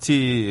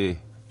OST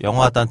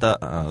영화 딴따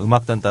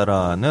음악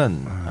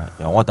딴따라는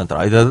영화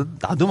딴따라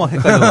나도 막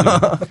헷갈려.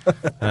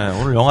 네,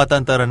 오늘 영화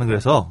딴따라는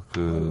그래서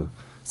그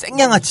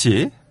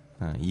생양아치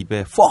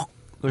입에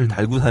퍽을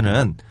달고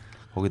사는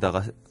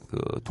거기다가 그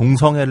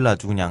동성애를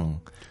아주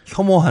그냥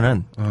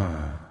혐오하는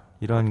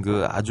이런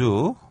그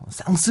아주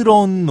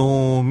쌍스러운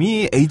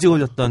놈이 에이즈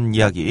걸렸던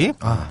이야기.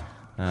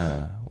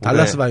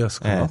 달라스 바이어스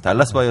클럽. 네,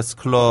 달라스 바이어스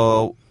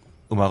클럽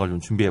음악을 좀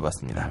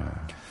준비해봤습니다.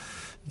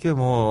 이게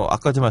뭐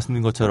아까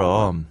말씀드린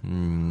것처럼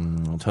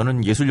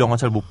저는 예술 영화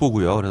잘 못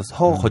보고요. 그래서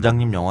서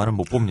거장님 영화는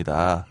못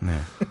봅니다.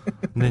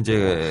 근데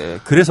이제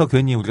그래서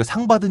괜히 우리가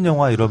상 받은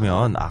영화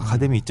이러면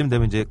아카데미 이쯤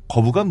되면 이제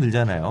거부감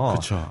들잖아요.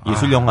 그쵸.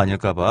 예술 영화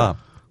아닐까봐.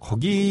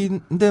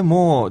 거기인데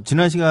뭐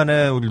지난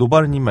시간에 우리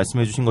노바르님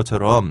말씀해주신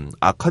것처럼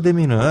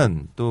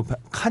아카데미는 또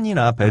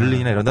칸이나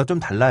베를린이나 이런 데가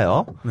좀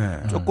달라요.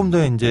 조금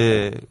더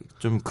이제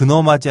좀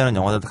근엄하지 않은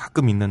영화들도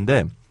가끔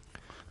있는데,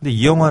 근데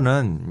이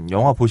영화는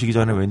영화 보시기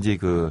전에 왠지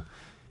그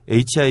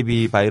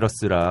HIV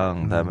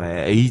바이러스랑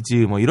그다음에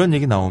에이즈 뭐 이런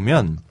얘기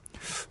나오면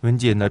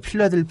왠지 옛날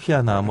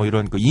필라델피아나 뭐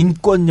이런 그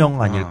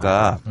인권영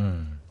아닐까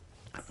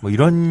뭐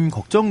이런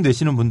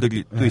걱정되시는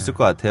분들이 또 있을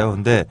것 같아요.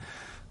 근데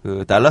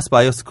그 달라스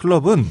바이어스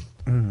클럽은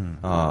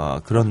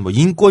그런 뭐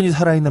인권이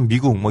살아있는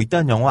미국 뭐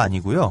이딴 영화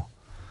아니고요.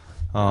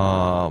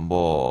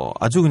 뭐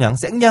아주 그냥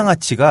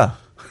생양아치가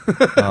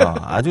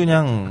아주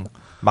그냥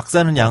막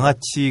사는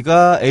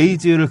양아치가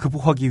에이즈를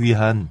극복하기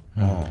위한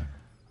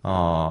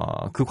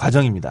그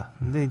과정입니다.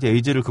 근데 이제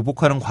에이즈를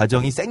극복하는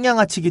과정이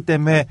생양아치기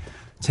때문에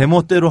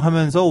제멋대로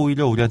하면서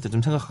오히려 우리한테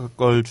좀 생각할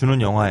걸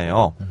주는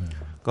영화예요.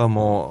 그러니까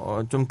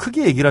뭐 좀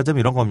크게 얘기를 하자면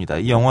이런 겁니다.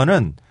 이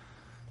영화는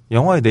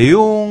영화의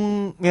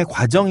내용의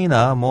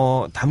과정이나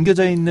뭐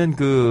담겨져 있는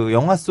그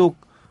영화 속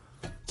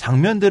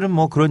장면들은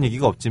뭐 그런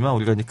얘기가 없지만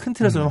우리가 이제 큰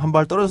틀에서 좀 한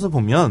발 떨어져서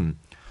보면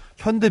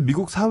현대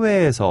미국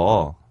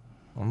사회에서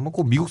뭐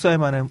꼭 미국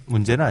사회만의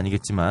문제는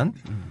아니겠지만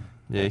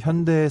이제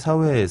현대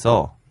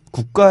사회에서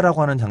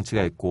국가라고 하는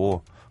장치가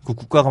있고 그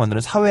국가가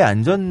만드는 사회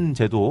안전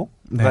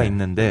제도가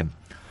있는데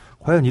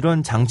과연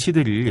이런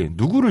장치들이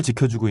누구를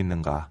지켜주고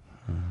있는가,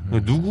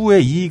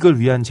 누구의 이익을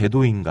위한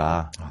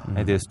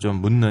제도인가에 대해서 좀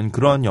묻는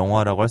그런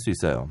영화라고 할 수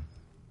있어요.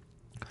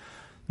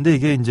 근데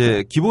이게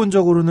이제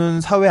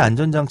기본적으로는 사회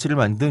안전 장치를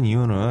만든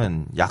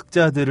이유는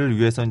약자들을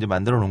위해서 이제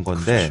만들어 놓은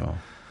건데, 그렇죠.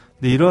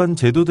 근데 이런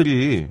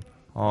제도들이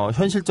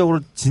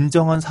현실적으로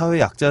진정한 사회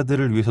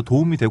약자들을 위해서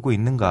도움이 되고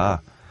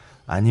있는가,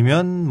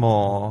 아니면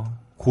뭐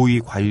고위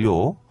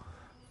관료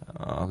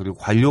그리고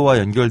관료와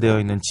연결되어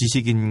있는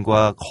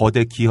지식인과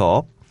거대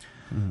기업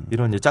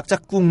이런 이제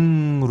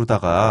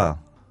짝짝꿍으로다가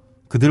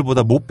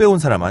그들보다 못 배운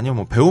사람 아니면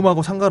뭐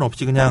배움하고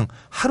상관없이 그냥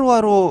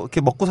하루하루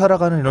이렇게 먹고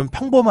살아가는 이런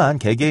평범한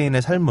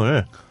개개인의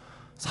삶을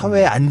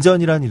사회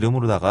안전이라는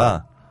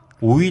이름으로다가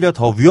오히려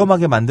더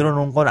위험하게 만들어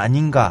놓은 건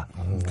아닌가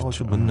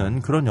그것을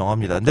묻는 그런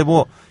영화입니다. 근데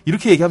뭐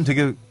이렇게 얘기하면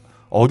되게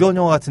어려운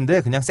영화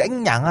같은데 그냥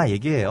생양아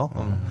얘기예요.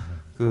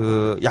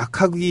 그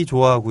약하기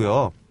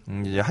좋아하고요.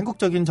 이제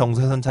한국적인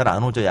정서에서는 잘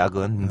안 오죠,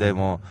 약은. 근데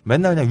뭐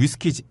맨날 그냥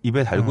위스키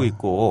입에 달고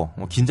있고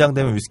뭐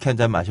긴장되면 위스키 한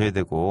잔 마셔야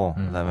되고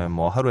그다음에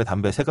뭐 하루에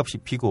담배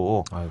 3갑씩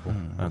피고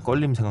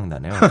껄림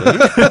생각나네요.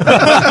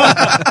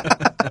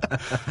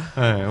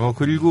 네, 뭐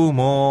그리고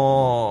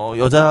뭐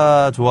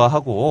여자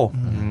좋아하고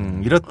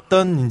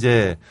이랬던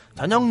이제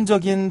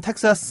전형적인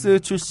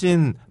텍사스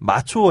출신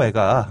마초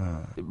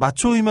애가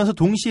마초이면서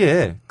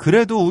동시에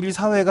그래도 우리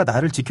사회가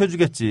나를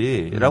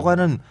지켜주겠지라고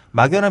하는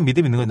막연한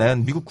믿음이 있는 거예요.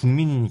 나는 미국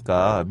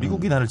국민이니까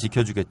미국이 나를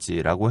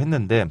지켜주겠지라고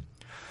했는데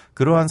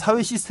그러한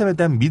사회 시스템에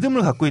대한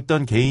믿음을 갖고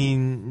있던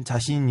개인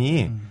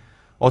자신이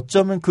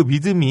어쩌면 그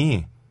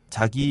믿음이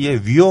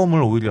자기의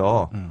위험을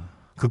오히려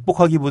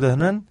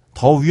극복하기보다는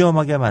더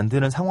위험하게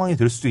만드는 상황이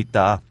될 수도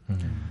있다.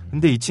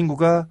 근데 이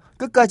친구가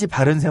끝까지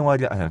바른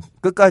생활이,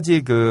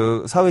 끝까지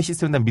그 사회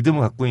시스템에 대한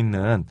믿음을 갖고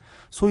있는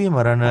소위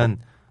말하는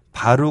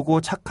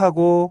바르고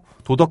착하고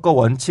도덕과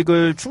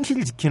원칙을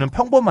충실히 지키는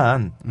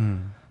평범한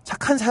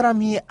착한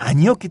사람이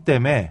아니었기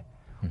때문에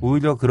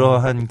오히려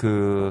그러한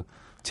그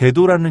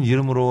제도라는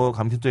이름으로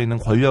감춰져 있는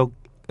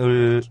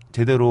권력을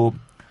제대로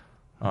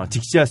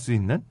직시할 수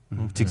있는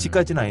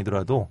직시까지는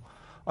아니더라도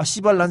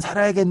씨발 난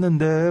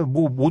살아야겠는데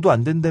뭐 뭐도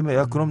안 된다며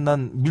야 그럼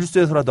난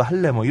밀수해서라도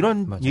할래 뭐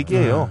이런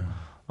얘기예요.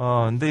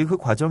 근데 그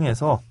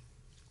과정에서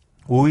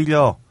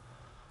오히려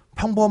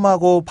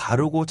평범하고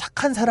바르고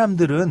착한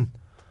사람들은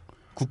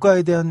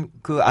국가에 대한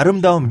그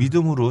아름다운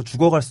믿음으로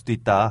죽어갈 수도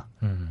있다.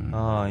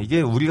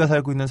 이게 우리가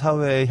살고 있는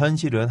사회의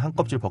현실은 한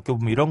껍질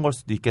벗겨보면 이런 걸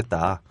수도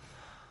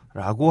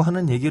있겠다라고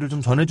하는 얘기를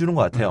좀 전해주는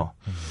것 같아요.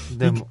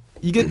 근데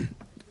이게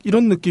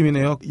이런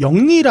느낌이네요.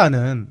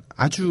 영리라는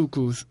아주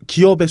그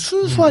기업의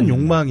순수한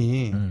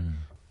욕망이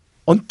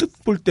언뜻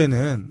볼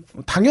때는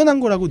당연한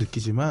거라고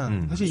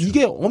느끼지만 사실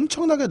이게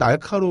엄청나게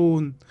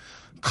날카로운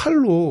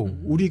칼로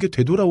우리에게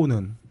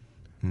되돌아오는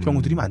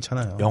경우들이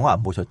많잖아요. 영화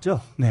안 보셨죠?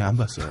 네, 안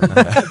봤어요.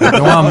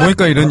 영화 안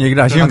보니까 이런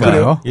얘기를 하시는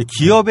거예요? 예,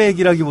 기업의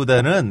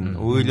얘기라기보다는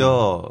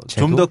오히려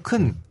좀 더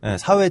큰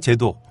사회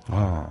제도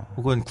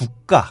혹은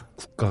국가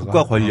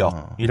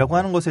권력이라고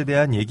하는 것에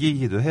대한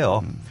얘기이기도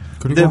해요.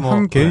 그리고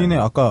한 개인의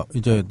아까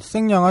이제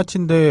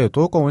생양아치인데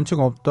도덕과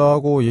원칙은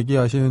없다고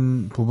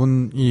얘기하신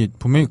부분이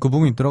분명히 그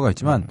부분이 들어가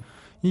있지만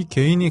이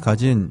개인이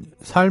가진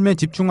삶에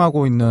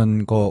집중하고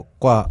있는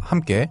것과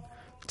함께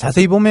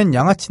자세히 보면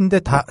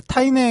양아치인데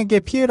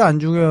타인에게 피해를 안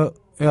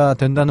주어야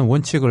된다는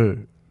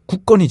원칙을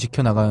굳건히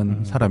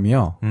지켜나간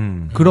사람이요.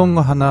 그런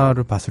거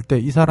하나를 봤을 때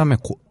이 사람의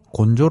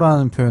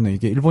곤조라는 표현은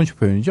이게 일본식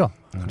표현이죠.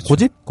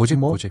 그렇죠.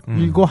 고집.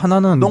 이거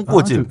하나는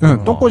똥꼬집.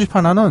 똥꼬집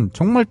하나는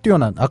정말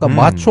뛰어난. 아까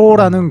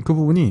마초라는 그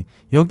부분이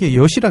여기에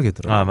여실하게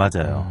들어요.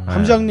 맞아요.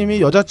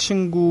 함장님이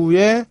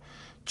여자친구의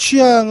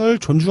취향을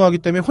존중하기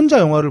때문에 혼자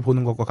영화를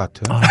보는 것과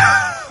같은.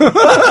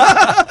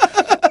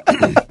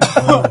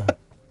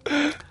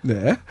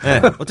 네.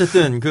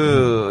 어쨌든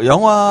그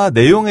영화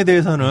내용에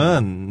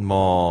대해서는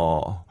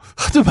뭐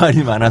하도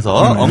말이 많아서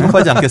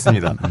언급하지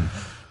않겠습니다.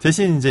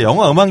 대신 이제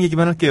영화 음악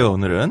얘기만 할게요,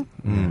 오늘은.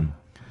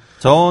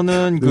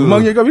 저는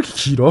음악 얘기가 왜 이렇게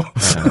길어?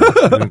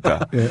 네, 그러니까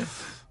예.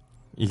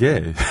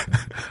 이게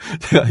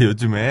제가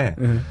요즘에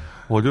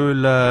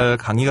월요일 날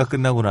강의가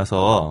끝나고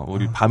나서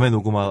우리 밤에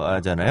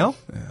녹음하잖아요.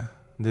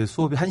 근데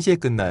수업이 1시에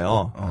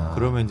끝나요.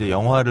 그러면 이제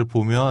영화를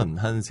보면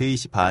한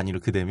 3시 반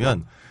이렇게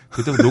되면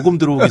그때 녹음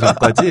들어오기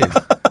전까지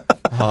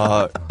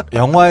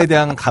영화에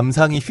대한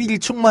감상이 필이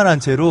충만한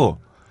채로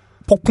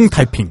폭풍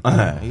타이핑.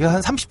 네, 이게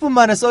한 30분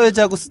만에 써야지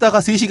하고 쓰다가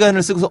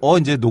 3시간을 쓰고서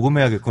이제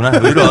녹음해야겠구나.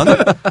 뭐 이런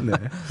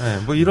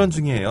뭐 이런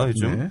중이에요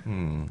요즘.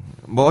 네.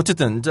 뭐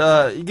어쨌든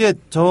자 이게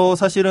저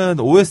사실은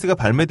OS가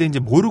발매된지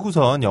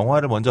모르고선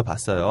영화를 먼저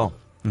봤어요.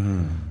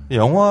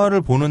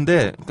 영화를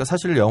보는데 그러니까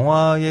사실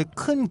영화에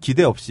큰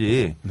기대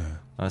없이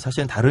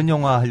사실은 다른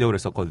영화 하려고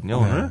그랬었거든요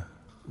오늘.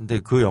 근데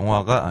그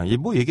영화가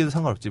뭐 얘기해도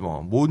상관없지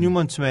뭐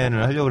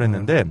모뉴먼트맨을 하려고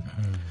했는데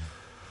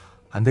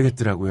안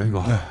되겠더라고요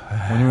이거.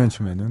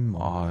 모뉴먼트맨은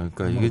뭐.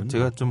 그러니까 이게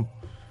제가 좀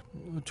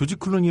조지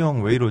클루니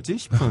형 왜 이러지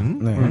싶은.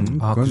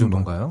 그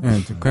정도인가요?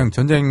 네, 그냥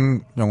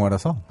전쟁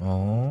영화라서.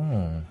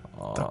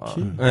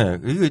 딱히. 네,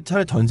 이게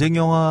차라리 전쟁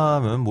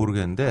영화면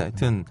모르겠는데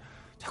하여튼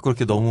자꾸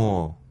이렇게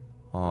너무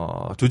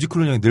조지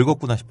클루니 형이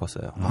늙었구나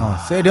싶었어요.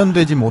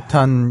 세련되지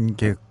못한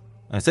게.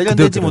 네,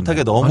 세련되지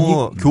못하게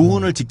너무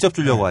교훈을 직접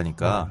주려고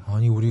하니까.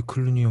 아니 우리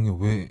클루니 형이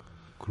왜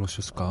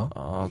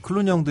그러셨을까?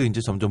 클루니 형도 이제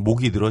점점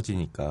목이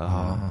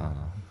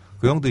늘어지니까.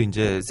 그 형도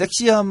이제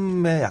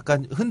섹시함에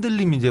약간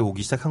흔들림이 이제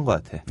오기 시작한 것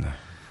같아. 네.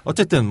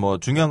 어쨌든 뭐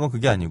중요한 건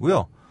그게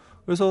아니고요.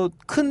 그래서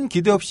큰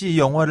기대 없이 이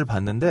영화를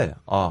봤는데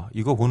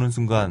이거 보는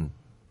순간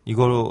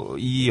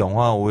이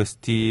영화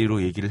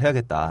OST로 얘기를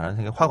해야겠다라는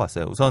생각이 확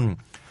왔어요. 우선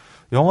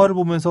영화를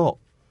보면서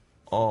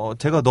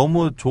제가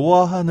너무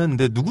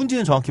좋아하는데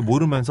누군지는 정확히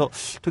모르면서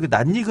되게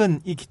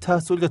낯익은 이 기타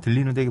소리가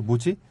들리는데 이게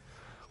뭐지?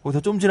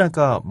 거기서 좀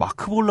지나니까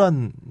마크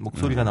볼란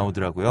목소리가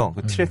나오더라고요.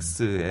 그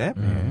티렉스에.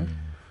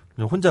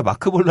 혼자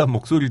마크 볼란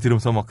목소리를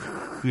들으면서 막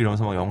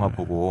이러면서 막 영화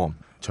보고.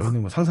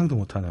 저희는 뭐 상상도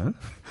못하는.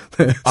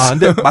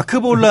 근데 마크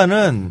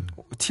볼란은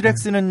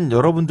티렉스는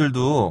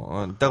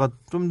여러분들도 이따가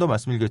좀 더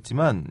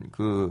말씀드리겠지만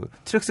그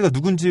티렉스가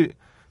누군지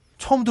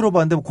처음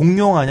들어봤는데 뭐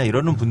공룡 아니야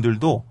이러는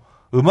분들도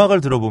음악을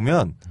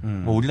들어보면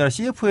뭐 우리나라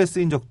CF에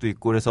쓰인 적도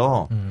있고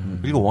그래서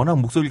그리고 워낙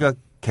목소리가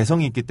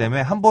개성이 있기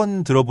때문에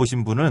한번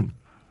들어보신 분은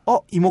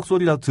이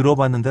목소리라도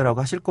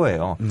들어봤는데라고 하실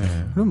거예요.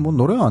 그럼 뭐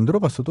노래 안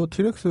들어봤어도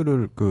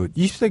티렉스를 그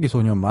 20세기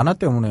소년 만화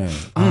때문에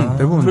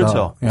대부분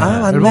그렇죠.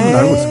 다 앨범을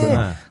알고 있을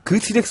거예요. 그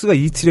티렉스가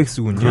이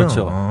티렉스군요.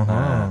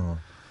 그렇죠.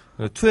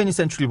 20th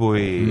Century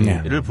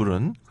Boy를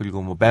부른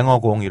그리고 뭐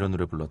뱅어공 이런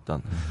노래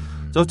불렀던.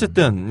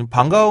 어쨌든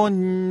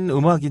반가운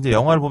음악이 이제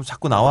영화를 보면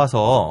자꾸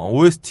나와서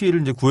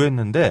OST를 이제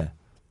구했는데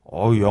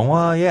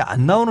영화에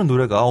안 나오는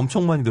노래가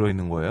엄청 많이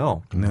들어있는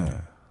거예요.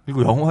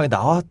 그리고 영화에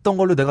나왔던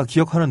걸로 내가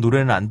기억하는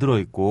노래는 안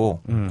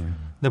들어있고.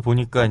 근데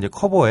보니까 이제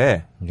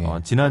커버에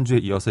지난주에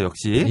이어서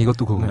역시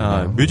이것도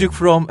그거군요. Music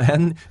from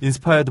and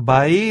Inspired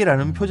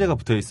by라는 표제가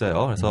붙어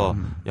있어요. 그래서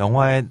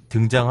영화에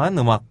등장한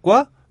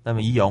음악과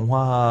그다음에 이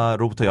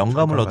영화로부터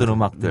영감을 얻은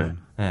음악들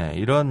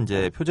이런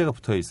이제 표제가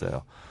붙어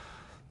있어요.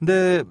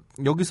 근데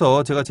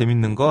여기서 제가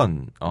재밌는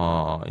건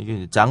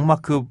이게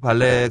장마크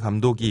발레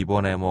감독이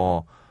이번에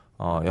뭐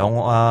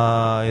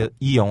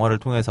이 영화를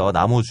통해서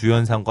나무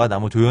주연상과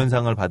나무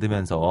조연상을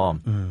받으면서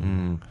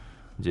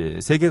이제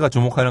세계가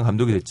주목하는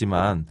감독이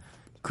됐지만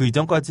그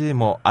이전까지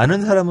뭐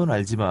아는 사람은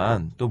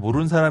알지만 또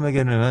모르는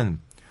사람에게는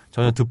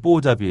전혀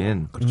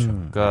듣보잡인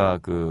그러니까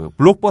그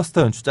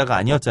블록버스터 연출자가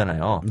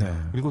아니었잖아요.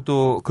 그리고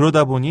또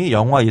그러다 보니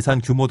영화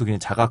예산 규모도 굉장히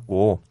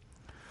작았고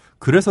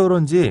그래서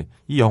그런지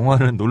이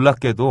영화는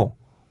놀랍게도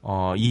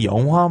이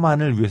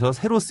영화만을 위해서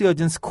새로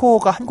쓰여진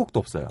스코어가 한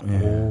곡도 없어요.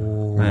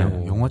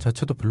 영화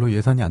자체도 별로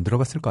예산이 안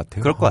들어갔을 것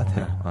같아요. 그럴 것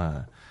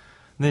같아요.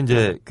 근데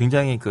이제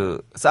굉장히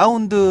그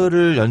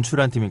사운드를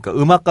연출한 팀이니까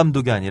음악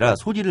감독이 아니라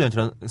소리를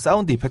연출한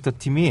사운드 이펙터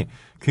팀이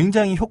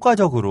굉장히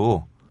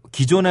효과적으로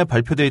기존에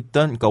발표돼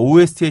있던 그러니까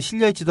OST에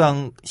실려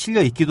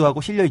있기도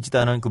하고 실려 있지도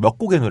않은 그 몇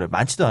곡의 노래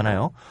많지도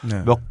않아요.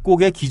 몇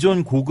곡의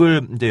기존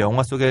곡을 이제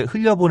영화 속에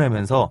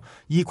흘려보내면서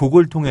이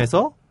곡을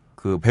통해서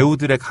그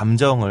배우들의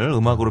감정을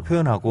음악으로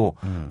표현하고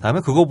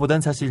다음에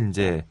그거보단 사실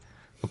이제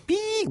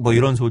삑 뭐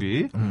이런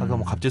소리 하고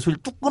뭐 갑자기 소리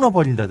뚝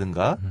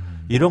끊어버린다든가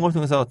이런 걸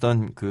통해서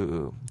어떤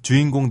그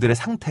주인공들의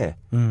상태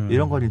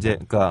이런 걸 이제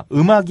그러니까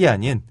음악이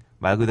아닌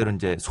말 그대로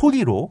이제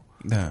소리로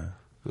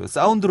그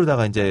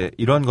사운드로다가 이제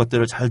이런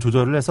것들을 잘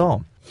조절을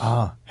해서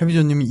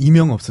해미전님이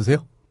이명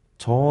없으세요?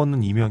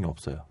 저는 이명이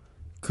없어요.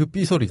 그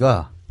삐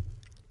소리가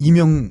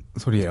이명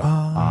소리예요.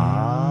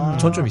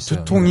 전 좀 있어요.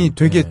 두통이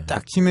되게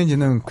딱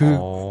심해지는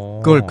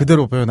그걸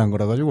그대로 표현한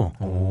거라 가지고.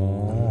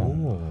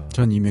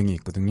 전 이명이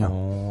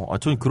있거든요.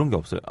 저는 그런 게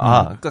없어요.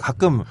 그러니까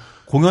가끔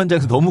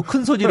공연장에서 너무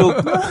큰 소리로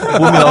보면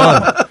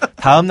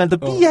다음 날도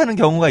삐 하는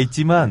경우가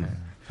있지만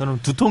저는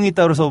두통이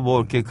있다 그래서 뭐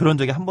이렇게 그런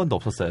적이 한 번도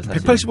없었어요.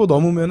 사실. 185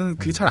 넘으면은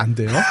그게 잘 안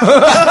돼요.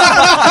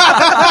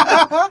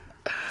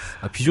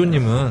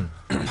 비조님은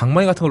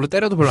방망이 같은 걸로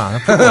때려도 별로 안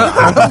아플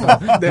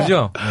거야.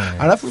 그죠?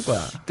 안 아플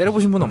거야.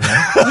 때려보신 분 없나요?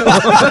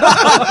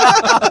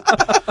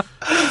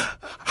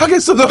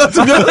 하겠어, 너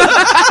같으면.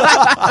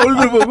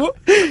 얼굴 보고.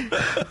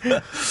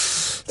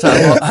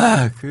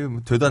 자,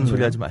 되도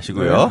소리 하지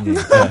마시고요.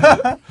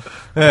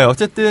 네,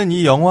 어쨌든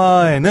이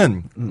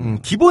영화에는,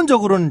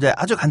 기본적으로는 이제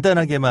아주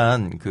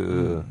간단하게만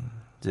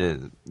이제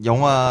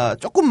영화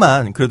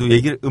조금만 그래도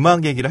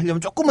음악 얘기를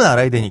하려면 조금만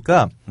알아야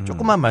되니까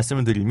조금만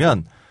말씀을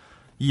드리면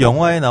이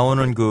영화에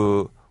나오는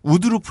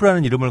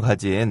우드루프라는 이름을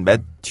가진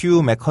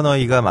매튜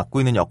맥커너이가 맡고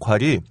있는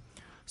역할이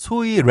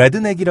소위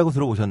레드넥이라고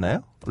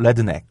들어보셨나요?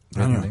 레드넥.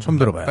 아니요, 처음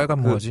들어봐요.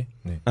 빨간 모가지?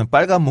 네.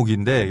 빨간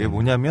목인데 이게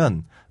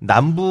뭐냐면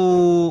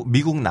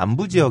미국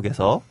남부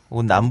지역에서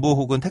혹은 남부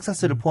혹은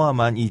텍사스를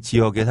포함한 이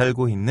지역에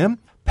살고 있는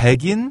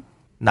백인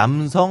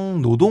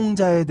남성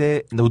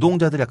노동자들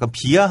약간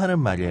비하하는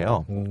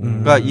말이에요.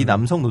 그러니까 이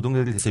남성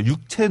노동자들이 대체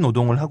육체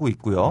노동을 하고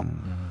있고요.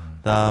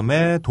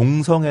 그다음에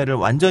동성애를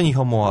완전히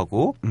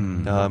혐오하고,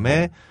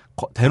 그다음에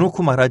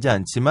대놓고 말하지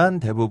않지만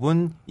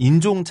대부분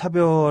인종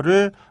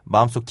차별을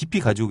마음속 깊이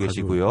가지고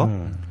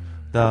계시고요.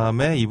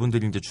 그다음에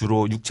이분들이 이제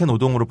주로 육체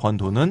노동으로 번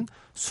돈은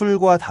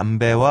술과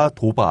담배와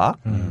도박,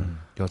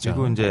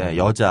 그리고 이제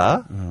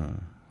여자,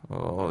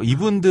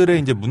 이분들의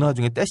이제 문화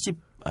중에 떼씹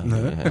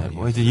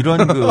뭐 이제 이런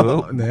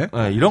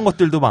이런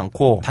것들도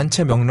많고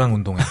단체 명랑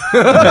운동회.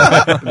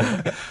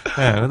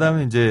 네,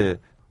 그다음에 이제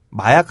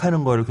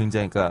마약하는 거를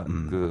굉장히 그러니까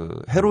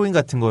헤로인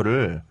같은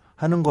거를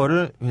하는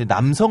거를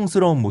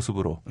남성스러운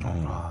모습으로.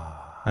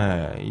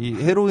 네, 이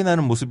헤로인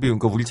하는 모습이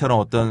그러니까 우리처럼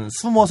어떤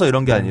숨어서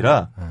이런 게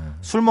아니라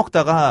술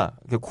먹다가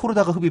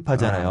코르다가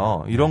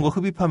흡입하잖아요. 이런 거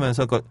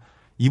흡입하면서 그러니까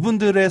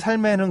이분들의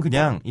삶에는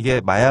그냥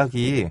이게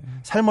마약이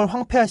삶을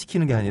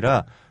황폐화시키는 게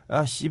아니라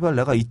씨발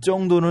내가 이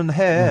정도는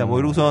해. 뭐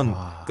이러고선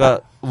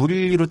그러니까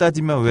우리로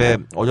따지면 왜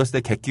어렸을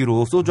때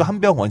객기로 소주 한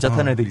병 원샷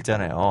하는 애들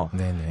있잖아요.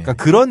 네네. 그러니까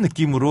그런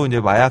느낌으로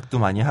이제 마약도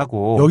많이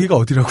하고. 여기가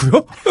어디라고요?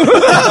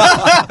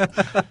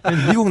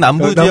 미국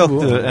남부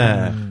지역들.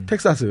 예.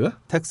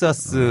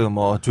 텍사스,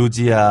 뭐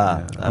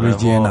조지아,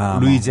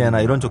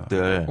 루이지애나 이런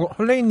쪽들.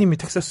 헐레이님이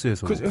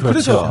텍사스에서.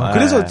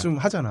 그래서 좀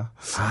하잖아.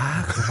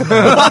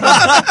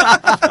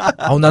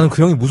 나는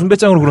그 형이 무슨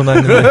배짱으로 그러나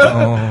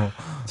했는데.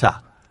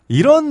 자.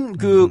 이런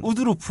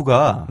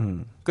우드루프가,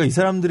 그러니까 이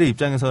사람들의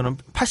입장에서는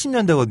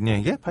 80년대거든요,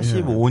 이게?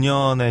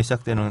 85년에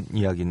시작되는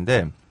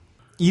이야기인데,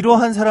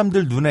 이러한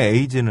사람들 눈에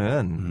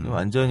에이즈는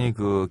완전히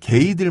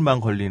게이들만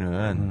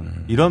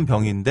걸리는 이런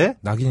병인데,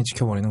 낙인이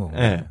찍혀버리는 거고.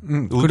 네.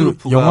 그리고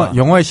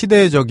영화의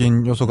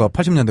시대적인 요소가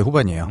 80년대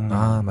후반이에요.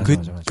 맞아.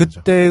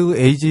 그때의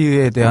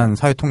에이즈에 대한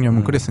사회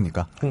통념은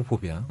그랬으니까.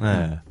 호모포비아.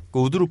 네.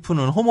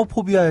 우드루프는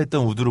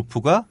호모포비아였던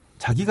우드루프가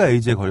자기가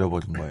에이즈에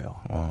걸려버린 거예요.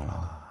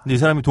 근데 이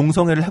사람이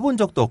동성애를 해본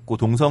적도 없고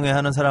동성애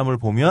하는 사람을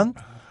보면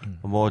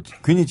뭐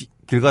괜히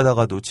길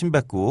가다가도 침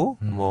뱉고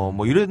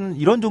뭐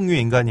이런 종류의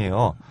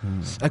인간이에요.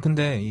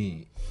 근데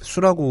이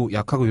술하고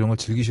약하고 이런 걸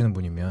즐기시는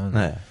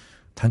분이면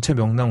단체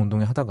명랑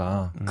운동회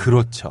하다가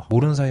그렇죠.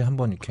 모르는 사이에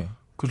한번 이렇게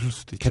그럴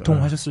수도 있죠.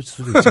 개통하셨을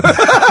수도 있죠.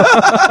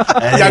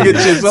 약에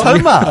취해서?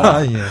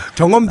 설마. 예.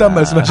 경험담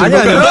말씀하시는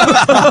거예요?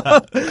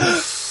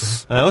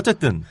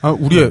 어쨌든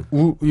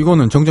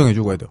이거는 정정해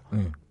주고 해야 돼요.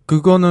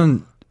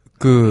 그거는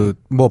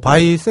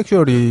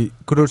바이섹슈얼이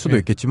그럴 수도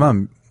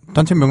있겠지만,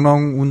 단체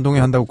명랑 운동회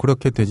한다고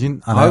그렇게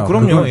되진 않아요.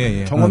 그럼요.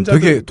 예.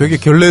 경험자들. 되게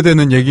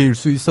결례되는 얘기일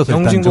수 있어서.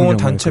 영진공을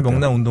단체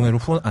명랑 운동회로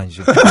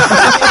아니죠.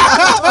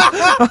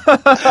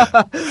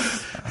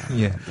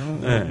 예.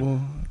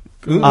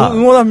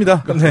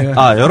 응원합니다. 네.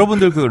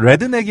 여러분들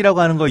레드넥이라고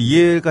하는 거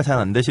이해가 잘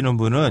안 되시는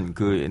분은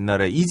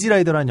옛날에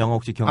이지라이더라는 영화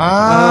혹시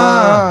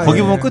기억나시나요?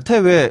 거기 보면 끝에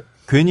왜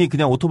괜히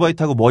그냥 오토바이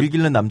타고 머리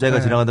길른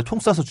남자애가 지나가다 총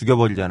쏴서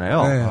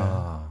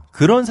죽여버리잖아요.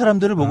 그런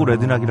사람들을 보고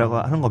레드넥이라고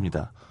하는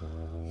겁니다.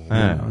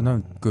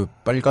 난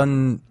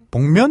빨간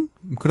복면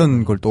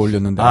그런 걸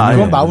떠올렸는데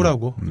그건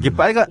마우라고. 이게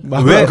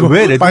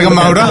왜 레드넥? 빨간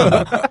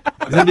마우라?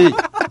 근데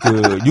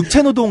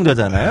육체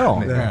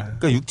노동자잖아요.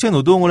 그러니까 육체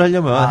노동을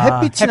하려면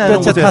햇빛이 나는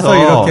햇볕에 곳에서 타서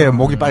이렇게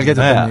목이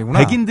빨개졌다는 얘기구나.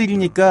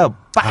 백인들이니까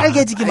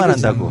빨개지기만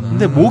한다고.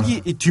 근데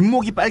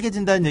뒷목이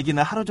빨개진다는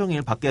얘기는 하루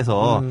종일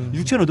밖에서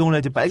육체 노동을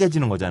해야지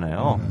빨개지는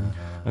거잖아요.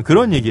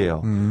 그런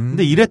얘기예요.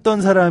 근데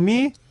이랬던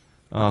사람이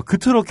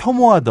그토록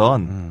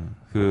혐오하던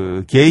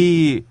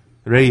게이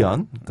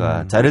레이언,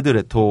 그러니까 자레드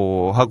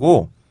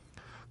레토하고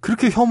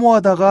그렇게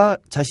혐오하다가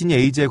자신이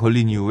에이즈에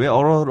걸린 이후에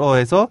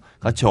어러해서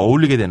같이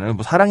어울리게 되는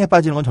사랑에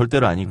빠지는 건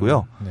절대로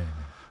아니고요.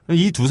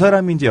 이 두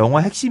사람이 이제 영화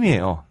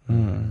핵심이에요.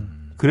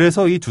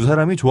 그래서 이 두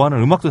사람이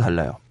좋아하는 음악도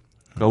달라요.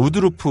 그러니까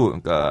우드루프,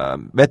 그러니까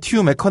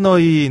매튜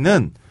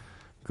맥커너이는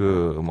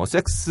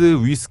섹스,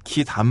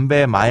 위스키,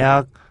 담배,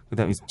 마약,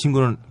 그다음에 이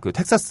친구는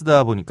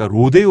텍사스다 보니까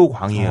로데오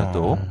광이에요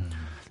또.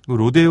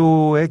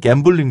 로데오에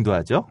갬블링도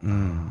하죠.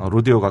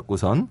 로데오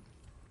갖고선.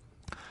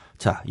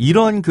 자,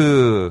 이런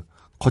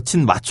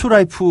거친 마초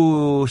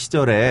라이프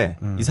시절에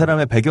이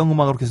사람의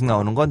배경음악으로 계속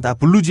나오는 건 다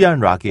블루지한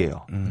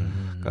락이에요.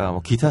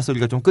 그러니까 기타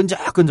소리가 좀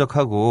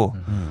끈적끈적하고,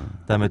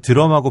 그다음에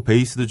드럼하고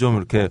베이스도 좀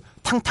이렇게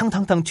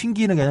탕탕탕탕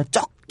튕기는 게 아니라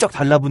쩍쩍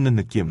달라붙는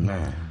느낌.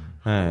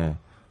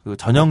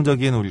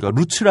 전형적인 우리가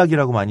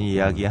루츠락이라고 많이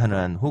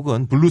이야기하는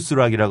혹은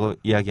블루스락이라고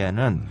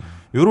이야기하는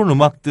이런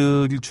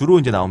음악들이 주로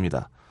이제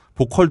나옵니다.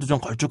 보컬도 좀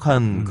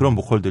걸쭉한 그런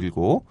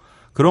보컬들이고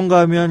그런가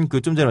하면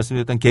그 좀 전에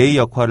말씀드렸던 게이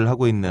역할을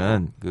하고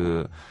있는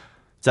그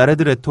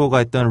자레드 레토가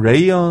했던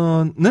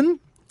레이언은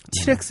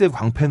티렉스의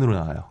광팬으로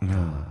나와요. 네.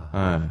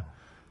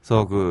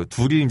 그래서 그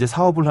둘이 이제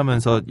사업을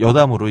하면서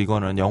여담으로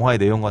이거는 영화의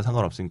내용과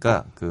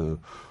상관없으니까 그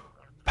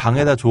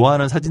방에다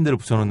좋아하는 사진들을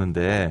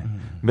붙여놓는데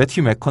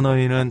매튜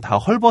맥커너이는 다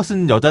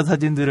헐벗은 여자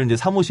사진들을 이제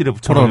사무실에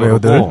붙여놓고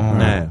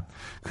네.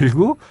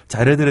 그리고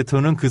자레드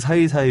레토는 그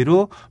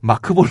사이사이로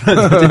마크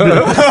볼란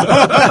사진을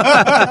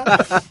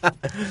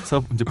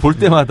그래서 이제 볼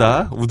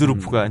때마다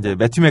우드루프가 이제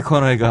매튜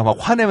맥커너이가 막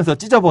화내면서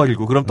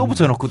찢어버리고 그럼 또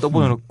붙여놓고 또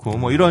붙여놓고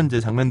뭐 이런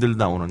이제 장면들도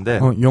나오는데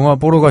영화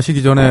보러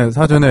가시기 전에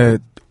사전에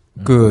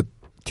그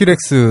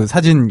티렉스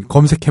사진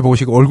검색해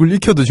보시고 얼굴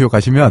익혀두시고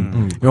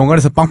가시면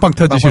영화관에서 빵빵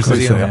터지실 수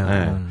있어요.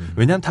 네.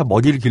 왜냐하면 다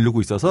머리를 기르고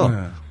있어서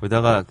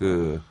거기다가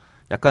그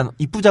약간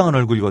이쁘장한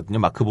얼굴이거든요.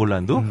 마크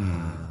볼란도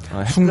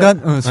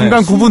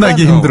순간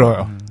구분하기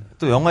힘들어요.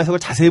 또 영화에서 그걸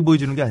자세히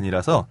보여주는 게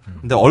아니라서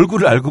근데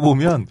얼굴을 알고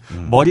보면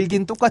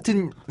머리긴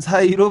똑같은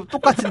사이로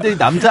똑같은데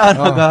남자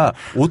하나가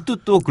옷도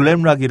또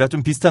글램락이라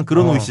좀 비슷한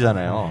그런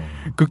옷이잖아요.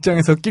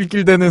 극장에서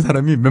낄낄대는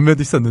사람이 몇몇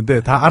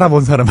있었는데 다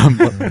알아본 사람 한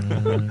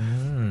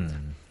번.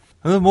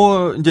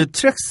 뭐 이제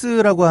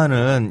트렉스라고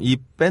하는 이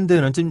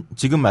밴드는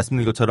지금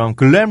말씀드린 것처럼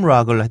글램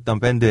락을 했던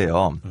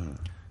밴드예요.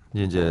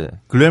 이제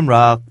글램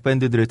락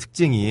밴드들의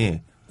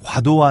특징이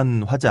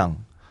과도한 화장,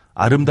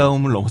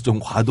 아름다움을 넘어서 좀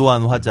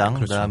과도한 화장,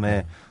 그렇죠.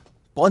 그다음에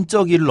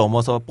번쩍이를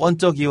넘어서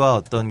번쩍이와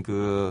어떤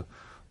그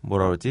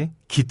뭐라 그러지?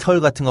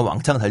 깃털 같은 거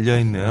왕창 달려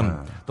있는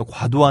또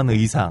과도한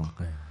의상.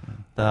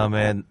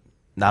 그다음에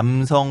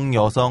남성,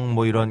 여성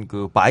뭐 이런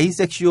그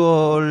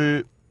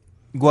바이섹슈얼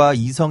과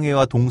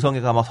이성애와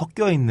동성애가 막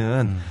섞여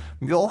있는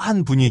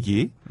묘한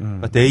분위기.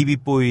 그러니까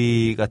데이빗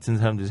보이 같은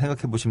사람들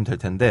생각해 보시면 될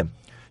텐데.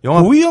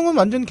 영화 보이 형은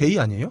완전 게이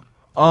아니에요?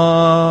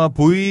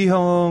 보이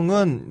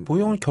형은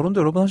결혼도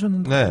여러 번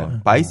하셨는데. 네,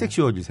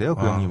 바이섹슈얼이세요,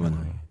 그 형님은.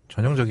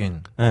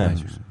 전형적인. 네.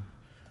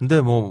 근데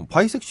뭐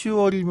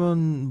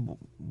바이섹슈얼이면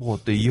뭐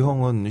어때? 이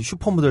형은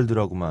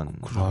슈퍼모델들하고만.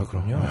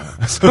 그럼요.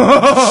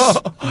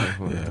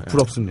 예,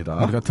 부럽습니다.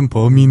 우리 같은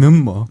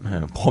범인은 뭐. 네,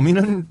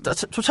 범인은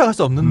쫓아갈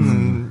수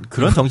없는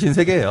그런 정신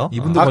세계예요.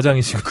 이분도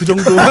거장이시고. 그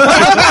정도.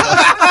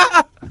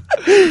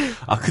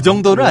 그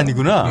정도는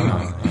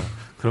아니구나.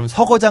 그럼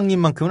서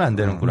거장님만큼은 안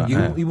되는구나.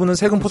 이분은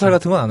세금 포탈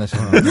같은 건 안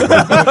하시나요?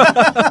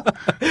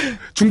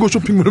 중고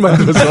쇼핑몰을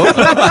만들어서.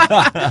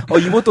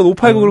 이번 또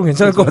 589 그러면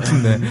괜찮을 것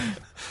같은데.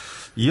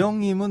 이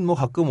형님은 뭐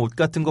가끔 옷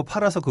같은 거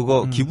팔아서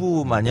그거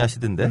기부 많이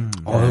하시던데.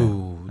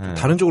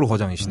 다른 쪽으로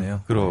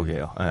거장이시네요.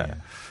 그러게요. 네.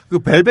 그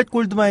벨벳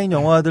골드마인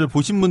영화들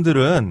보신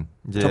분들은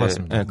이제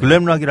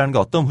글램락이라는 게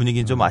어떤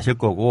분위기인지 좀 아실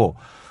거고,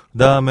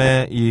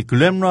 그다음에 이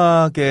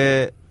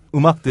글램락의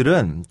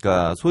음악들은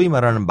그러니까 소위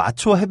말하는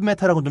마초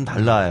헤비메탈하고는 좀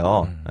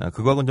달라요.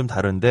 그거하고는 좀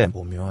다른데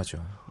오묘하죠.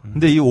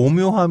 근데 이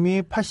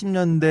오묘함이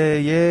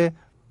 80년대에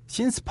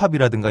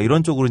신스팝이라든가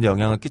이런 쪽으로 이제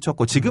영향을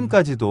끼쳤고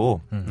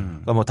지금까지도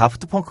그러니까 뭐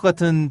다프트 펑크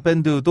같은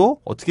밴드도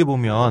어떻게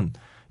보면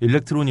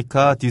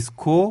일렉트로니카,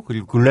 디스코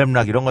그리고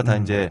글램락 이런 거 다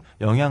이제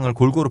영향을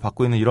골고루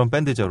받고 있는 이런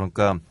밴드죠.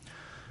 그러니까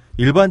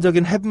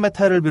일반적인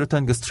헤비메탈을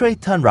비롯한 그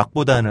스트레이트한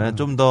락보다는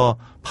좀 더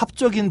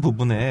팝적인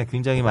부분에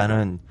굉장히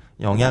많은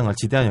영향을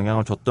지대한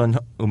영향을 줬던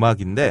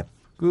음악인데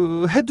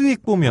그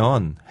헤드윅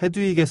보면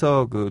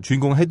헤드윅에서 그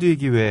주인공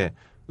헤드윅이 왜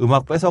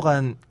음악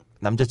뺏어간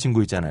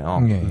남자친구 있잖아요.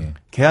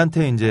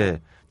 걔한테 이제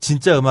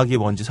진짜 음악이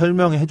뭔지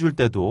설명해 줄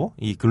때도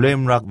이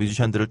글램락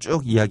뮤지션들을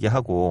쭉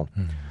이야기하고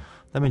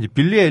그다음에 이제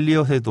빌리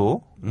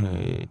엘리엇에도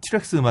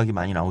티렉스 음악이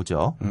많이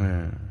나오죠.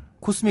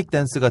 코스믹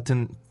댄서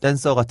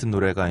같은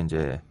노래가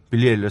이제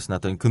빌리 엘리엇이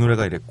나왔던 그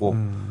노래가 이랬고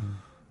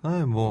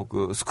뭐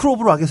그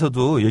스크로브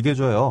락에서도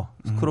얘기해줘요.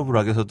 스크로브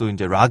락에서도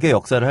이제 락의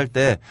역사를 할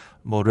때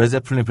뭐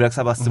레제플린, 블랙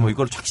사바스 뭐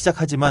이걸 쫙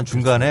시작하지만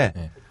중간에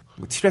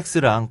뭐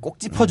티렉스랑 꼭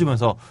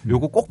짚어주면서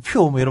요거 꼭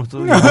펴 뭐 이러면서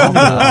또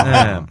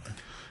내가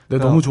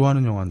너무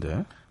좋아하는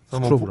영화인데.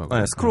 스크로브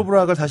락. 스크로브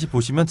락을 다시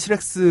보시면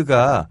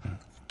티렉스가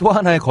또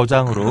하나의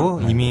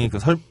거장으로 이미 그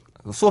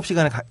수업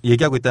시간에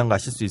얘기하고 있다는 거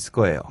아실 수 있을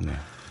거예요. 네.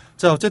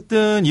 자,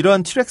 어쨌든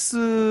이러한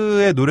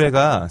티렉스의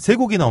노래가 세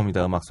곡이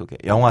나옵니다. 음악 속에.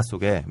 영화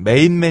속에.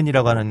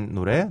 메인맨이라고 하는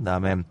노래,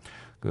 그다음에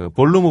그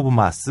볼룸 오브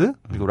마스,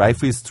 그리고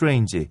라이프 이즈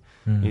스트레인지.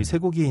 이 세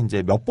곡이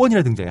이제 몇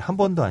번이나 등장해요. 한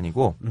번도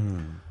아니고.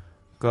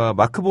 그러니까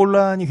마크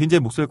볼란이 굉장히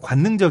목소리가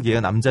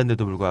관능적이에요.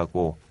 남자인데도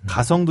불구하고.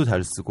 가성도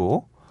잘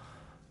쓰고.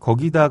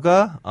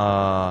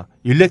 거기다가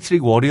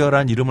일렉트릭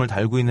워리어라는 이름을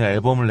달고 있는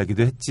앨범을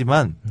내기도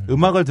했지만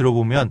음악을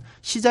들어보면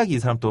시작이 이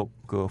사람 또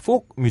그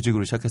포크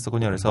뮤직으로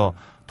시작했었거든요. 그래서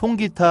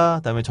통기타,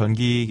 그다음에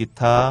전기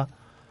기타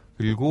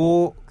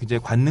그리고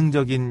굉장히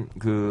관능적인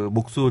그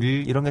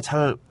목소리 이런 게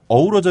잘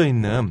어우러져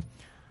있는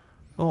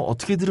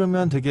어떻게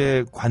들으면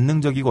되게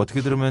관능적이고 어떻게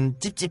들으면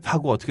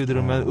찝찝하고 어떻게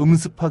들으면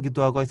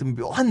음습하기도 하고 하여튼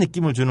묘한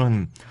느낌을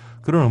주는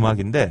그런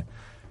음악인데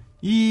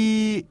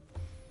이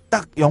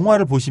딱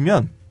영화를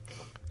보시면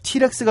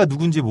티렉스가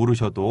누군지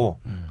모르셔도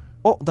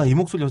나 이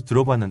목소리 여기서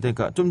들어봤는데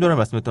그러니까 좀 전에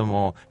말씀했던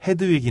뭐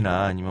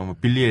헤드윅이나 아니면 뭐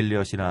빌리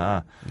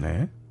엘리엇이나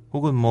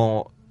혹은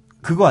뭐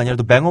그거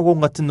아니라도 뱅어공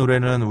같은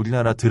노래는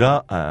우리나라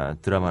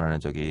드라마라는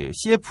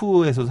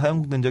CF에서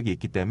사용된 적이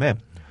있기 때문에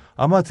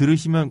아마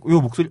들으시면 이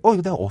목소리 이거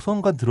내가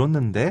어선가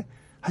들었는데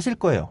하실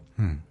거예요.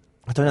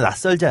 전혀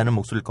낯설지 않은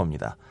목소리일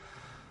겁니다.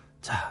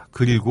 자,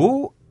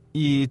 그리고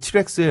이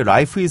T-렉스의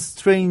Life is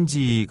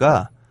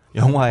Strange가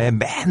영화의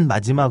맨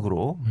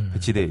마지막으로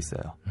배치되어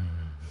있어요.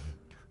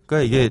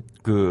 그러니까 이게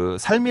그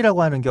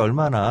삶이라고 하는 게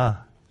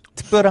얼마나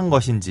특별한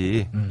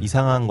것인지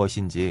이상한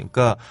것인지,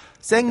 그러니까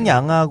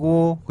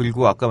생양하고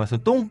그리고 아까 말씀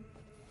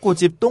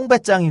똥꼬집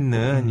똥배짱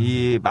있는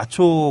이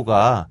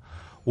마초가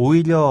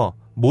오히려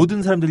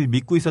모든 사람들이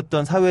믿고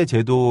있었던 사회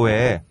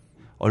제도에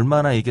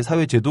얼마나 이게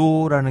사회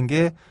제도라는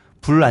게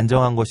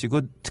불안정한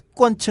것이고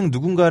특권층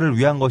누군가를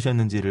위한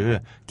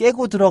것이었는지를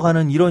깨고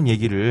들어가는 이런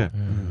얘기를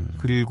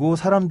그리고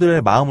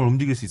사람들의 마음을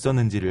움직일 수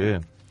있었는지를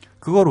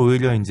그걸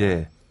오히려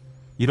이제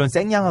이런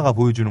생양아가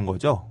보여주는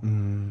거죠.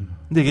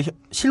 근데 이게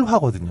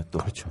실화거든요, 또.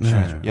 그렇죠.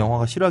 네.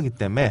 영화가 실화이기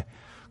때문에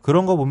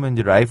그런 거 보면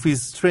이제 Life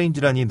is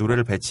Strange라는 이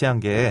노래를 배치한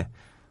게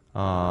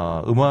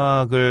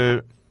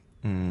음악을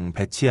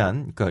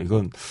배치한, 그러니까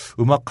이건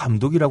음악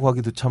감독이라고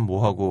하기도 참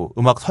뭐하고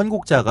음악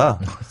선곡자가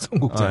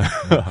선곡자.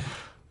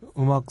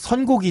 음악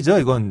선곡이죠.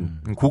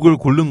 이건 곡을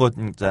고른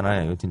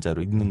거잖아요.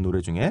 진짜로 있는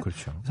노래 중에.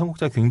 그렇죠.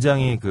 선곡자가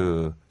굉장히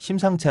그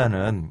심상치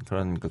않은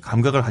그런 그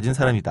감각을 가진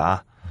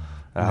사람이다라고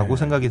네.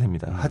 생각이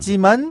됩니다.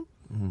 하지만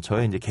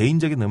저의 이제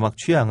개인적인 음악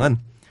취향은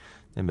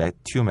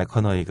매튜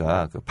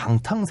맥커너이가 그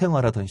방탕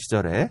생활하던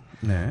시절에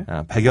네.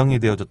 배경이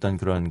되어줬던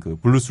그런 그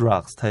블루스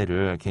락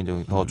스타일을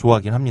개인적으로 더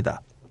좋아하긴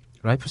합니다.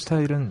 라이프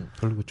스타일은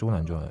별로 그쪽은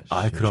안 좋아하시죠?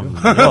 아, 그럼요.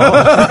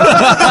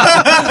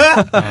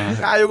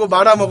 이거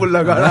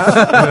말아먹으려고.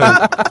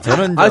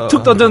 저는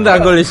툭 던졌는데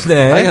안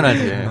걸리시네.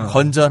 당연하지.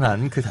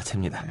 건전한 그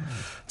자체입니다.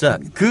 자,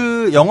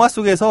 그 영화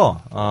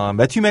속에서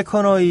매튜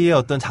맥커너이의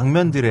어떤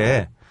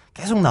장면들에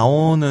계속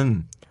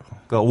나오는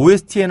그러니까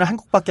OST에는 한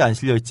곡밖에 안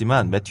실려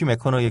있지만 매튜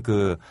맥커너이의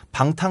그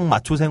방탕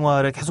마초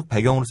생활에 계속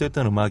배경으로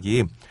쓰였던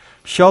음악이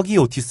셔기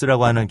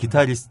오티스라고 하는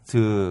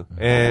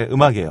기타리스트의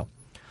음악이에요.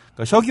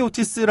 그러니까 셔기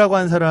오티스라고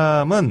하는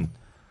사람은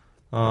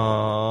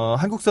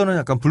한국서는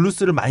약간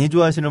블루스를 많이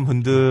좋아하시는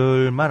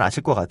분들만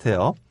아실 것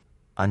같아요.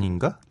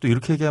 아닌가? 또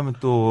이렇게 얘기하면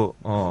또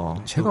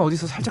제가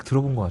어디서 살짝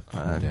들어본 것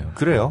같은데요.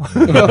 그래요.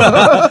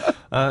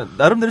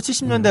 나름대로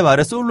 70년대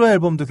말에 솔로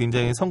앨범도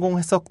굉장히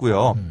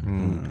성공했었고요.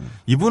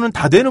 이분은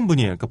다 되는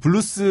분이에요. 그러니까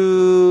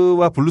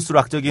블루스와 블루스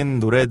락적인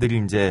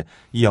노래들이 이제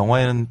이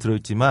영화에는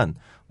들어있지만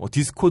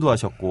디스코도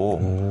하셨고.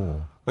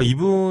 그러니까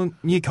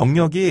이분이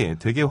경력이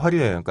되게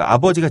화려해요. 그러니까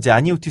아버지가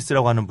자니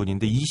오티스라고 하는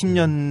분인데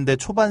 20년대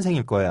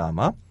초반생일 거예요,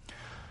 아마.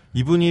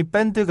 이분이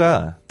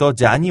밴드가 더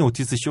자니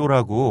오티스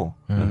쇼라고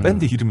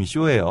밴드 이름이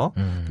쇼예요.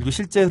 그리고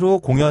실제로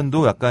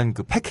공연도 약간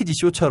그 패키지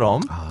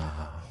쇼처럼.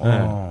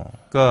 네.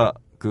 그러니까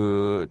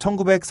그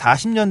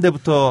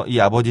 1940년대부터 이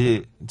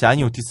아버지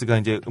자니 오티스가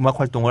이제 음악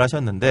활동을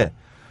하셨는데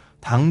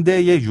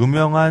당대의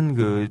유명한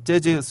그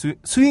재즈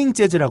스윙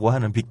재즈라고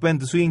하는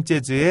빅밴드 스윙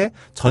재즈의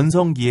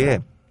전성기에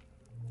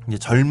이제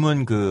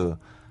젊은 그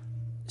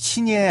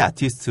신예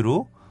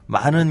아티스트로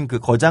많은 그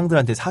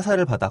거장들한테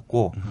사사를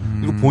받았고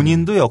그리고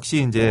본인도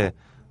역시 이제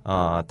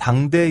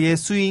당대의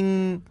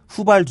스윙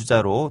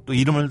후발주자로 또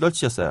이름을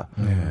떨치셨어요.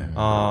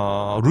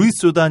 루이스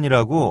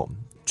조단이라고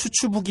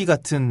추추부기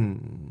같은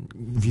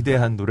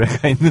위대한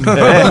노래가 있는데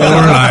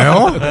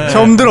몰라요? 네.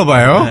 처음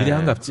들어봐요.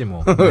 위대한갑지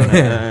뭐.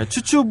 네.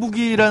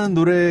 추추부기라는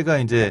노래가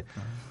이제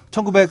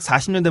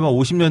 1940년대만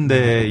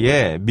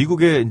 50년대에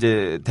미국의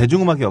이제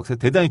대중음악의 역사에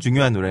대단히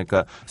중요한 노래.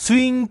 그러니까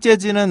스윙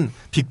재즈는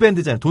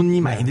빅밴드잖아요.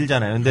 돈이 많이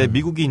들잖아요. 근데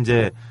미국이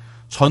이제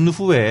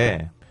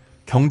전후에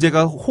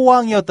경제가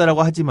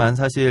호황이었다라고 하지만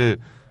사실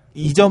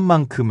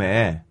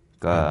이전만큼의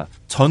그러니까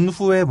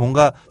전후에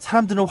뭔가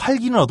사람들은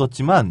활기는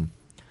얻었지만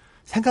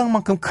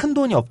생각만큼 큰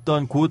돈이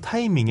없던 그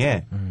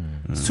타이밍에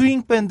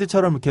스윙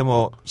밴드처럼 이렇게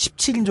뭐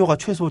 17인조가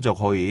최소죠.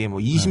 거의 뭐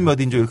 20몇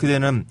인조 이렇게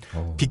되는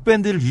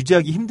빅밴드를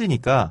유지하기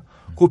힘드니까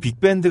그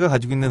빅밴드가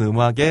가지고 있는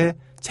음악에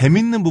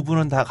재밌는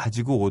부분은 다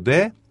가지고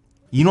오되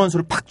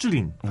인원수를 팍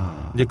줄인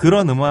이제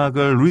그런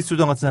음악을 루이스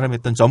조던 같은 사람이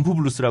했던 점프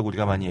블루스라고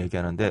우리가 많이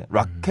얘기하는데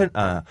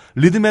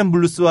리드맨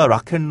블루스와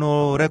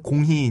락앤롤의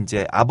공히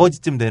이제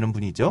아버지쯤 되는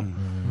분이죠.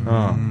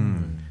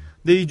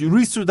 근데 이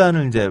루이스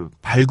조단을 이제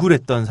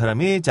발굴했던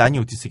사람이 자니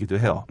오티스이기도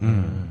해요.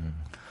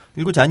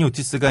 그리고 자니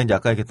오티스가 이제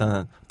아까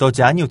얘기했던 더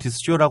자니 오티스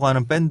쇼라고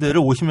하는 밴드를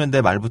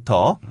 50년대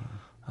말부터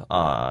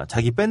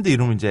자기 밴드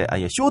이름을 이제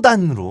아예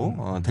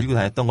쇼단으로 데리고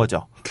다녔던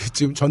거죠.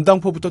 지금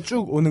전당포부터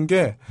쭉 오는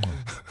게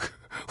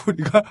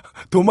우리가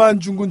도만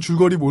중군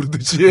줄거리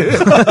모르듯이 예,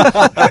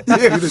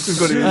 그래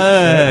줄거리.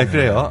 네,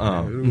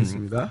 그래요.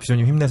 그렇습니다.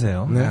 비조님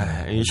힘내세요.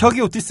 이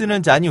셔기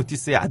오티스는 자니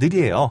오티스의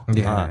아들이에요.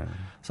 네.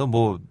 그래서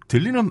뭐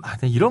들리는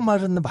이런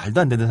말은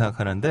말도 안 된다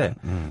생각하는데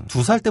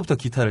 2살 때부터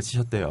기타를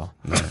치셨대요.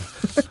 네.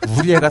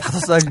 우리 애가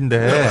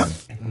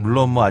 5살인데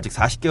물론 뭐 아직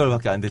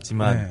 40개월밖에 안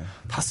됐지만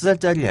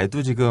 5살짜리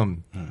애도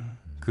지금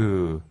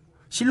그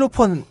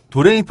실로폰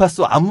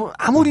도레미파솔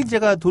아무리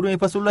제가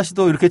도레미파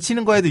솔라시도 이렇게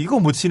치는 거에도 이거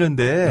못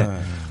치는데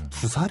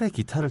 2살에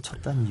기타를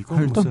쳤다니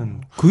이건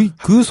무슨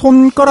그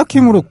손가락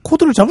힘으로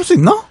코드를 잡을 수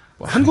있나?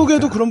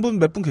 한국에도 그런 분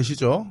몇 분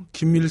계시죠.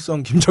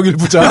 김일성, 김정일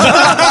부자.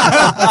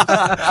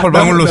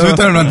 설방울로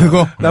수류탄을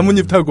만들고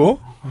나뭇잎 타고.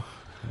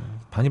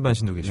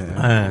 반인반신도 계시고.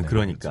 네,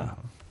 그러니까.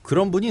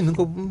 그런 분이 있는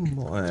거 보면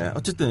뭐, 예.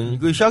 어쨌든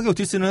그 샤기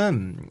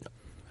오티스는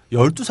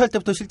 12살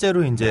때부터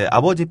실제로 이제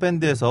아버지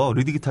밴드에서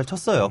리드 기타를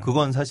쳤어요.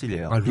 그건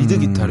사실이에요. 아, 리드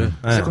기타를?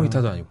 네. 세컨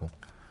기타도 아니고.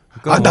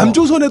 그러니까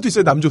남조선에도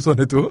있어요.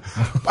 남조선에도.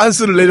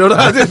 빤스를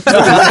내려라.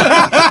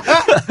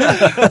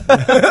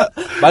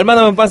 말만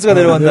하면 빤스가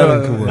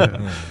내려간다는 그분.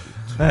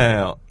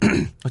 네.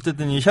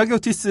 어쨌든 이 샤기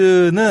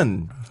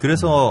오티스는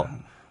그래서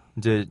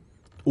이제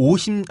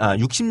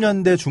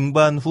 60년대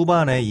중반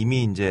후반에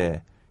이미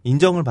이제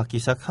인정을 받기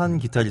시작한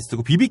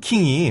기타리스트고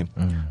비비킹이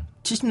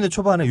 70년대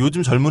초반에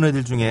요즘 젊은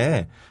애들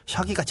중에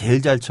샤기가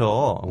제일 잘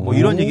쳐. 뭐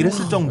이런 얘기를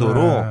했을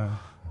정도로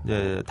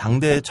이제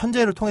당대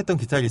천재를 통했던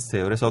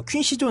기타리스트예요. 그래서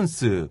퀸시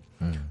존스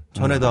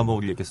전에도 한번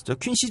우리 얘기했었죠.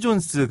 퀸시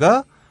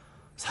존스가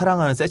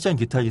사랑하는 세션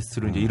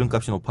기타리스트로 이제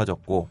이름값이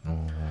높아졌고.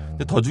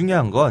 근데 더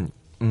중요한 건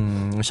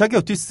샤기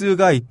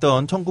오티스가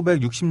있던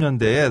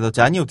 1960년대에 더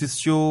자니 오티스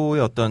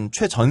쇼의 어떤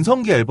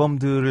최전성기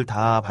앨범들을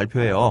다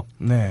발표해요.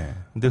 네.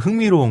 근데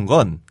흥미로운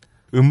건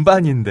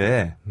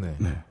음반인데 네.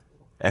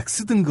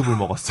 X 등급을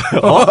먹었어요.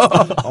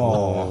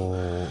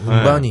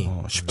 음반이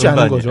쉽지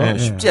않은 거죠. 네,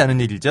 쉽지 않은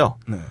일이죠.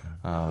 네.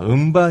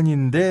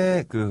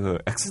 음반인데 그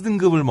X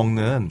등급을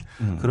먹는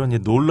그런 이제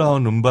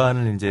놀라운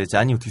음반을 이제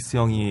자니 오티스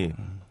형이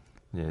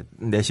이제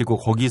내시고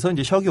거기서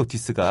이제 샤기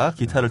오티스가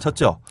기타를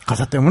쳤죠.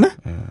 가사 때문에?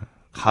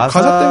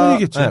 가사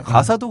때문이겠죠. 네,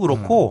 가사도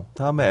그렇고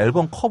다음에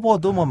앨범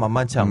커버도 뭐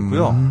만만치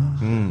않고요.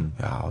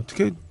 야,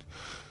 어떻게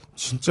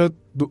진짜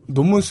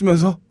논문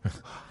쓰면서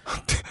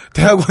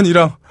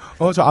대학원이랑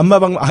저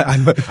안마방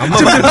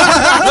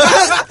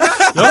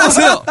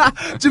여보세요.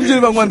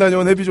 찜질방만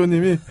다녀온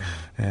해비조님이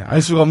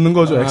알 수가 없는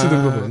거죠. X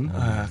등급은.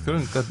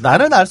 그러니까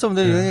나는 알 수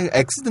없는데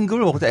X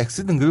등급을 먹을 때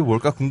X 등급이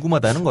뭘까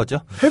궁금하다는 거죠.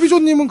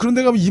 해비조님은 그런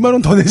데 가면 2만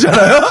원 더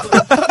내잖아요.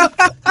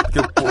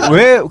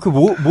 왜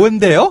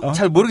뭔데요?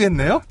 잘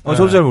모르겠네요.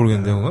 저도 잘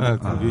모르겠는데요.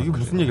 이게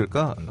무슨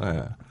얘기일까?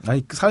 네.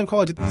 아니 사람이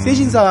커가지고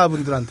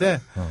세신사분들한테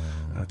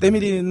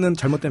때밀이는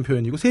잘못된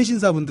표현이고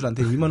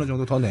세신사분들한테 2만 원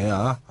정도 더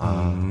내야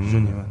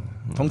해비조님은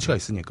덩치가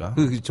있으니까.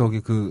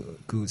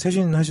 그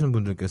세신 하시는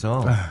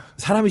분들께서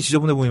사람이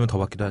지저분해 보이면 더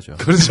받기도 하죠.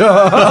 그렇죠.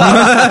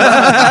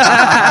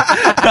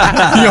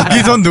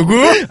 여기서 누구?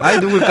 아니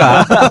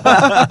누굴까?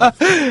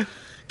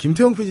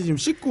 김태형 PD 좀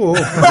씻고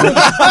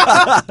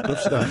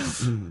그럽시다.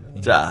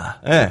 자,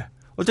 예.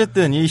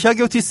 어쨌든 이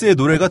샤기 오티스의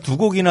노래가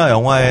 2곡이나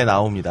영화에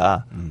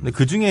나옵니다. 근데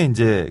그 중에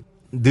이제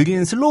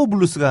느린 슬로우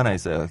블루스가 하나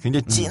있어요.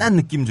 굉장히 진한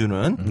느낌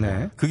주는.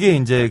 네. 그게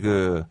이제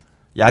그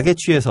약에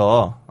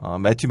취해서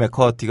매튜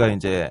맥커티가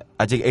이제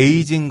아직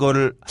에이징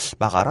거를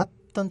막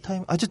알았던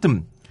타임.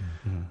 어쨌든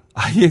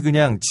아예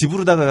그냥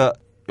집으로다가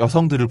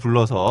여성들을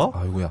불러서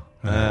아이고야.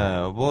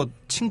 뭐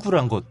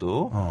친구란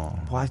것도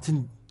뭐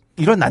하여튼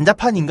이런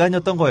난잡한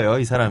인간이었던 거예요,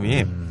 이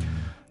사람이.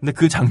 근데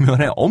그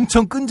장면에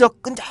엄청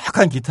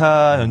끈적한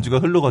기타 연주가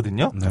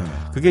흐르거든요. 네.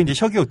 그게 이제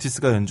샤기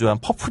오티스가 연주한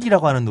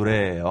퍼플이라고 하는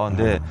노래예요.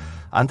 근데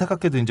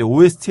안타깝게도 이제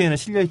OST에는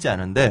실려있지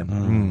않은데,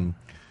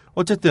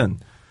 어쨌든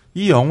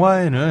이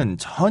영화에는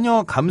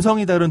전혀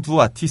감성이 다른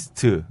두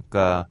아티스트,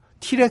 그러니까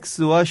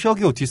티렉스와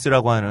샤기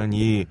오티스라고 하는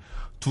이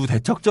두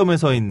대척점에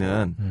서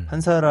있는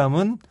한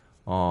사람은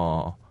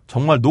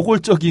정말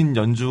노골적인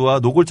연주와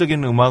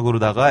노골적인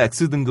음악으로다가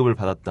X 등급을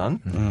받았던,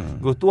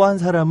 그리고 또 한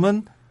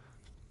사람은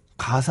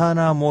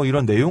가사나 뭐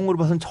이런 내용으로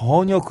봐서는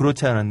전혀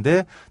그렇지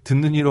않은데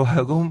듣는 이로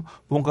하여금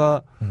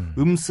뭔가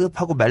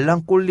음습하고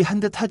멜랑꼴리한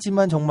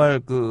듯하지만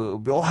정말 그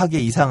묘하게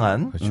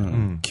이상한,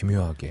 그렇죠.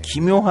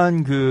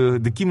 기묘한 그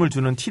느낌을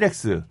주는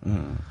티렉스.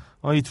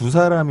 이 두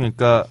사람이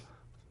그러니까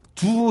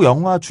두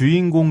영화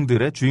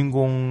주인공의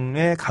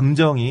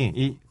감정이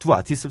이 두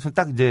아티스트는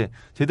딱 이제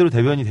제대로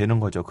대변이 되는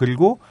거죠.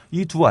 그리고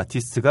이 두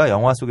아티스트가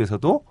영화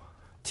속에서도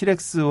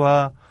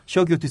티렉스와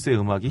샤기 오티스의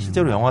음악이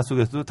실제로 영화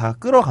속에서도 다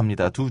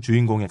끌어갑니다. 두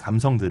주인공의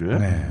감성들을.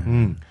 네.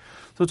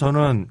 그래서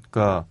저는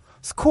그러니까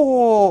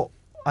스코어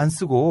안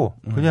쓰고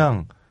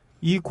그냥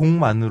이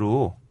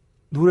곡만으로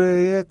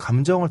노래의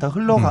감정을 다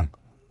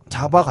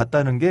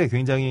잡아갔다는 게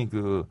굉장히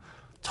그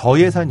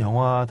저예산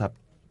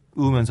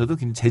영화다우면서도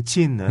굉장히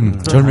재치 있는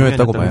그런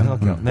절묘했다고 장면이었다고 봐요.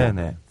 생각해요.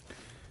 네네.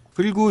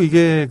 그리고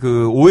이게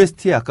그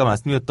OST에 아까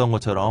말씀드렸던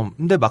것처럼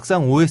근데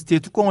막상 OST의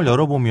뚜껑을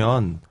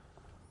열어보면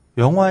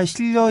영화에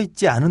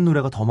실려있지 않은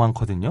노래가 더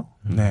많거든요.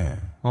 네.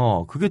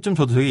 그게 좀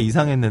저도 되게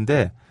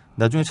이상했는데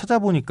나중에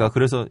찾아보니까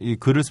그래서 이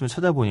글을 쓰면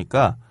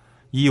찾아보니까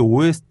이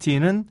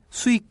OST는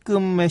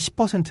수익금의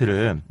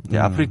 10%를 이제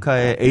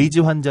아프리카의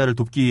에이즈 환자를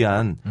돕기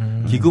위한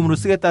기금으로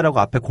쓰겠다라고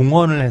앞에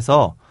공언을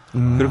해서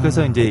그렇게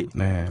해서 이제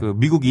네. 그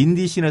미국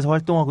인디씬에서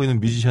활동하고 있는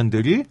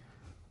뮤지션들이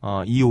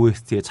이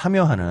OST에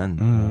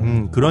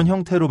참여하는 그런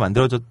형태로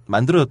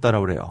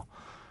만들어졌다라고 그래요.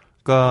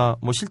 그러니까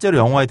뭐 실제로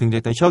영화에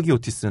등장했던 샤기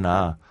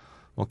오티스나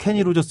뭐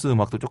케니 로저스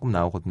음악도 조금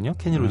나오거든요.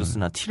 케니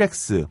로저스나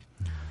티렉스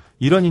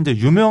이런 이제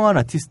유명한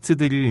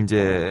아티스트들이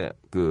이제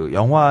그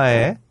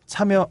영화에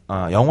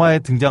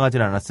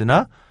등장하진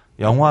않았으나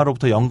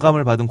영화로부터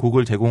영감을 받은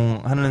곡을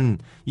제공하는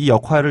이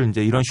역할을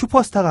이제 이런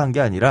슈퍼스타가 한 게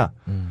아니라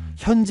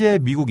현재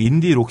미국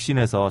인디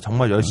록씬에서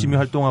정말 열심히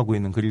활동하고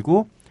있는,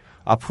 그리고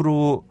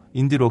앞으로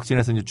인디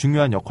록씬에서 이제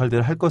중요한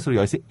역할들을 할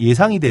것으로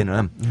예상이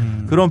되는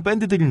그런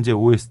밴드들이 이제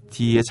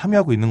OST에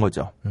참여하고 있는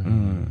거죠.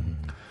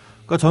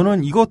 그러니까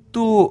저는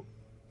이것도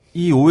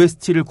이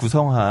OST를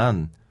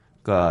구성한,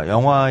 그러니까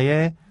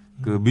영화의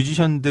그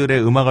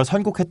뮤지션들의 음악을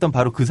선곡했던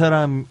바로 그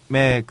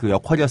사람의 그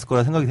역할이었을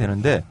거라 생각이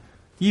되는데,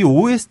 이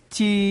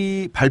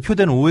OST,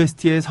 발표된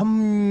OST에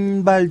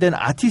선발된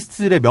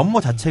아티스트들의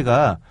면모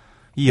자체가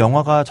이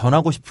영화가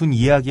전하고 싶은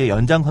이야기의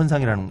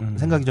연장선상이라는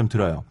생각이 좀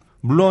들어요.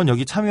 물론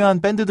여기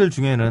참여한 밴드들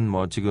중에는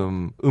뭐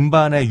지금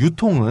음반의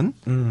유통은,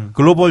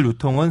 글로벌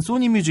유통은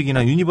소니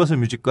뮤직이나 유니버설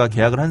뮤직과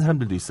계약을 한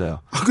사람들도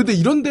있어요. 아, 근데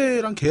이런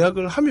데랑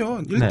계약을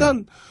하면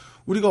일단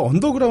우리가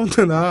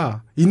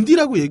언더그라운드나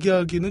인디라고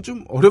얘기하기는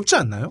좀 어렵지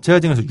않나요? 제가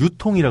지금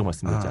유통이라고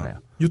말씀드렸잖아요.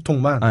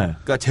 유통만. 네.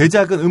 그러니까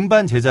제작은,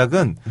 음반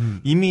제작은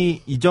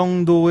이미 이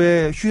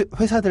정도의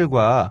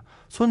회사들과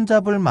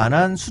손잡을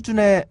만한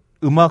수준의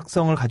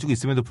음악성을 가지고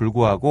있음에도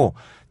불구하고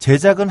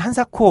제작은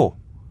한사코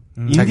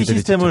인디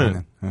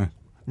시스템을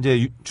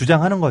이제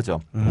주장하는 거죠.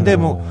 근데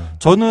뭐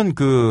저는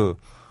그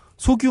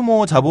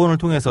소규모 자본을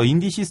통해서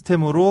인디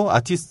시스템으로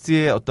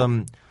아티스트의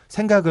어떤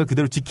생각을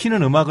그대로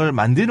지키는 음악을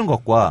만드는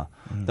것과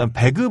그다음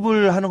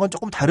배급을 하는 건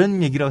조금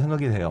다른 얘기라고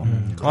생각이 돼요.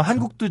 그렇죠.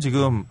 한국도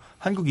지금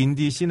한국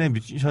인디 씬의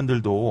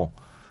뮤지션들도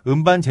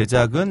음반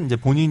제작은 이제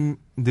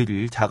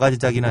본인들이 자가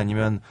제작이나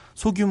아니면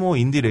소규모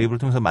인디 레이블을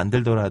통해서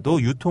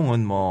만들더라도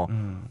유통은 뭐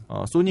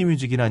소니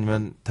뮤직이나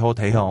아니면 더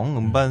대형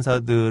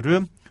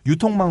음반사들을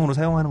유통망으로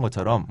사용하는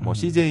것처럼, 뭐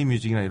CJ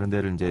뮤직이나 이런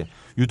데를 이제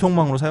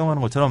유통망으로 사용하는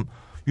것처럼,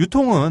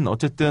 유통은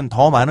어쨌든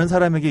더 많은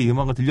사람에게 이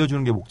음악을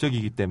들려주는 게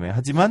목적이기 때문에,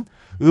 하지만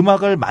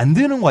음악을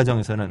만드는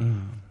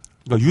과정에서는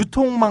그러니까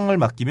유통망을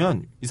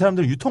맡기면 이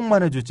사람들은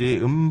유통만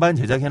해주지 음반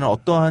제작에는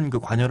어떠한 그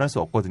관여를 할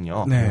수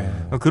없거든요. 네.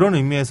 그러니까 그런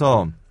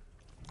의미에서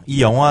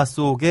이 영화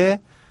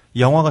속에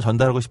이 영화가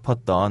전달하고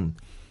싶었던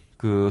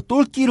그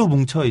똘끼로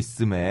뭉쳐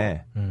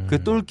있음에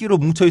그 똘끼로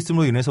뭉쳐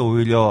있음으로 인해서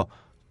오히려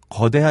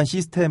거대한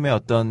시스템의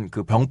어떤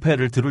그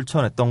병폐를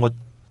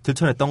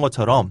들춰냈던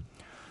것처럼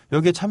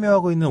여기에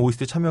참여하고 있는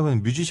OST에 참여하고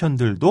있는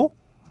뮤지션들도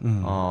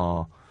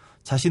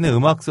자신의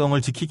음악성을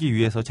지키기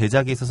위해서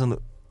제작에 있어서는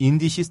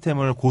인디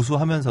시스템을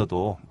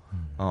고수하면서도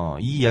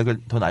이 이야기를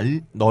더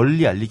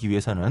널리 알리기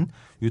위해서는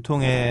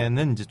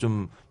유통에는 이제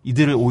좀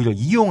이들을 오히려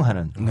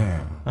이용하는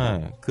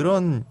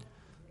그런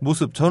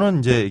모습. 저는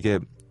이제 이게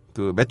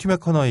그 매튜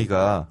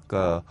맥커너이가,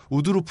 그러니까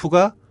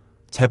우드루프가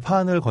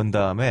재판을 건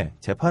다음에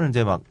재판을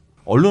이제 막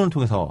언론을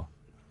통해서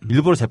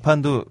일부러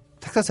재판도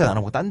텍사스에 안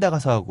하고 딴 데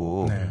가서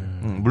하고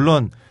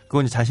물론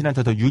그건 이제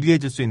자신한테 더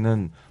유리해질 수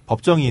있는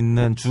법정이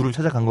있는 주를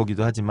찾아간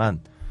거기도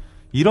하지만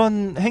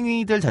이런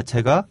행위들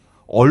자체가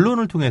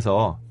언론을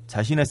통해서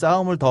자신의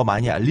싸움을 더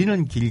많이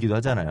알리는 길이기도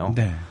하잖아요.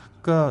 네.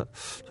 그러니까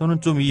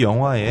저는 좀 이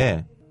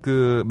영화에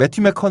그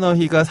매튜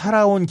맥커너히가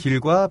살아온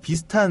길과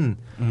비슷한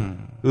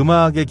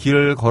음악의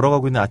길을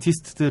걸어가고 있는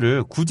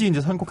아티스트들을 굳이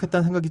이제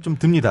선곡했다는 생각이 좀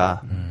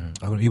듭니다.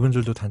 아, 그럼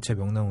이분들도 단체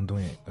명랑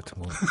운동회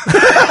같은 거?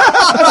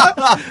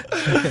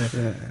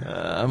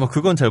 뭐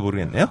그건 잘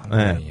모르겠네요.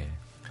 네. 예.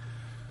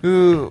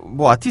 그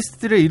뭐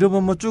아티스트들의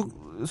이름은 뭐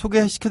쭉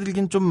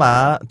소개시켜드리긴 좀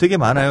되게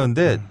많아요.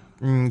 근데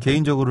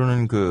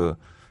개인적으로는 그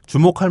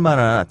주목할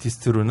만한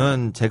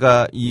아티스트로는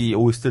제가 이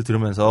OST를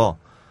들으면서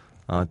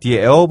The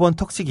에어본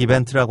턱식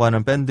이벤트라고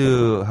하는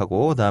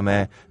밴드하고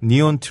그다음에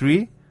니온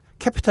트리,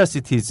 캐피탈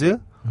시티즈,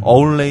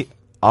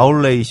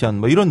 아울레이션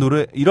뭐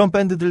이런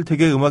밴드들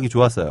되게 음악이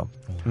좋았어요.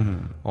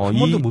 한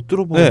번도 못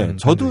들어본. 네,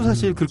 저도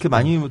사실 그렇게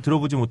많이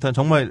들어보지 못한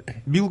정말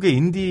미국의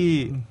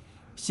인디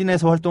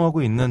씬에서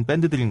활동하고 있는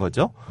밴드들인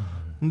거죠.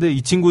 근데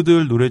이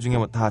친구들 노래 중에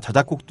뭐 다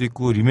자작곡도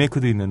있고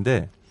리메이크도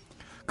있는데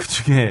그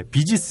중에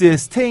비지스의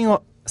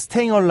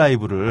스테잉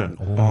얼라이브를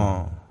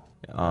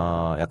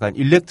약간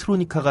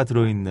일렉트로니카가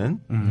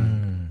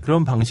들어있는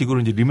그런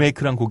방식으로 이제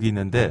리메이크란 곡이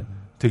있는데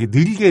되게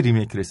느리게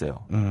리메이크를 했어요.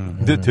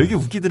 근데 되게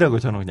웃기더라고요.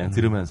 저는 그냥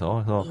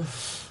들으면서. 그래서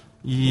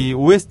이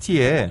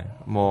OST에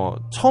뭐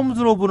처음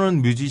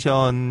들어보는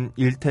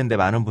뮤지션일 텐데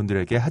많은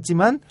분들에게,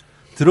 하지만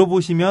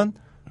들어보시면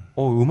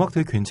음악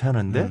되게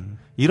괜찮은데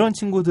이런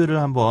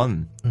친구들을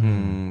한번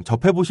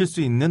접해보실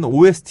수 있는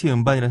OST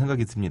음반이라는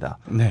생각이 듭니다.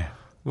 네.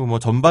 그리고 뭐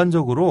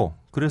전반적으로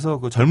그래서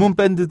그 젊은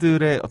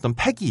밴드들의 어떤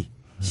패기,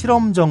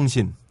 실험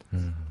정신,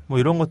 뭐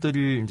이런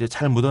것들이 이제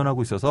잘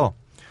묻어나고 있어서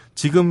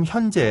지금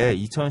현재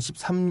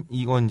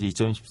이건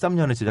이제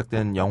 2013년에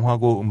제작된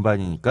영화고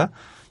음반이니까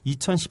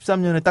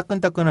 2013년에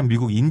따끈따끈한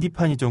미국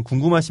인디판이 좀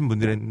궁금하신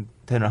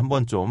분들한테는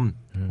한번 좀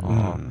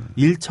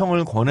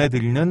일청을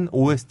권해드리는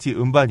OST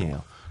음반이에요.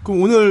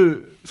 그럼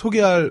오늘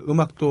소개할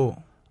음악도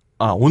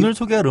오늘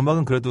소개할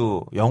음악은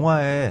그래도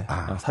영화에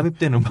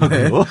삽입된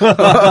음악으로.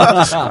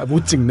 네.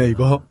 못 찍네,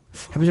 이거.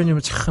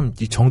 해비전님은 참,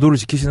 이 정도를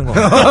지키시는 것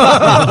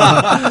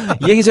같아요.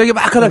 이 얘기 저기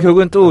막 하다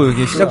결국엔 또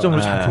여기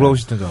시작점으로 잘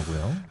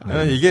돌아오시더라고요.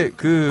 이게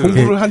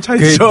공부를 한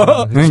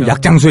차이죠. 그렇죠.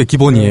 약장수의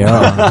기본이에요.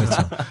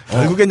 그렇죠.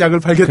 결국엔 약을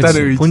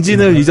팔겠다는 의지.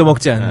 본진을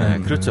잊어먹지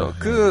않는. 그렇죠.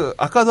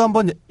 아까도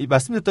한번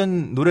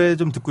말씀드렸던 노래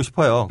좀 듣고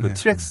싶어요. 그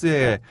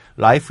트렉스의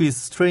Life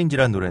is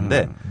Strange라는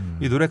노래인데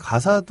이 노래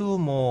가사도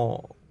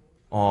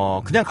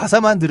그냥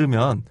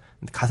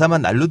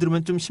가사만 날로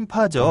들으면 좀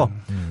심파하죠.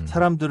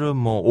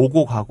 사람들은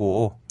오고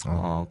가고,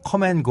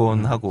 come and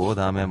gone 하고,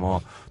 그다음에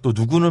또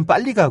누구는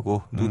빨리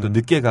가고, 누구도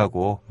늦게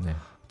가고, 네.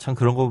 참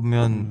그런 거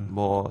보면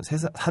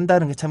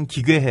산다는 게 참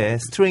기괴해,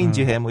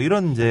 스트레인지해,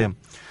 이런 이제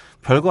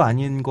별거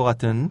아닌 것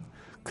같은.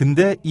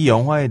 근데 이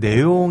영화의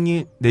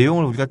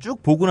내용을 우리가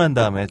쭉 보고 난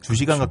다음에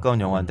 2시간 가까운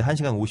영화인데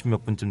 1시간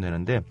 50몇 분쯤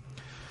되는데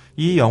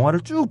이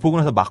영화를 쭉 보고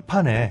나서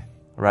막판에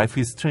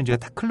Life is Strange가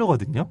딱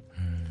흘러거든요.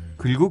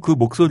 그리고 그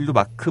목소리도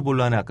마크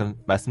볼란의 아까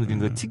말씀드린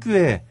그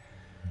특유의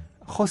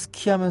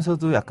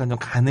허스키하면서도 약간 좀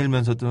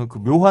가늘면서도 그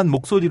묘한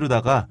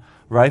목소리로다가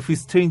Life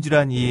is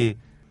Strange란 이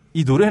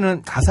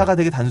노래는 가사가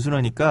되게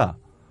단순하니까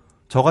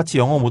저같이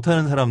영어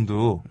못하는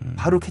사람도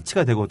바로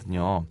캐치가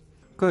되거든요.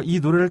 그러니까 이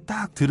노래를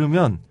딱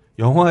들으면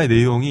영화의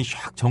내용이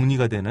샥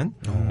정리가 되는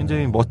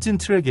굉장히 멋진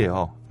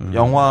트랙이에요.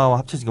 영화와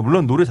합쳐지니까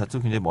물론 노래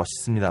자체도 굉장히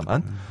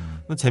멋있습니다만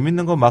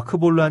재밌는 건 마크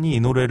볼란이 이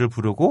노래를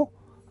부르고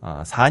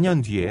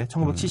 4년 뒤에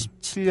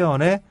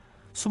 1977년에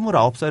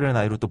 29살의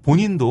나이로 또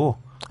본인도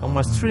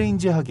정말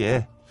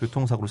스트레인지하게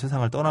교통사고로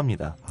세상을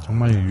떠납니다.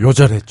 정말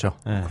요절했죠.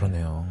 네.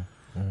 그러네요.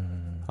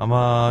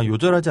 아마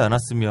요절하지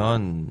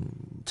않았으면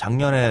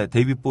작년에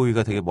데이빗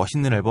보이가 되게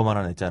멋있는 앨범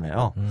하나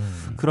냈잖아요.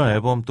 그런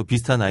앨범 또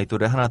비슷한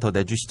아이돌에 하나 더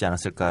내주시지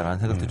않았을까라는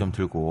생각도 좀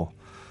들고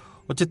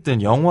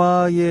어쨌든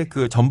영화의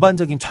그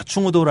전반적인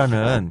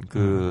좌충우돌하는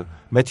그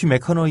매튜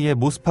맥커너이의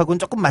모습하고는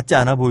조금 맞지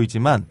않아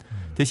보이지만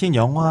대신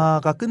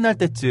영화가 끝날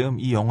때쯤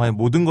이 영화의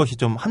모든 것이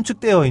좀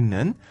함축되어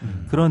있는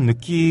그런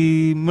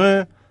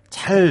느낌을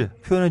잘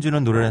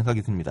표현해주는 노래라는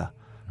생각이 듭니다.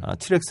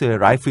 트렉스의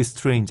Life is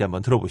Strange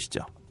한번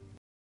들어보시죠.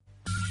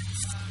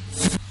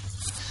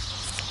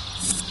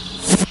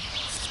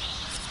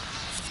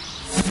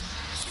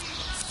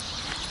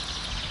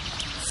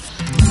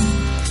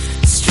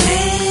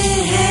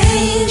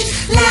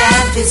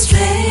 Life is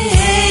strange.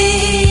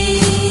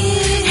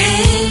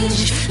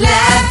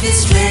 Life is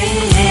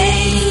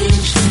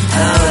strange.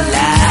 Oh,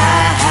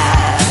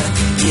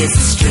 life is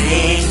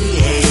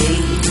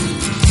strange.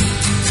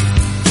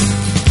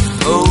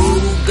 Oh,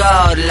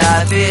 God,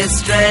 life is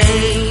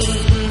strange.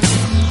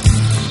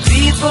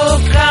 People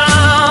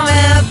come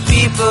and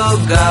people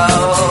go.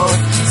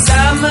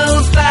 Some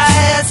move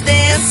fast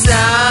and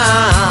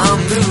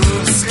some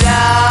move slow.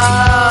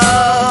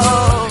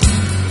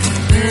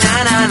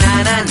 Na na na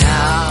na na.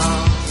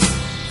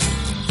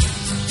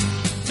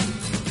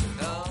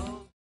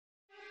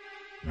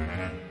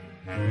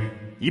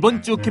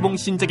 이번 주 개봉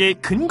신작의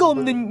근거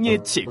없는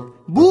예측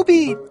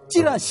무비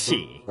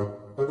찌라시.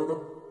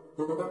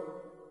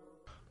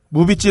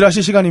 무비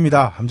찌라시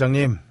시간입니다.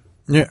 함장님.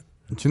 예.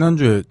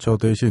 지난주에 저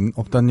대신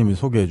업다님이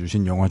소개해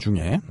주신 영화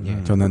중에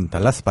저는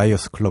달라스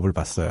바이어스 클럽을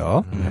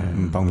봤어요.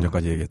 방금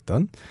전까지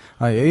얘기했던.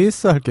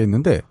 AS 할 게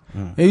있는데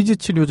에이즈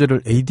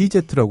치료제를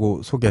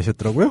ADZ라고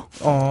소개하셨더라고요.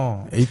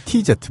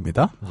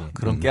 ATZ입니다.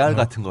 그런 깨알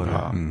같은 거를.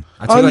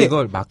 제가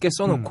이걸 맞게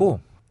써놓고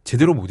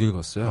제대로 못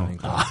읽었어요.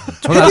 그러니까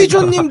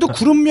헤디존님도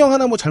그룹명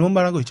하나 잘못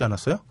말한 거 있지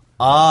않았어요?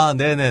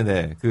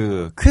 네네네.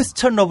 그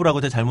퀘스천 러브라고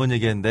제가 잘못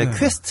얘기했는데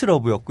퀘스트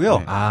러브였고요.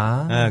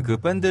 네, 그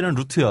밴드는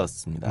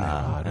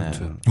루트였습니다.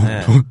 루트.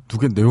 네. 두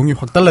개 내용이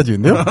확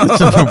달라지는데요?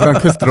 퀘스천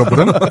러브랑 퀘스트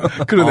러브랑?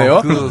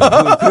 그러네요.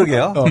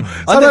 그러게요.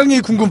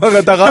 사랑이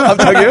궁금하다가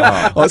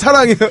갑자기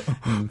사랑이.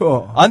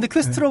 근데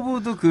퀘스트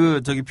러브도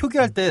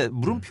표기할 때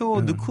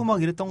물음표 넣고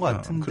막 이랬던 것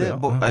같은데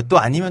또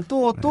아니면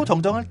또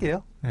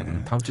정정할게요.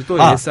 다음 주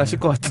또 AS 하실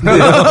것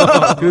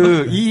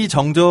같은데요. 이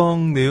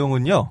정정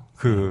내용은요.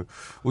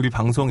 우리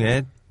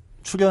방송에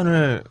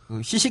출연을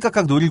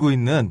시시각각 노리고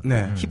있는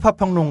힙합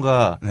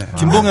평론가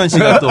김봉현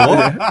씨가 또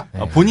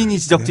본인이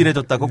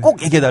지적질해줬다고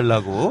꼭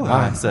얘기해달라고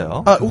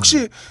했어요.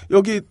 혹시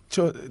여기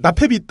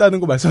나페비 있다는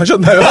거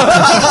말씀하셨나요?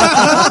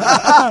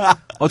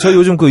 저희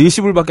요즘 그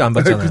일시불밖에 안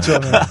받잖아요. 그쵸.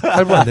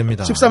 할부 안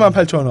됩니다.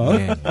 148,000원.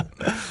 네.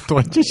 또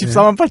있지?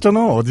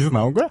 148,000원 어디서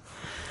나온 거야?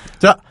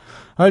 자,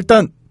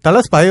 일단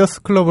달라스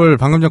바이어스 클럽을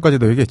방금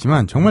전까지도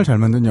얘기했지만 정말 잘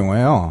만든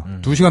영화예요.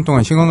 2시간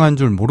동안 시간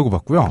줄 모르고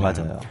봤고요.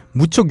 맞아요.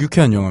 무척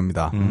유쾌한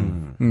영화입니다.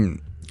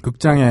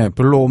 극장에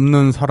별로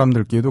없는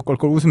사람들끼리도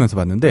껄껄 웃으면서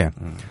봤는데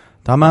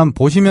다만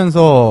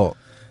보시면서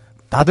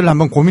다들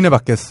한번 고민해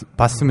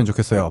봤으면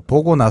좋겠어요.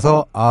 보고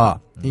나서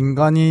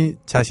인간이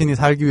자신이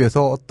살기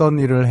위해서 어떤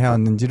일을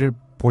해왔는지를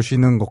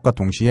보시는 것과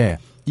동시에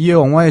이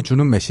영화에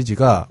주는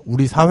메시지가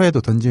우리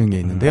사회에도 던지는 게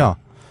있는데요.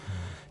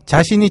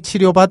 자신이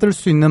치료받을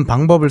수 있는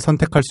방법을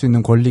선택할 수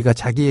있는 권리가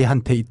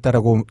자기한테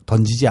있다라고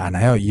던지지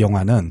않아요, 이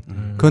영화는.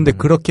 그런데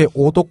그렇게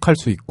오독할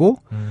수 있고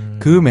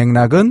그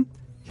맥락은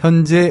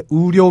현재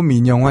의료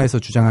민영화에서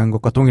주장하는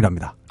것과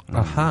동일합니다.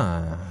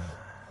 아하.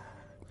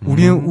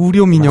 우리는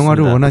의료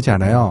민영화를 맞습니다. 원하지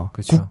않아요.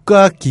 그렇죠.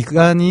 국가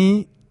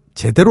기관이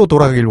제대로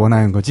돌아가길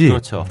원하는 거지.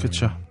 그렇죠.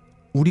 그렇죠.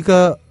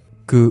 우리가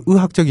그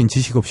의학적인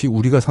지식 없이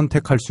우리가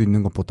선택할 수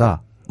있는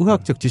것보다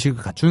의학적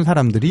지식을 갖춘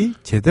사람들이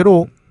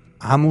제대로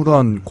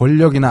아무런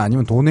권력이나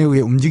아니면 돈에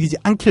의해 움직이지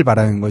않길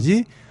바라는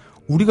거지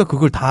우리가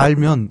그걸 다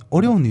알면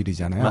어려운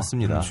일이잖아요.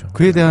 맞습니다. 그렇죠.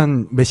 그에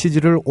대한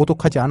메시지를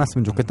오독하지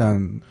않았으면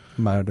좋겠다는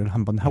말을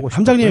한번 하고 싶어요.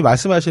 함장님이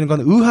말씀하시는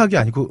건 의학이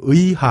아니고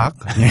의학.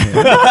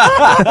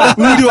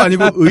 의료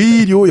아니고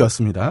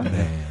의료였습니다.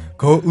 네.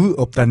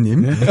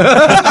 거의없다님. 네.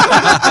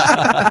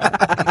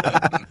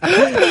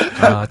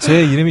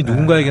 제 이름이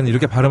누군가에게는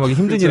이렇게 발음하기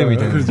힘든 그렇죠. 이름이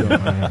되는 그렇죠.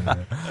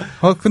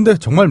 근데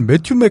정말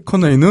매튜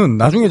맥커너이는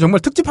나중에 정말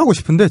특집하고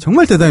싶은데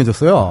정말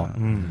대단해졌어요.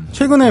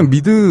 최근에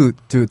미드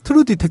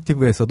트루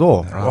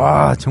디텍티브에서도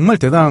와 정말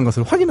대단한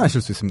것을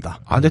확인하실 수 있습니다.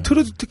 근데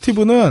트루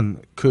디텍티브는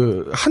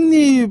그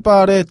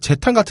한니발의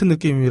재탕 같은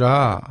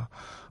느낌이라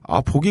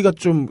보기가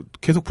좀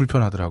계속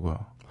불편하더라고요.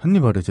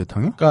 한니발의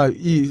재탕이요? 그러니까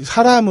이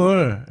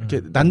사람을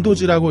이렇게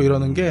난도질하고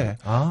이러는 게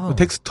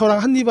덱스터랑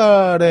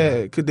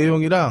한니발의 그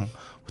내용이랑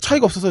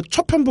차이가 없어서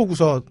첫 편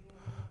보고서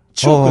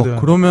치웠거든.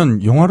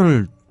 그러면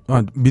영화를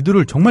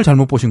미드를 정말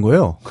잘못 보신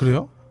거예요.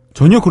 그래요?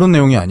 전혀 그런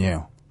내용이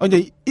아니에요.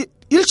 근데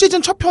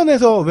 1시즌 첫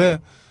편에서 왜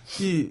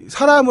이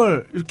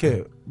사람을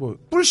이렇게 뭐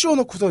뿔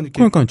씌워놓고서 이렇게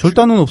그러니까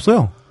절단은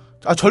없어요.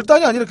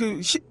 절단이 아니라 그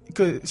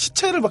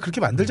시체를 막 그렇게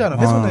만들잖아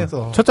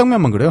훼손해서. 첫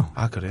장면만 그래요.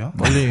 그래요?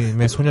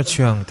 멀림의 소녀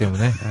취향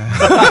때문에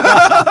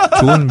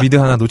좋은 미드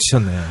하나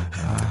놓치셨네요.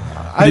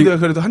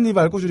 그래도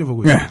한니발 꾸준히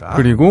보고 있습니다.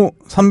 그리고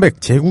 300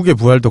 제국의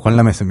부활도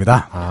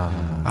관람했습니다.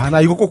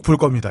 나 이거 꼭 볼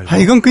겁니다.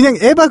 이건 그냥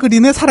에바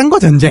그린의 사랑과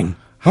전쟁.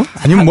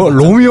 아니면 뭐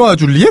로미오와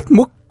줄리엣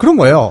뭐 그런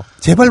거예요.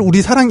 제발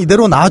우리 사랑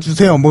이대로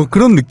낳아주세요. 뭐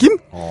그런 느낌?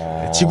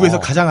 지구에서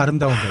가장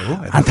아름다운 배우.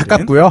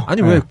 안타깝고요.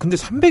 아니 왜 근데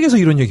 300에서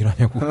이런 얘기를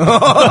하냐고.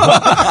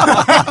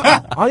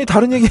 아니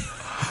다른 얘기.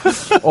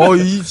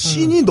 이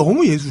씬이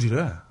너무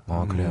예술이래.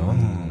 그래요?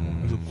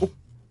 그래서 꼭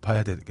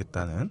봐야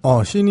되겠다는.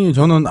 씬이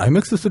저는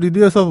IMAX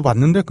 3D에서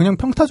봤는데 그냥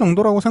평타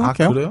정도라고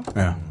생각해요. 그래요?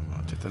 네.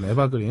 어쨌든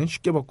에바 그린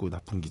쉽게 벗고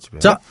나쁜 기집애.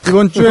 자,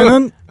 이번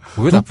주에는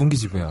왜 나쁜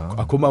기집애야?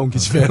 고마운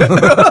기집애.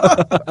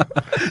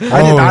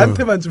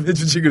 나한테만 좀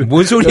해주지 그래.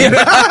 뭔 소리야?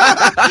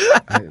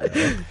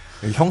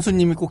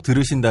 형수님이 꼭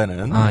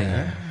들으신다는.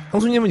 예.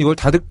 형수님은 이걸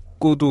다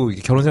듣고도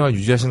결혼 생활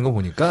유지하시는 거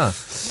보니까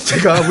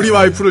제가 우리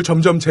와이프를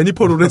점점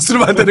제니퍼 로렌스로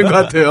만드는 것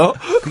같아요.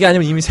 그게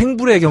아니면 이미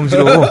생불의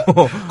경지로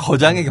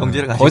거장의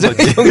경지를 가신 거지.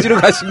 거장의 경지로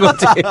가신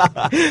거지.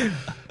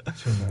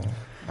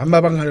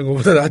 안마방 하는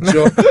것보다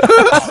낫죠.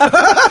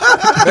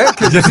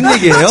 무슨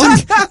얘기예요?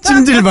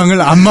 찜질방을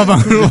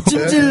안마방으로.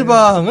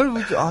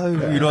 찜질방을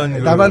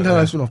이런 나만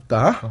당할 순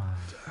없다.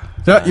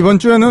 자, 이번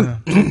주에는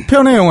두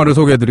편의 영화를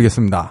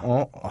소개해드리겠습니다.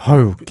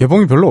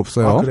 개봉이 별로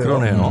없어요.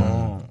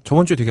 그러네요.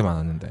 저번 주에 되게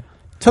많았는데.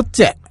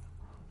 첫째,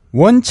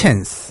 원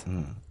찬스.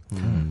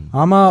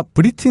 아마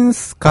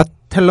브리틴스 갓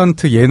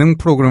탤런트 예능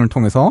프로그램을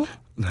통해서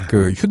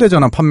그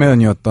휴대전화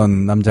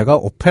판매원이었던 남자가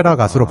오페라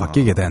가수로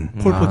바뀌게 된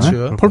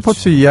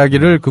폴포츠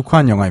이야기를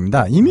극화한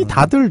영화입니다. 이미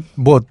다들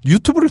뭐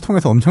유튜브를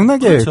통해서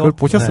엄청나게 그걸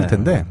보셨을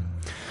텐데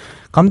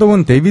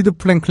감독은 데이비드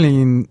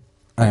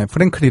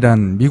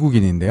프랭클이란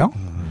미국인인데요.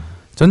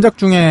 전작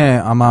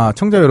중에 아마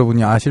청자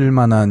여러분이 아실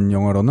만한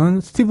영화로는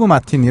스티브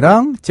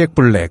마틴이랑 잭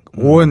블랙,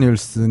 오웬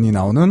윌슨이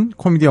나오는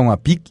코미디 영화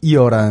빅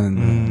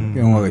이어라는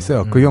영화가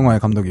있어요. 그 영화의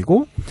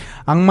감독이고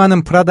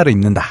악마는 프라다를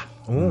입는다.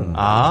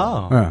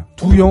 네,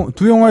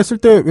 두 영화 했을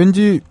때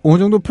왠지 어느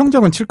정도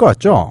평점은 칠 것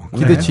같죠?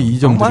 기대치 2점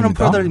드립니다. 악마는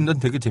프라다를 입는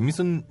되게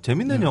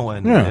재밌는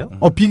영화였는데요?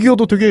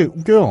 빅이어도 되게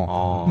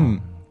웃겨요.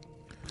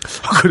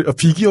 그래요?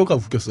 빅이어가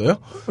웃겼어요?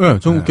 네,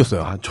 전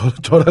웃겼어요.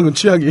 저랑은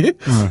취향이? 네.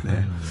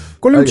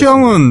 꼴림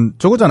취향은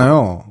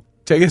저거잖아요.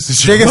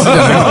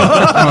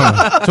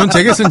 제게스잖아요. 전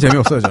제게스는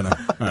재미없어요, 저는.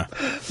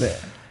 네.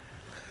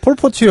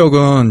 폴포츠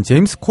역은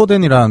제임스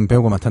코덴이라는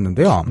배우가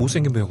맡았는데요.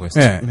 못생긴 배우가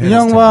있어요. 이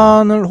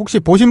양반을 혹시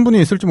보신 분이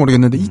있을지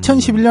모르겠는데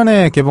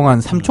 2011년에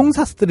개봉한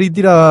삼총사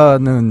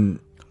 3D라는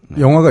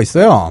영화가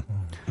있어요.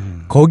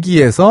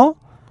 거기에서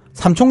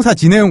삼총사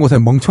지내는 곳에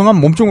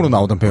멍청한 몸종으로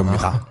나오던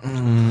배우입니다.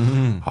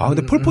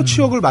 근데 폴포츠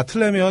역을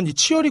맡으려면 이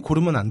치열이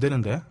고르면 안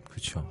되는데.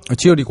 그렇죠.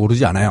 치열이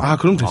고르지 않아요.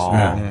 그럼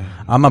됐어요. 네.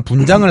 아마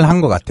분장을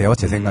한 것 같아요,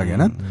 제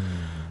생각에는.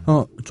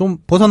 좀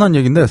벗어난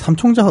얘기인데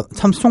삼총사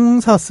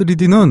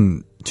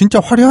 3D는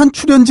진짜 화려한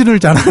출연진을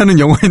자랑하는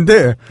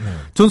영화인데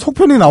전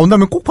속편이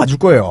나온다면 꼭 봐줄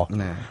거예요.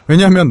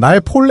 왜냐하면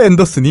나의 폴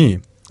앤더슨이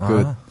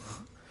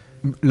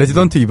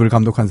레지던트 이블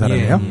감독한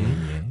사람이에요.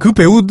 그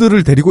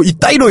배우들을 데리고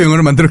이따위로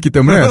영화를 만들었기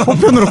때문에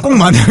속편으로 꼭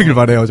만들길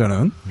바래요,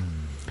 저는.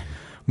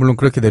 물론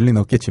그렇게 낼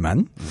리는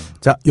없겠지만.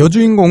 자,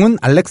 여주인공은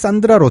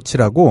알렉산드라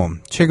로치라고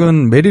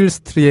최근 메릴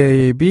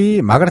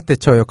스트립이 마가렛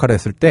대처 역할을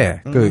했을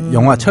때 그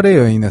영화 철의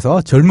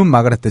여인에서 젊은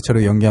마가렛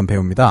대처를 연기한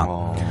배우입니다.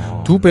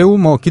 두 배우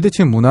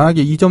기대치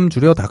무난하게 2점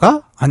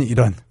주려다가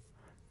이런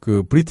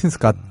그 브리틴스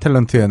갓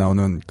탤런트에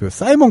나오는 그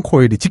사이먼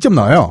코엘이 직접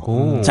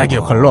나와요. 자기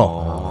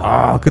역할로.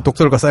 그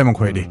독설가 사이먼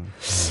코엘이.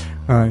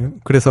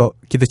 그래서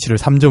기대치를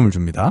 3점을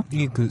줍니다.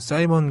 이게 그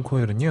사이먼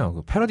코엘은요,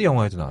 그 패러디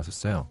영화에도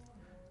나왔었어요.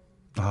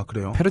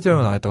 그래요? 패러디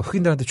영화 나왔다가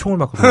흑인들한테 총을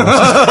맞고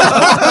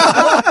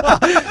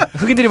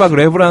흑인들이 막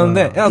랩을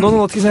하는데, 야,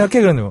 너는 어떻게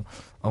생각해? 그러는데,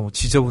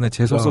 지저분해,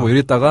 재수없어,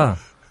 이랬다가,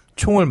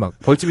 총을 막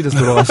벌집이 돼서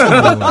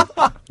돌아가시는 거.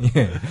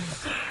 예.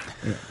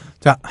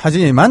 자,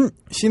 하지만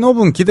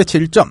신호분 기대치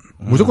 1점,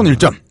 무조건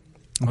 1점.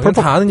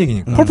 다 아는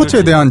얘기니까.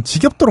 폴포츠에 대한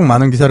지겹도록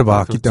많은 기사를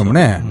봤기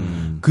때문에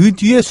그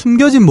뒤에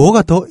숨겨진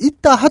뭐가 더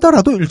있다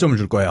하더라도 1점을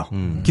줄 거예요.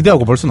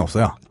 기대하고 볼 수는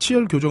없어요.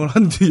 치열 교정을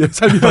한 뒤에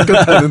삶이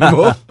바뀌었다는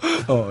뭐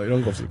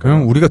이런 거 없을까요?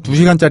 그럼 우리가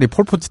 2시간짜리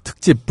폴포츠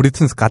특집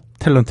브리튼스 갓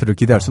탤런트를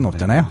기대할 수는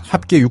없잖아요.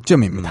 합계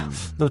 6점입니다.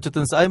 근데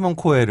어쨌든 사이먼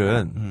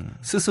코엘은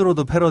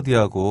스스로도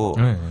패러디하고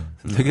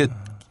되게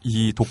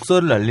이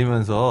독서를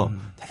날리면서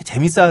되게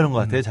재밌어하는 것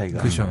같아요, 자기가.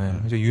 그렇죠.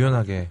 이제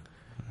유연하게.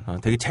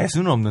 되게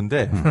재수는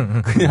없는데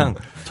그냥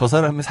저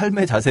사람의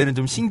삶의 자세는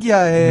좀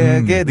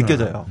신기하게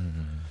느껴져요.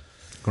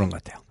 그런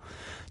것 같아요.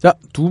 자,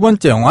 두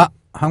번째 영화,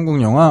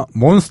 한국 영화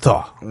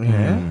몬스터.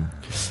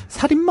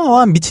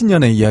 살인마와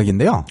미친년의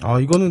이야기인데요.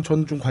 이거는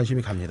전 좀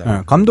관심이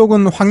갑니다.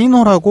 감독은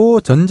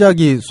황인호라고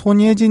전작이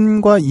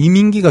손예진과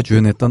이민기가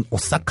주연했던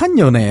오싹한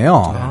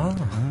연애예요.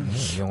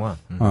 영화.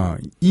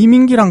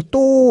 이민기랑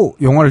또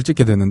영화를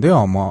찍게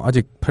되는데요. 뭐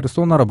아직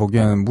페르소나라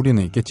보기에는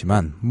무리는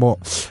있겠지만 뭐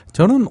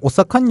저는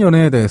오싹한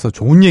연애에 대해서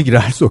좋은 얘기를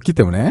할 수 없기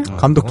때문에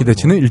감독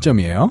기대치는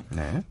 1점이에요.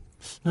 네.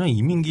 저는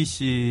이민기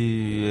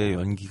씨의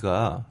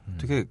연기가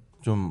되게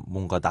좀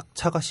뭔가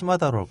낙차가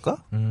심하다 그럴까?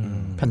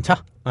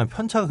 편차? 아니,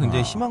 편차가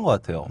굉장히 심한 것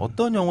같아요.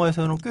 어떤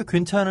영화에서는 꽤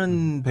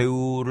괜찮은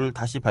배우를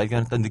다시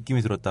발견했다는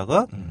느낌이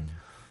들었다가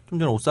좀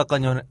전에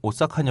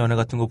오싹한 연애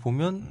같은 거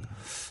보면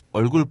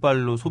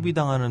얼굴빨로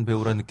소비당하는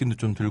배우라는 느낌도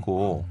좀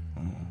들고.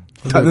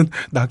 나는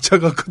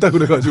낙차가 크다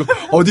그래가지고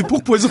어디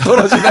폭포에서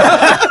떨어지나.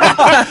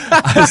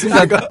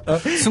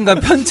 순간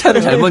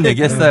편차를 잘못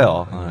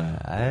얘기했어요.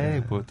 아이,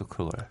 뭘 또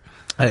그걸.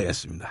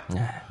 알겠습니다.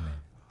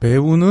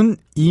 배우는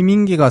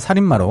이민기가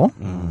살인마로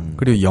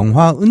그리고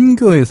영화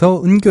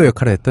은교에서 은교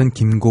역할을 했던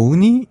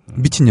김고은이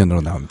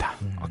미친년으로 나옵니다.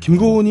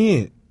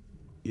 김고은이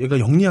얘가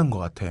영리한 것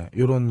같아.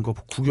 이런 거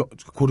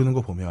고르는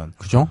거 보면.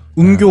 그죠?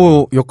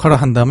 은교 역할을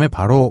한 다음에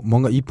바로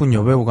뭔가 이쁜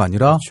여배우가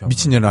아니라 그렇죠.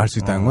 미친년을 할 수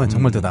있다는 건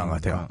정말 대단한 것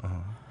같아요.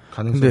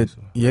 근데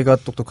얘가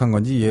똑똑한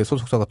건지 얘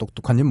소속사가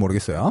똑똑한지는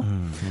모르겠어요.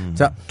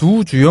 자,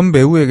 두 주연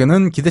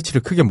배우에게는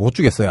기대치를 크게 못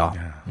주겠어요.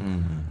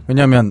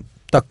 왜냐하면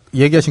딱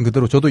얘기하신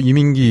그대로 저도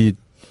이민기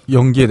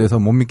연기에 대해서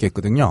못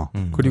믿겠거든요.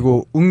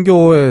 그리고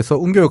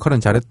은교에서 은교 역할은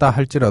잘했다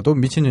할지라도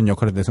미친년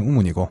역할에 대해서는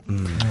의문이고.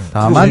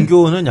 다만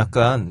은교는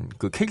약간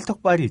그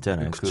캐릭터빨이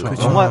있잖아요. 그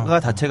영화가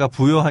자체가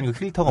부여한 그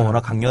캐릭터가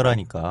워낙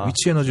강렬하니까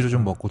위치 에너지를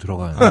좀 먹고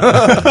들어가요.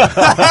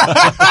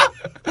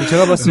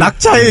 제가 봤을 때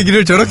낙차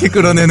얘기를 저렇게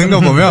끌어내는 거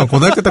보면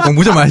고등학교 때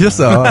공부 좀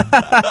하셨어.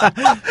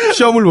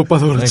 시험을 못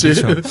봐서 그렇지.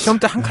 네, 그렇죠. 시험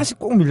때 한 칸씩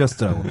꼭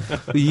밀렸더라고.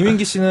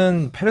 이민기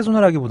씨는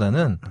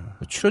페르소나라기보다는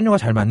출연료가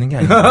잘 맞는 게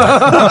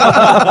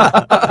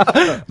아닌가.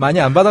 많이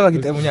안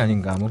받아가기 때문이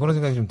아닌가. 뭐 그런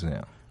생각이 좀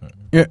드네요.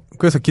 예,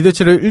 그래서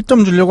기대치를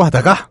 1점 주려고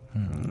하다가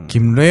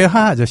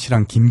김래하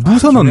아저씨랑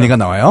김부선 언니가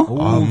나와요.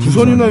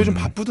 부선 누나 요즘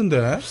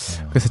바쁘던데.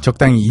 그래서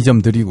적당히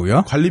 2점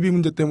드리고요. 관리비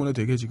문제 때문에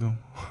되게 지금.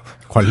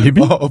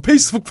 관리비?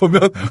 페이스북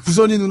보면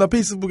부선이 누나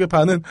페이스북에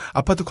반은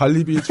아파트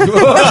관리비 지금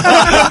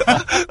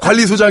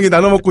관리소장이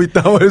나눠먹고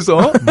있다고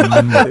해서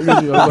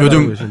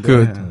요즘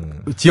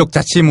지역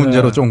자치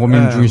문제로 좀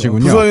고민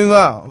중이시군요. 부선이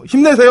누나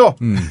힘내세요.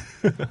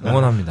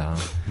 응원합니다.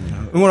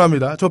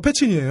 응원합니다. 저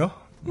패친이에요.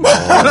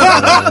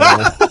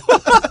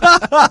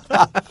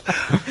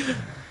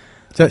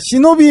 자,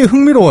 신업이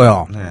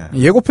흥미로워요.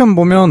 예고편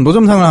보면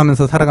노점상을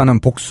하면서 살아가는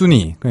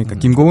복순이, 그러니까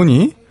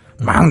김고은이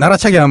막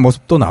날아차게 하는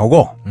모습도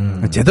나오고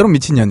제대로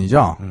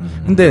미친년이죠.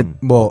 근데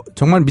뭐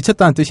정말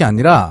미쳤다는 뜻이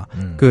아니라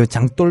그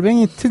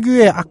장돌뱅이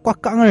특유의 악과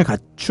깡을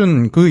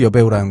갖춘 그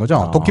여배우라는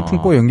거죠. 도끼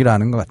품고 연기를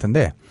하는 것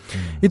같은데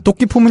이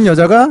도끼 품은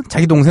여자가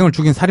자기 동생을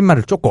죽인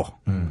살인마를 쫓고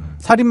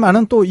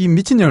살인마는 또 이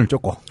미친년을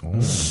쫓고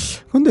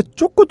근데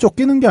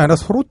쫓기는 게 아니라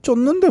서로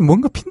쫓는데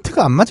뭔가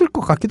핀트가 안 맞을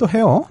것 같기도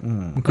해요.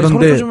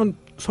 그런데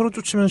서로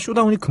쫓으면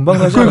쇼다운이 금방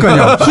나지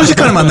그러니까요.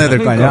 순식간에 만나야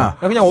될 거 아니야.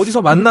 그냥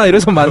어디서 만나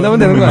이래서 만나면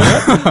되는 거 아니야?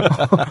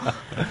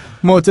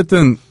 뭐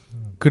어쨌든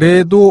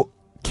그래도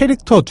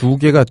캐릭터 두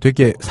개가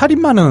되게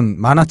살인마는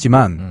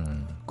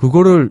많았지만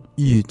그거를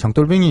이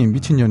장돌뱅이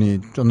미친년이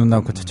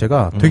쫓는다는 것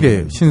자체가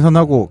되게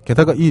신선하고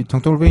게다가 이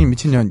장돌뱅이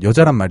미친년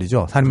여자란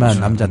말이죠. 살인마는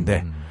그렇죠.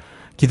 남자인데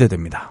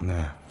기대됩니다. 네.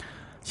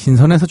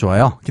 신선해서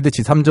좋아요.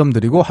 기대치 3점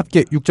드리고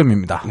합계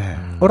 6점입니다. 네.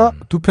 어라?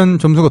 두 편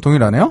점수가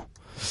동일하네요?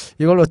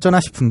 이걸 어쩌나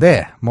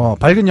싶은데 뭐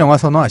밝은 영화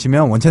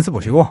선호하시면 원챈스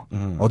보시고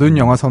어두운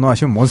영화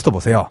선호하시면 몬스터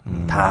보세요.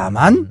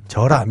 다만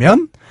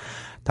저라면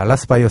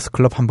달라스 바이어스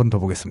클럽 한 번 더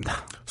보겠습니다.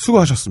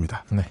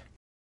 수고하셨습니다. 네.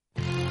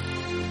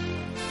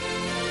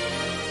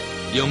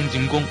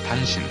 영진공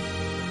단신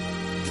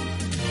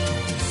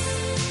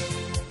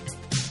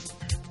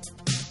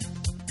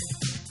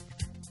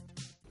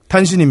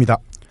단신입니다.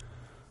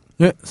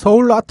 예,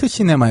 서울 아트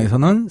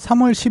시네마에서는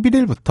 3월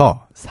 11일부터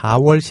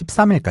 4월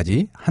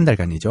 13일까지 한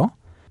달간이죠.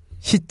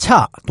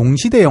 시차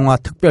동시대 영화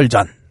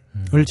특별전을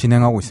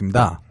진행하고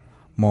있습니다.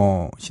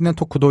 뭐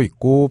시네토크도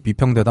있고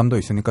비평대담도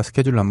있으니까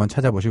스케줄을 한번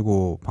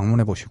찾아보시고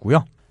방문해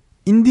보시고요.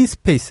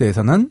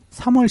 인디스페이스에서는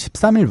 3월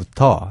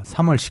 13일부터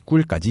 3월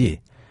 19일까지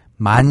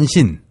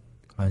만신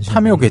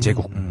탐욕의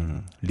제국,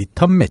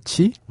 리턴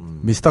매치,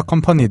 미스터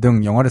컴퍼니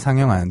등 영화를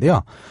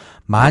상영하는데요.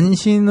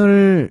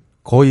 만신을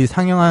거의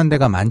상영하는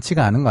데가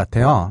많지가 않은 것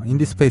같아요.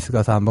 인디스페이스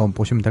가서 한번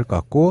보시면 될 것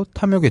같고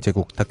다묘의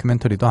제국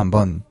다큐멘터리도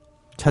한번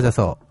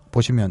찾아서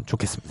보시면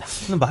좋겠습니다.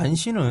 근데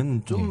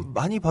만신은 좀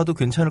많이 봐도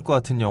괜찮을 것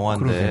같은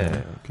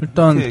영화인데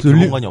일단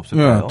기본관이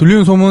없을까요?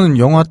 들리는 소문은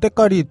영화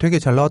때깔이 되게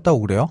잘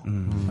나왔다고 그래요.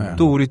 네.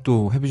 또 우리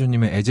또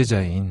해비조님의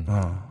애제자인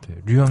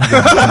류현경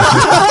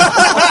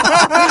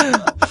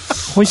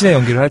혼신의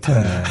연기를 할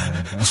텐데.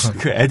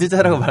 그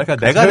애제자라고 말할까?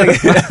 내가 되게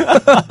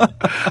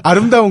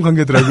아름다운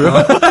관계더라고요.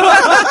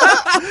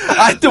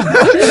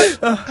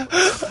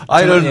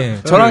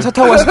 저랑 차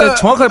타고 갔을 때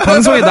정확하게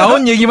방송에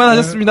나온 얘기만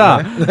하셨습니다.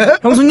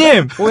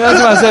 형수님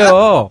오해하지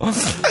마세요.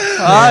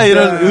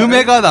 이런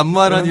음해가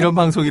난무하는 이런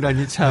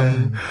방송이라니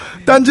참.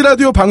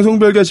 딴지라디오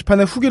방송별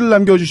게시판에 후기를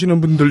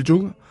남겨주시는 분들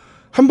중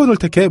한 분을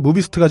택해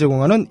무비스트가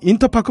제공하는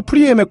인터파크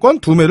프리 예매권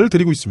 2매를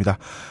드리고 있습니다.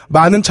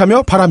 많은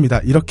참여 바랍니다.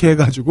 이렇게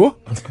해가지고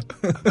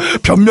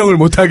변명을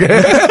못하게.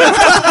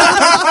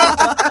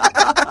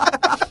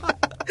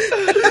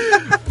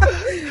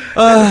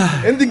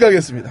 엔딩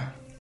가겠습니다.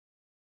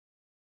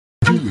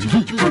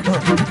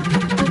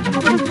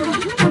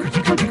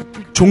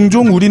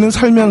 종종 우리는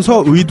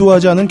살면서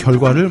의도하지 않은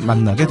결과를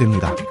만나게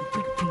됩니다.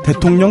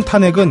 대통령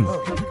탄핵은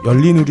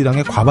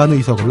열린우리당의 과반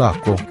의석을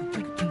낳았고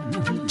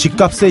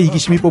집값에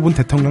이기심이 뽑은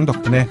대통령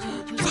덕분에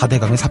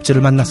 4대강의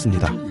삽질을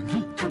만났습니다.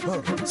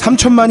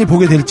 3천만이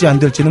보게 될지 안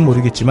될지는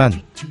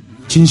모르겠지만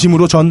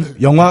진심으로 전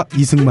영화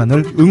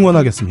이승만을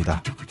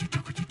응원하겠습니다.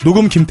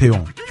 녹음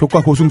김태용,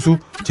 효과 고승수,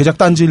 제작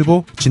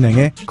딴지일보,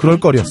 진행의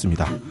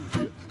그럴거리였습니다.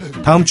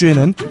 다음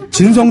주에는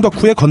진성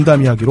덕후의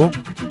건담 이야기로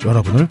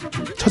여러분을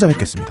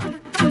찾아뵙겠습니다.